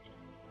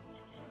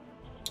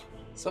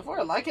 So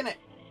far, liking it.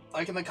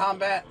 Liking the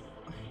combat.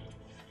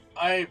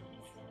 I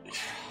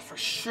for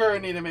sure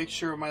need to make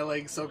sure my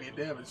legs don't get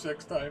damaged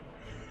next time.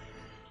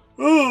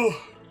 Ooh.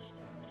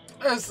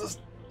 That's the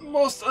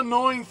most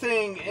annoying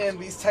thing in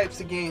these types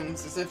of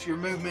games, is if your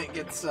movement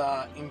gets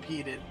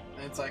impeded.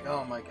 And it's like,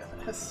 oh my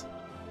goodness.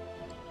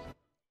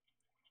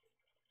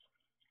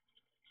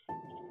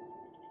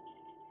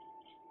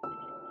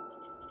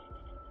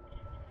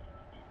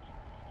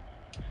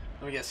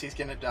 Let me guess, he's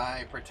gonna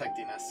die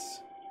protecting us.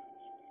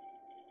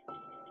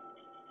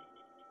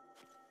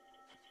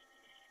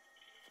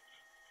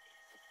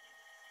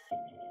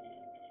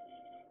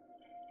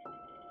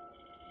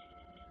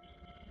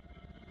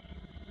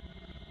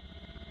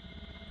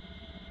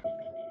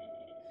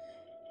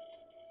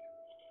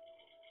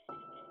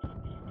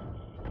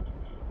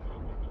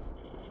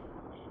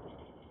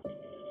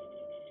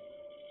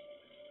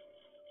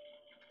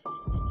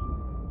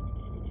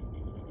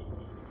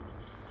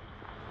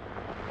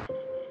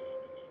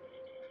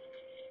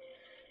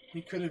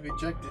 He could have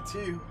ejected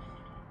too.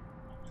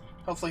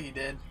 Hopefully he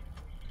did.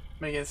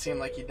 Make it seem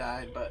like he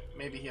died, but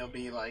maybe he'll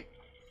be like,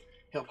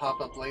 he'll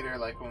pop up later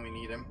like when we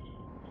need him.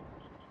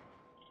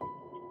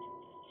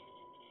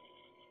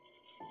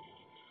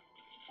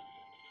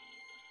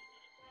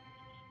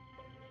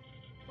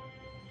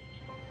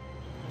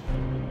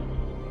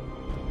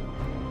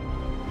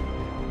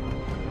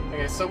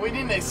 Okay, so we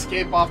didn't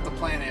escape off the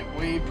planet.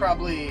 We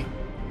probably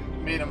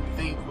made him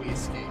think we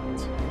escaped.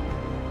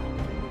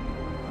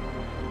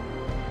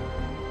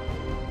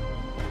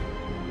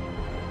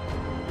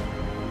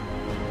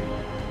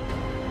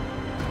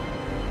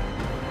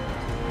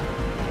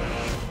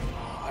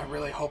 I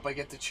really hope I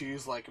get to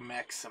choose like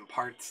mechs and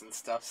parts and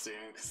stuff soon,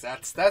 because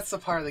that's the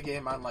part of the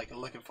game I'm like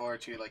looking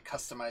forward to, like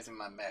customizing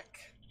my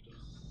mech.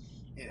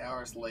 8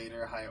 hours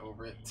later, high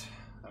over it.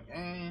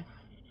 Okay.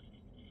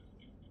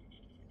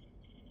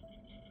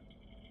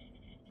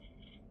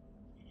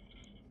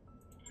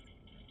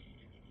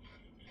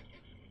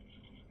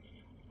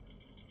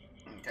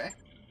 Okay.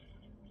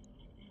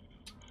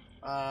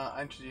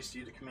 I introduced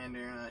you to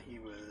Commander. He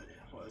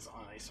was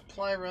on a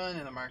supply run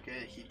in the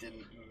market. He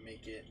didn't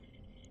make it.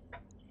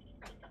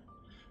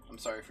 I'm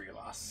sorry for your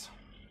loss.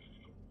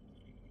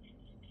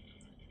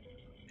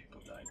 People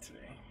died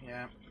today.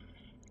 Yeah.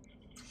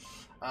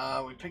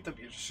 We picked up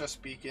your distress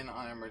beacon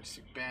on an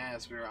emergency ban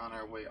as we were on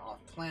our way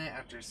off planet.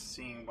 After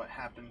seeing what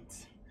happened,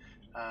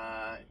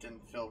 it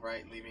didn't feel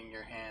right leaving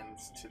your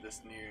hands to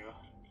this new.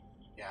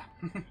 Yeah.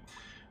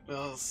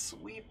 We'll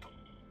sweep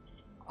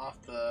off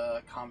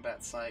the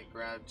combat site,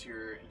 grabbed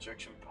your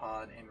injection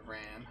pod, and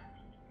ran.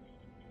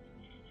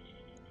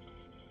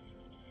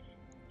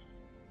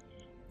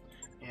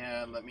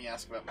 Yeah, let me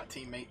ask about my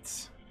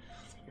teammates.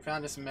 We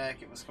found this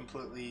mech. It was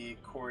completely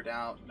cored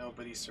out.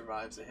 Nobody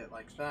survives a hit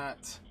like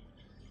that.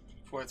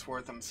 For what it's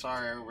worth, I'm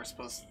sorry. We're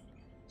supposed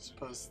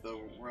the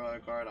Royal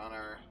Guard on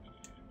our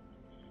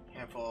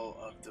handful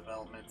of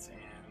developments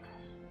and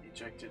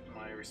ejected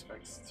my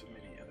respects to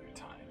many other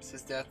times.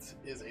 His death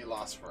is a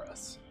loss for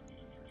us.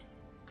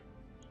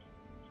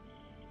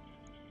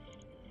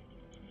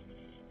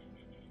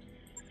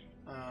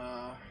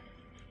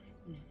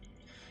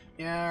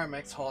 Yeah, our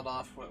mech's hauled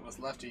off what was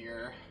left of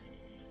your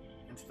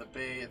into the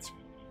bay.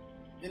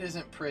 It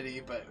isn't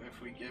pretty, but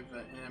if we give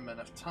him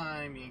enough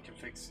time, he can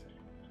fix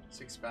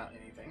about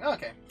anything.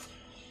 Okay.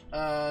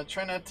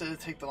 Try not to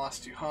take the loss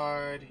too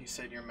hard. You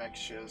said your mech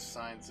shows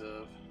signs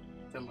of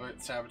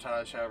deliberate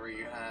sabotage. However,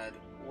 you had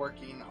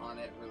working on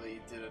it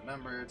really did a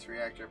number. Its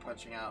reactor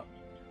punching out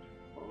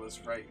what was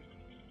right.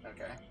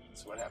 Okay.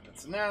 So what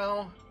happens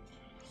now?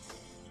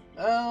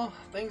 Well,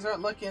 things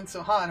aren't looking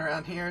so hot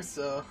around here,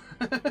 so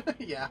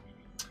yeah.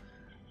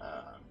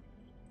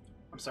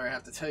 I'm sorry I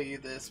have to tell you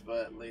this,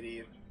 but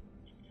Lady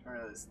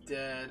is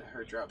dead.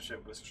 Her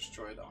dropship was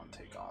destroyed on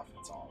takeoff.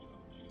 It's all.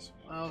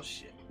 Oh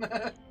shit.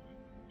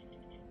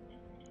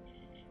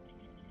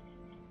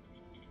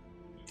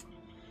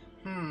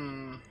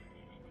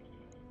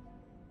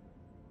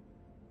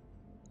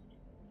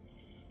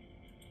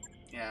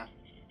 Yeah.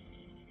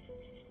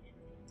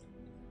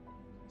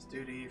 It's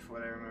duty for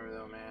what I remember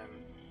though, man.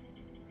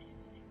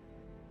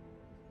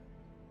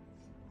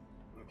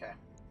 Okay.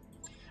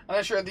 I'm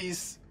not sure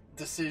these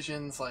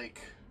decisions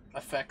like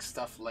affect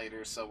stuff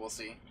later, so we'll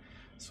see.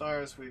 As far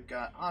as we've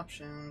got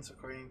options,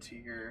 according to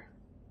your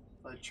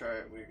blood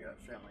chart, we've got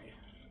family.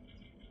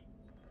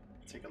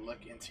 Take a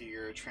look into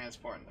your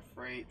transport and the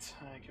freight.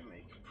 I can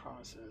make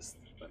promises,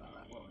 but I'm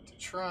not willing to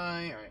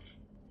try. Alright.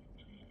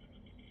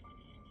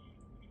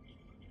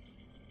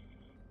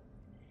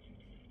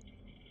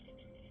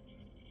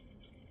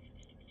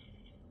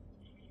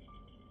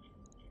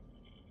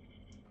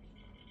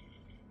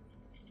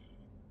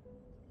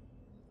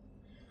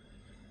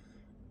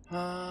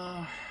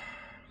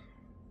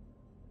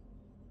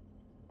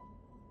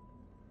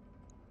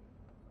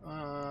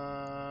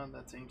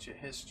 That's ancient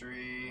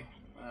history.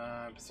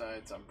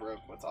 Besides, I'm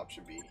broke. What's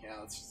option B? Yeah,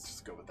 let's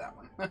just go with that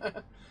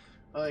one.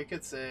 Like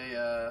it's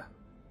a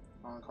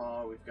on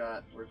call.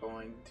 We're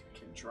going to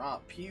can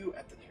drop you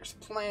at the nearest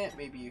plant.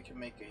 Maybe you can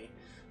make a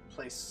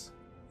place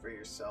for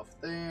yourself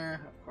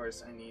there. Of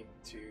course, I need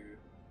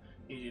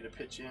you to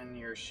pitch in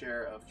your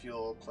share of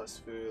fuel plus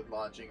food,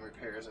 lodging,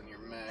 repairs on your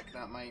mech.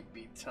 That might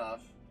be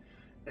tough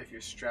if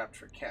you're strapped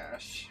for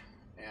cash.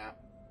 Yeah.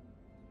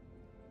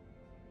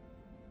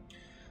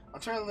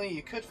 Alternatively,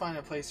 you could find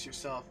a place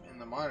yourself in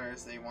the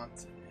Martyrs.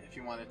 If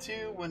you wanted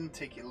to, wouldn't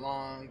take you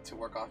long to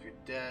work off your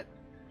debt.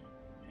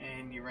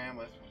 And you ran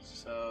with,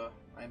 so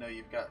I know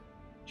you've got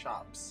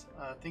chops.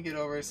 Think it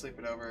over, sleep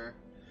it over.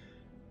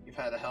 You've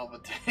had a hell of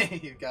a day.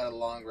 You've got a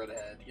long road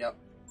ahead. Yep.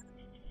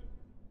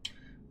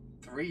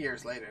 3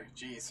 years later.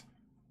 Jeez.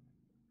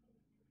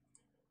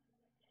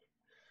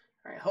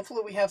 Alright,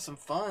 hopefully we have some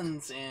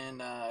funds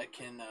and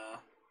can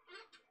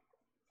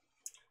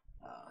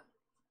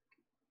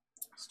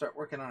start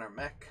working on our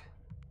mech.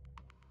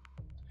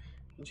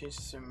 You can change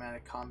the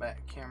cinematic combat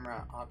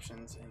camera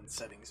options in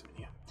settings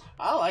menu.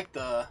 I like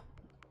that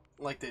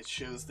it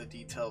shows the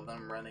detail of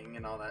them running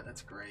and all that.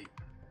 That's great.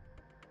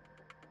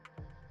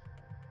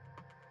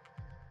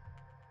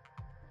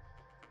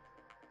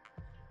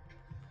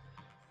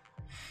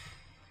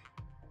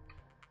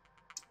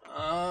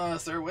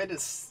 Is there a way to...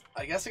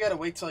 I guess I gotta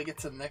wait till I get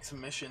to the next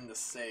mission to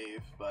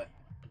save, but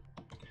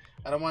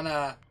I don't want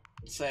to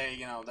say,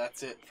 you know,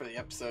 that's it for the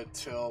episode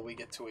till we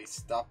get to a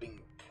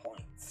stopping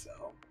point,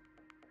 so...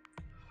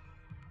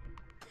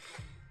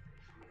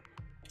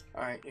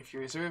 Alright, if you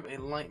reserve a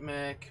light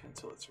mech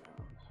until it's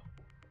around...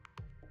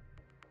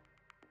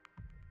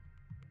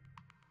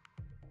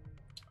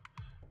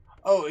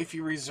 Oh, if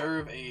you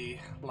reserve a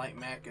light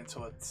mech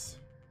until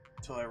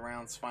a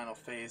round's final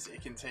phase,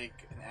 it can take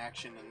an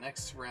action in the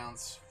next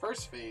round's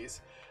first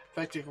phase,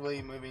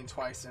 effectively moving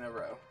twice in a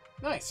row.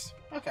 Nice.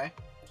 Okay.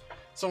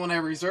 So when I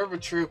reserve a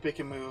troop, it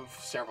can move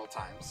several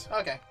times.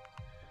 Okay.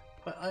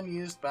 Put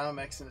unused battle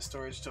mechs into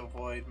storage to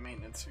avoid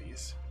maintenance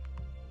fees.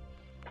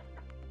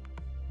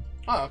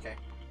 Oh, okay.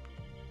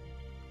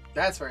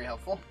 That's very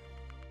helpful.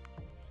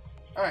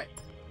 Alright.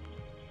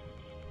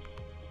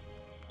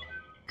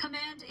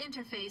 Command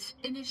interface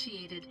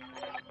initiated.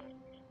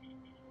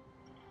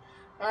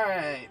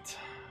 Alright.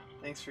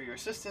 Thanks for your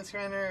assistance,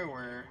 Commander.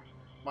 We're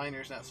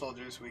miners, not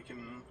soldiers. We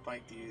can't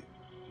fight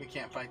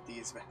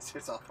these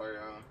bastards off our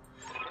own.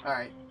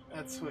 Alright.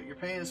 That's what you're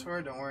paying us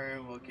for. Don't worry,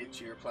 we'll get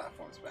your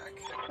platforms back.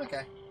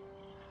 Okay.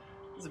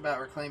 It's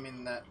about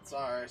reclaiming that's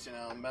ours, you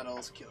know.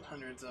 Metals killed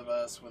hundreds of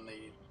us when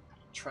they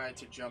tried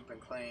to jump and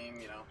claim,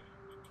 you know.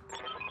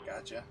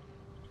 Gotcha.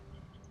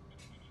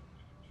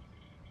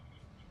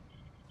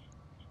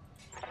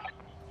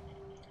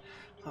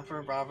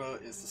 Platform Bravo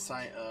is the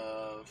site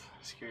of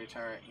security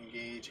tower.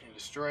 Engage and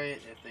destroy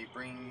it. If they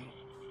bring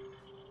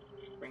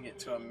it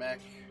to a mech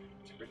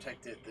to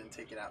protect it, then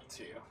take it out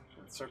too.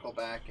 Then circle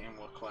back and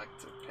we'll collect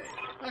to pay.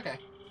 Okay.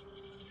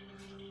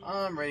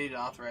 I'm ready to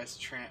authorize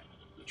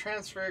the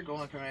transfer.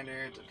 Golden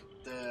Commander.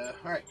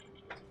 Alright.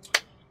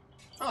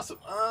 Awesome.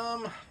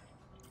 Let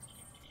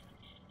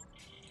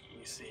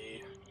me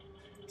see.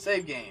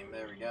 Save game.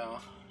 There we go.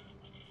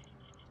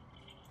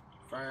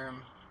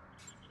 Confirm.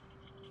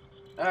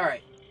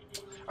 Alright.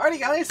 Alrighty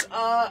guys,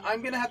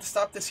 I'm gonna have to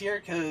stop this here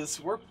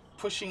because we're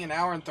pushing an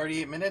hour and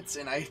 38 minutes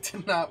and I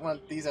did not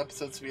want these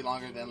episodes to be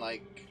longer than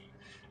like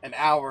an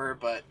hour,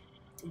 but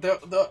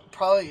the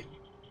probably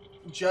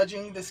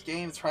judging this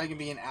game, it's probably gonna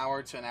be an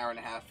hour to an hour and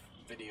a half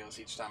videos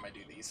each time I do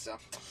these. So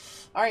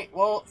alright,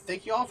 well,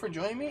 thank you all for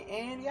joining me,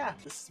 and yeah,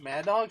 this is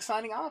Madog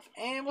signing off,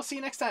 and we'll see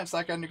you next time,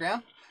 Slacker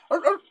Underground.